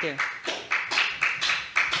 Thank you.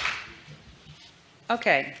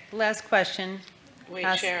 Okay, last question. Wait,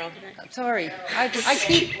 Cheryl. Sorry,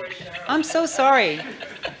 I'm so sorry.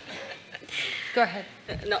 Go ahead.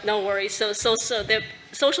 No worries. So the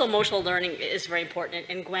social emotional learning is very important,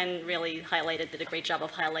 and Gwen really did a great job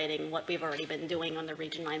of highlighting what we've already been doing on the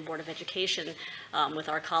Region 9 Board of Education with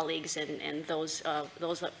our colleagues and those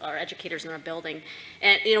that are educators in our building.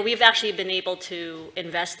 And, we've actually been able to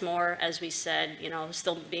invest more, as we said,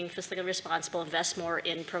 still being fiscally responsible, invest more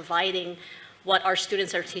in providing what our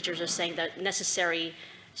students, our teachers are saying, that necessary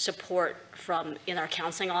support in our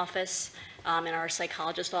counseling office, in our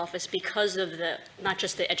psychologist office, because of not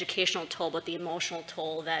just the educational toll, but the emotional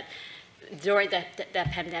toll that during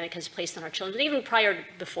that pandemic has placed on our children, but even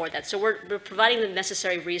before that. So we're providing the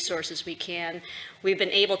necessary resources we can. We've been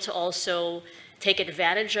able to also take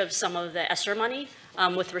advantage of some of the ESSER money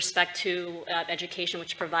with respect to education,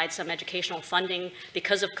 which provides some educational funding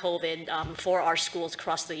because of COVID for our schools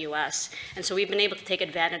across the U.S. And so we've been able to take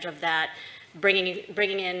advantage of that, bringing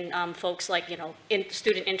in folks like,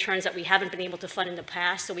 student interns that we haven't been able to fund in the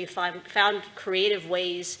past. So we found creative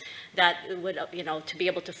ways that would, to be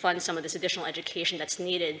able to fund some of this additional education that's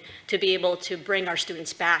needed to be able to bring our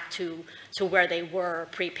students back to where they were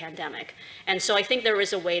pre-pandemic. And so I think there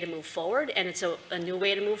is a way to move forward, and it's a new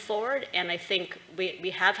way to move forward. And I think we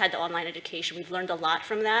have had the online education. We've learned a lot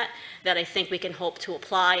from that I think we can hope to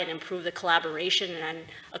apply and improve the collaboration and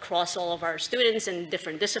across all of our students in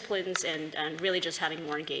different disciplines and really just having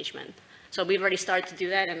more engagement. So we've already started to do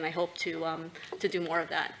that, and I hope to do more of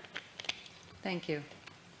that. Thank you.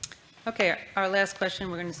 Okay, our last question,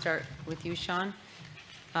 we're going to start with you, Sean.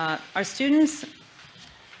 Our students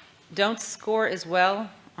don't score as well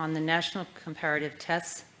on the national comparative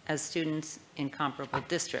tests as students in comparable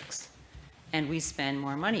districts, and we spend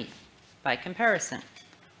more money by comparison.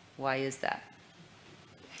 Why is that?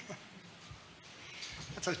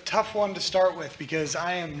 That's a tough one to start with because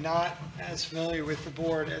I am not as familiar with the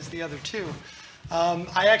board as the other two.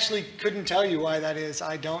 I actually couldn't tell you why that is.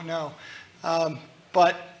 I don't know.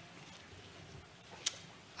 But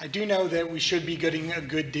I do know that we should be getting a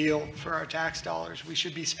good deal for our tax dollars. We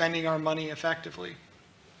should be spending our money effectively.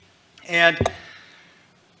 And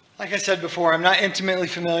like I said before, I'm not intimately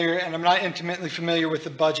familiar, and I'm not intimately familiar with the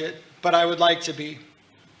budget, but I would like to be.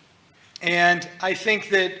 And I think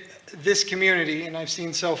that this community, and I've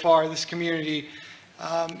seen so far, this community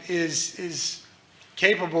is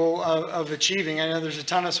capable of achieving. I know there's a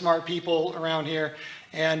ton of smart people around here,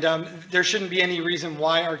 and there shouldn't be any reason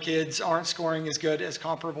why our kids aren't scoring as good as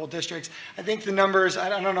comparable districts. I think the numbers, I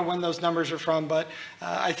don't know when those numbers are from, but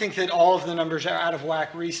I think that all of the numbers are out of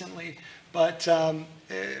whack recently. But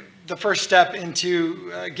the first step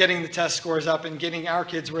into getting the test scores up and getting our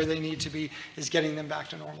kids where they need to be is getting them back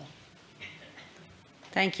to normal.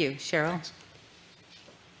 Thank you. Cheryl?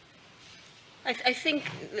 I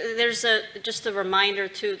think there's just a reminder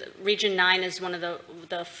too, that Region 9 is one of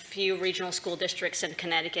the few regional school districts in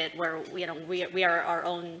Connecticut where, we are our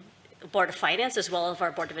own Board of Finance as well as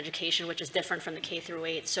our Board of Education, which is different from the K through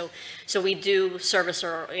 8. So we do service,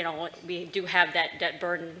 or, we do have that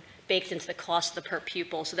burden baked into the cost of the per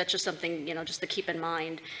pupil. So that's just something, just to keep in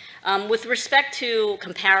mind. With respect to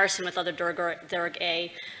comparison with other Durg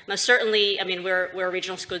A, now certainly, we're a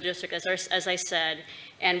regional school district, as I said,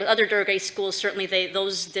 and with other Durg A schools, certainly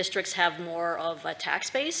those districts have more of a tax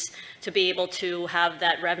base to be able to have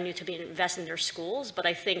that revenue to be invested in their schools. But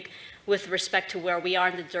I think with respect to where we are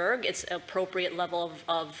in the Durg, it's an appropriate level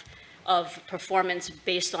of performance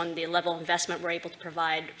based on the level of investment we're able to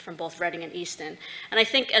provide from both Reading and Easton. And I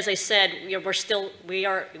think, as I said, we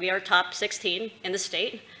are top 16 in the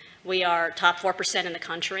state. We are top 4% in the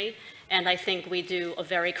country. And I think we do a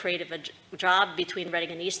very creative job between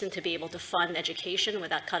Reading and Easton to be able to fund education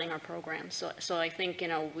without cutting our programs. So I think,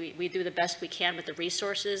 we do the best we can with the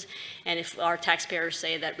resources. And if our taxpayers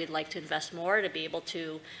say that we'd like to invest more to be able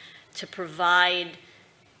to provide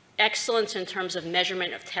excellence in terms of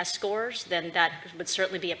measurement of test scores, then that would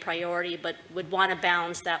certainly be a priority, but would want to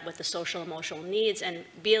balance that with the social emotional needs and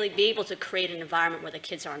be able to create an environment where the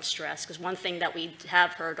kids aren't stressed. Because one thing that we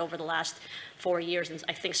have heard over the last 4 years, and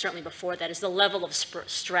I think certainly before that, is the level of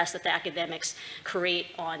stress that the academics create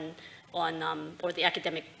or the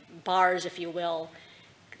academic bars, if you will,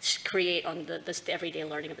 create on the everyday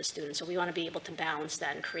learning of the students. So we want to be able to balance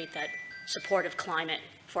that and create that supportive climate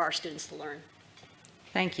for our students to learn.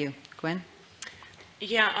 Thank you. Gwen?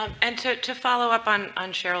 Yeah, and to follow up on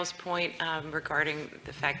Cheryl's point regarding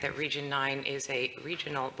the fact that Region 9 is a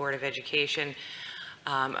regional Board of Education,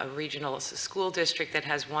 a regional school district that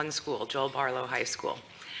has one school, Joel Barlow High School.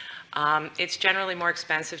 It's generally more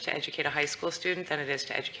expensive to educate a high school student than it is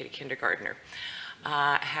to educate a kindergartner.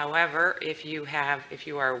 However, if you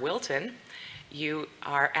are Wilton, you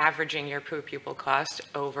are averaging your per pupil cost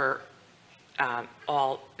over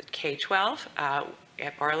all K-12.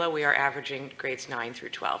 At Barlow, we are averaging grades 9 through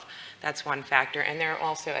 12. That's one factor. And there are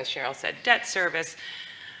also, as Cheryl said, debt service,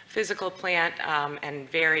 physical plant, and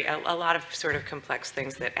a lot of sort of complex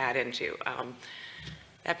things that add into.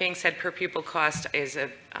 That being said, per pupil cost is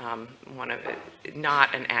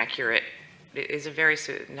not a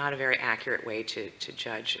very accurate way to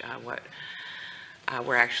judge what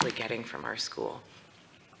we're actually getting from our school.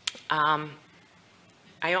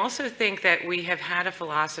 I also think that we have had a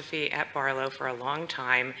philosophy at Barlow for a long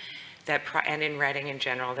time, and in Reading in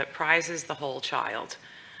general, that prizes the whole child.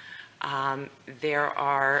 There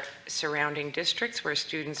are surrounding districts where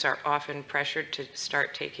students are often pressured to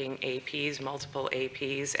start taking APs, multiple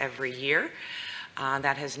APs every year.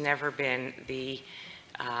 That has never been the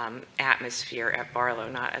atmosphere at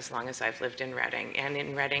Barlow, not as long as I've lived in Reading, and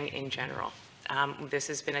in Reading in general. This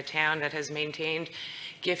has been a town that has maintained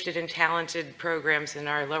gifted and talented programs, and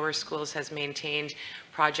our lower schools has maintained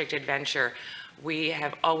Project Adventure. We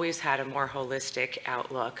have always had a more holistic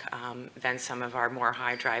outlook than some of our more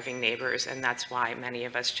high-driving neighbors, and that's why many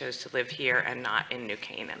of us chose to live here and not in New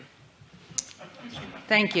Canaan.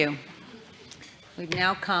 Thank you. We've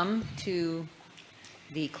now come to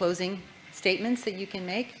the closing statements that you can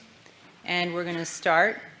make, and we're going to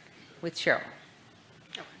start with Cheryl.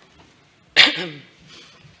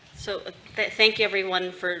 So thank you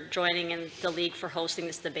everyone for joining, and the League for hosting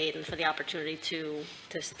this debate and for the opportunity to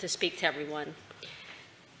speak to everyone.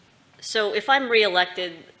 So if I'm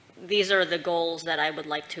reelected, these are the goals that I would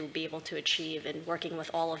like to be able to achieve in working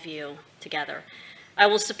with all of you together. I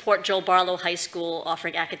will support Joel Barlow High School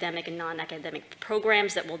offering academic and non-academic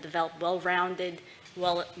programs that will develop well-rounded,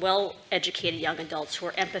 well-educated young adults who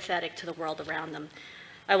are empathetic to the world around them.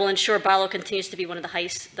 I will ensure Barlow continues to be one of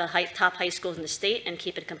the top high schools in the state and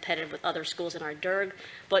keep it competitive with other schools in our DERG,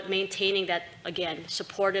 but maintaining that, again,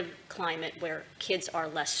 supportive climate where kids are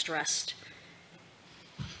less stressed.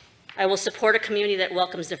 I will support a community that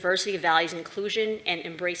welcomes diversity, values inclusion, and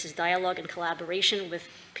embraces dialogue and collaboration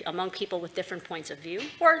among people with different points of view,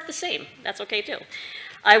 or the same. That's okay too.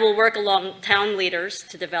 I will work along town leaders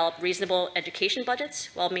to develop reasonable education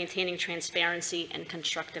budgets while maintaining transparency and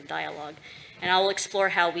constructive dialogue. And I will explore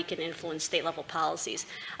how we can influence state-level policies.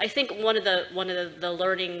 I think one of the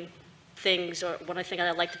learning things, or one thing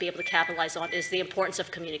I'd like to be able to capitalize on, is the importance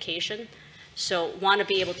of communication. So want to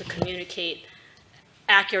be able to communicate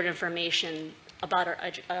accurate information about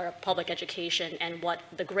our public education and what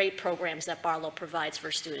the great programs that Barlow provides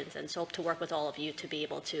for students. And so hope to work with all of you to be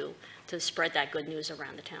able to spread that good news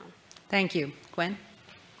around the town. Thank you. Gwen?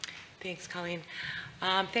 Thanks, Colleen.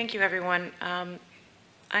 Thank you, everyone.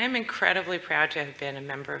 I am incredibly proud to have been a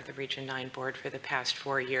member of the Region 9 board for the past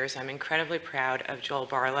 4 years. I'm incredibly proud of Joel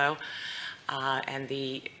Barlow and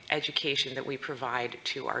the education that we provide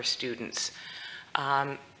to our students.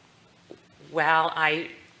 While I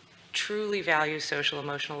truly value social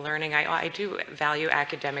emotional learning, I do value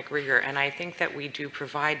academic rigor, and I think that we do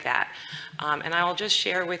provide that. And I will just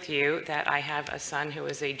share with you that I have a son who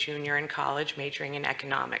is a junior in college majoring in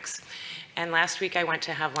economics. And last week I went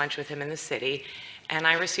to have lunch with him in the city, and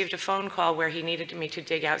I received a phone call where he needed me to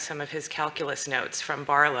dig out some of his calculus notes from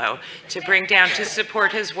Barlow to bring down to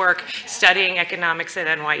support his work studying economics at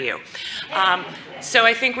NYU. So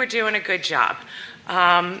I think we're doing a good job.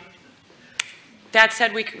 That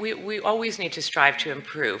said, we always need to strive to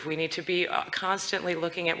improve. We need to be constantly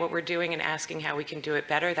looking at what we're doing and asking how we can do it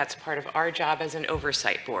better. That's part of our job as an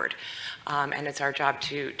oversight board. And it's our job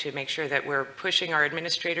to make sure that we're pushing our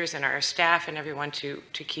administrators and our staff and everyone to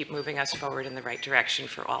keep moving us forward in the right direction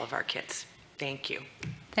for all of our kids. Thank you.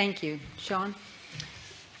 Thank you. Sean?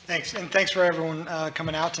 Thanks, and thanks for everyone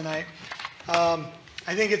coming out tonight. I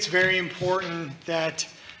think it's very important that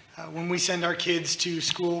when we send our kids to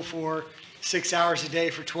school for 6 hours a day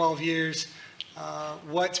for 12 years,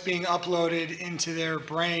 what's being uploaded into their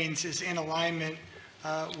brains is in alignment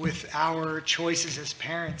with our choices as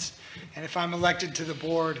parents. And if I'm elected to the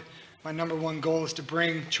board, my number one goal is to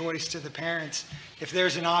bring choice to the parents. If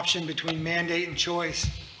there's an option between mandate and choice,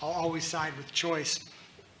 I'll always side with choice.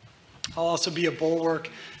 I'll also be a bulwark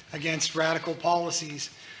against radical policies.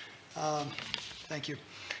 Thank you.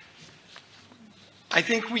 I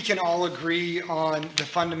think we can all agree on the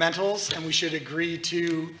fundamentals, and we should agree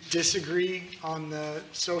to disagree on the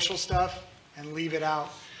social stuff and leave it out.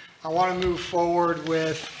 I want to move forward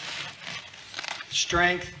with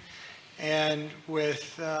strength and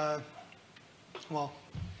with,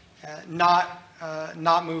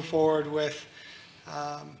 not move forward with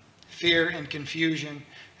fear and confusion.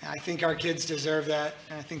 And I think our kids deserve that,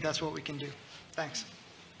 and I think that's what we can do. Thanks.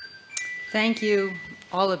 Thank you,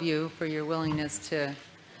 all of you, for your willingness to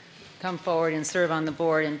come forward and serve on the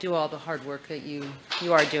board and do all the hard work that you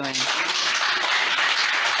are doing.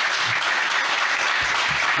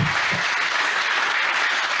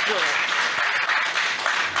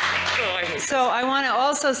 So I want to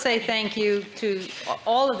also say thank you to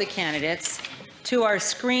all of the candidates, to our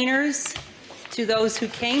screeners, to those who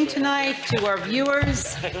came tonight, to our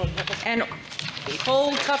viewers, and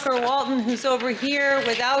Cole Tucker Walton, who's over here,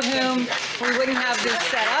 without whom we wouldn't have this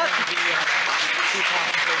set up.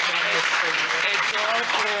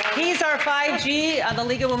 He's our 5G on the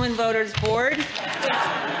League of Women Voters Board.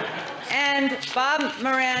 And Bob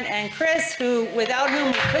Moran and Chris, who, without whom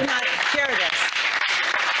we could not share this.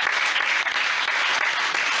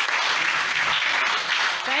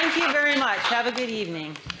 Thank you very much. Have a good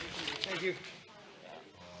evening. Thank you.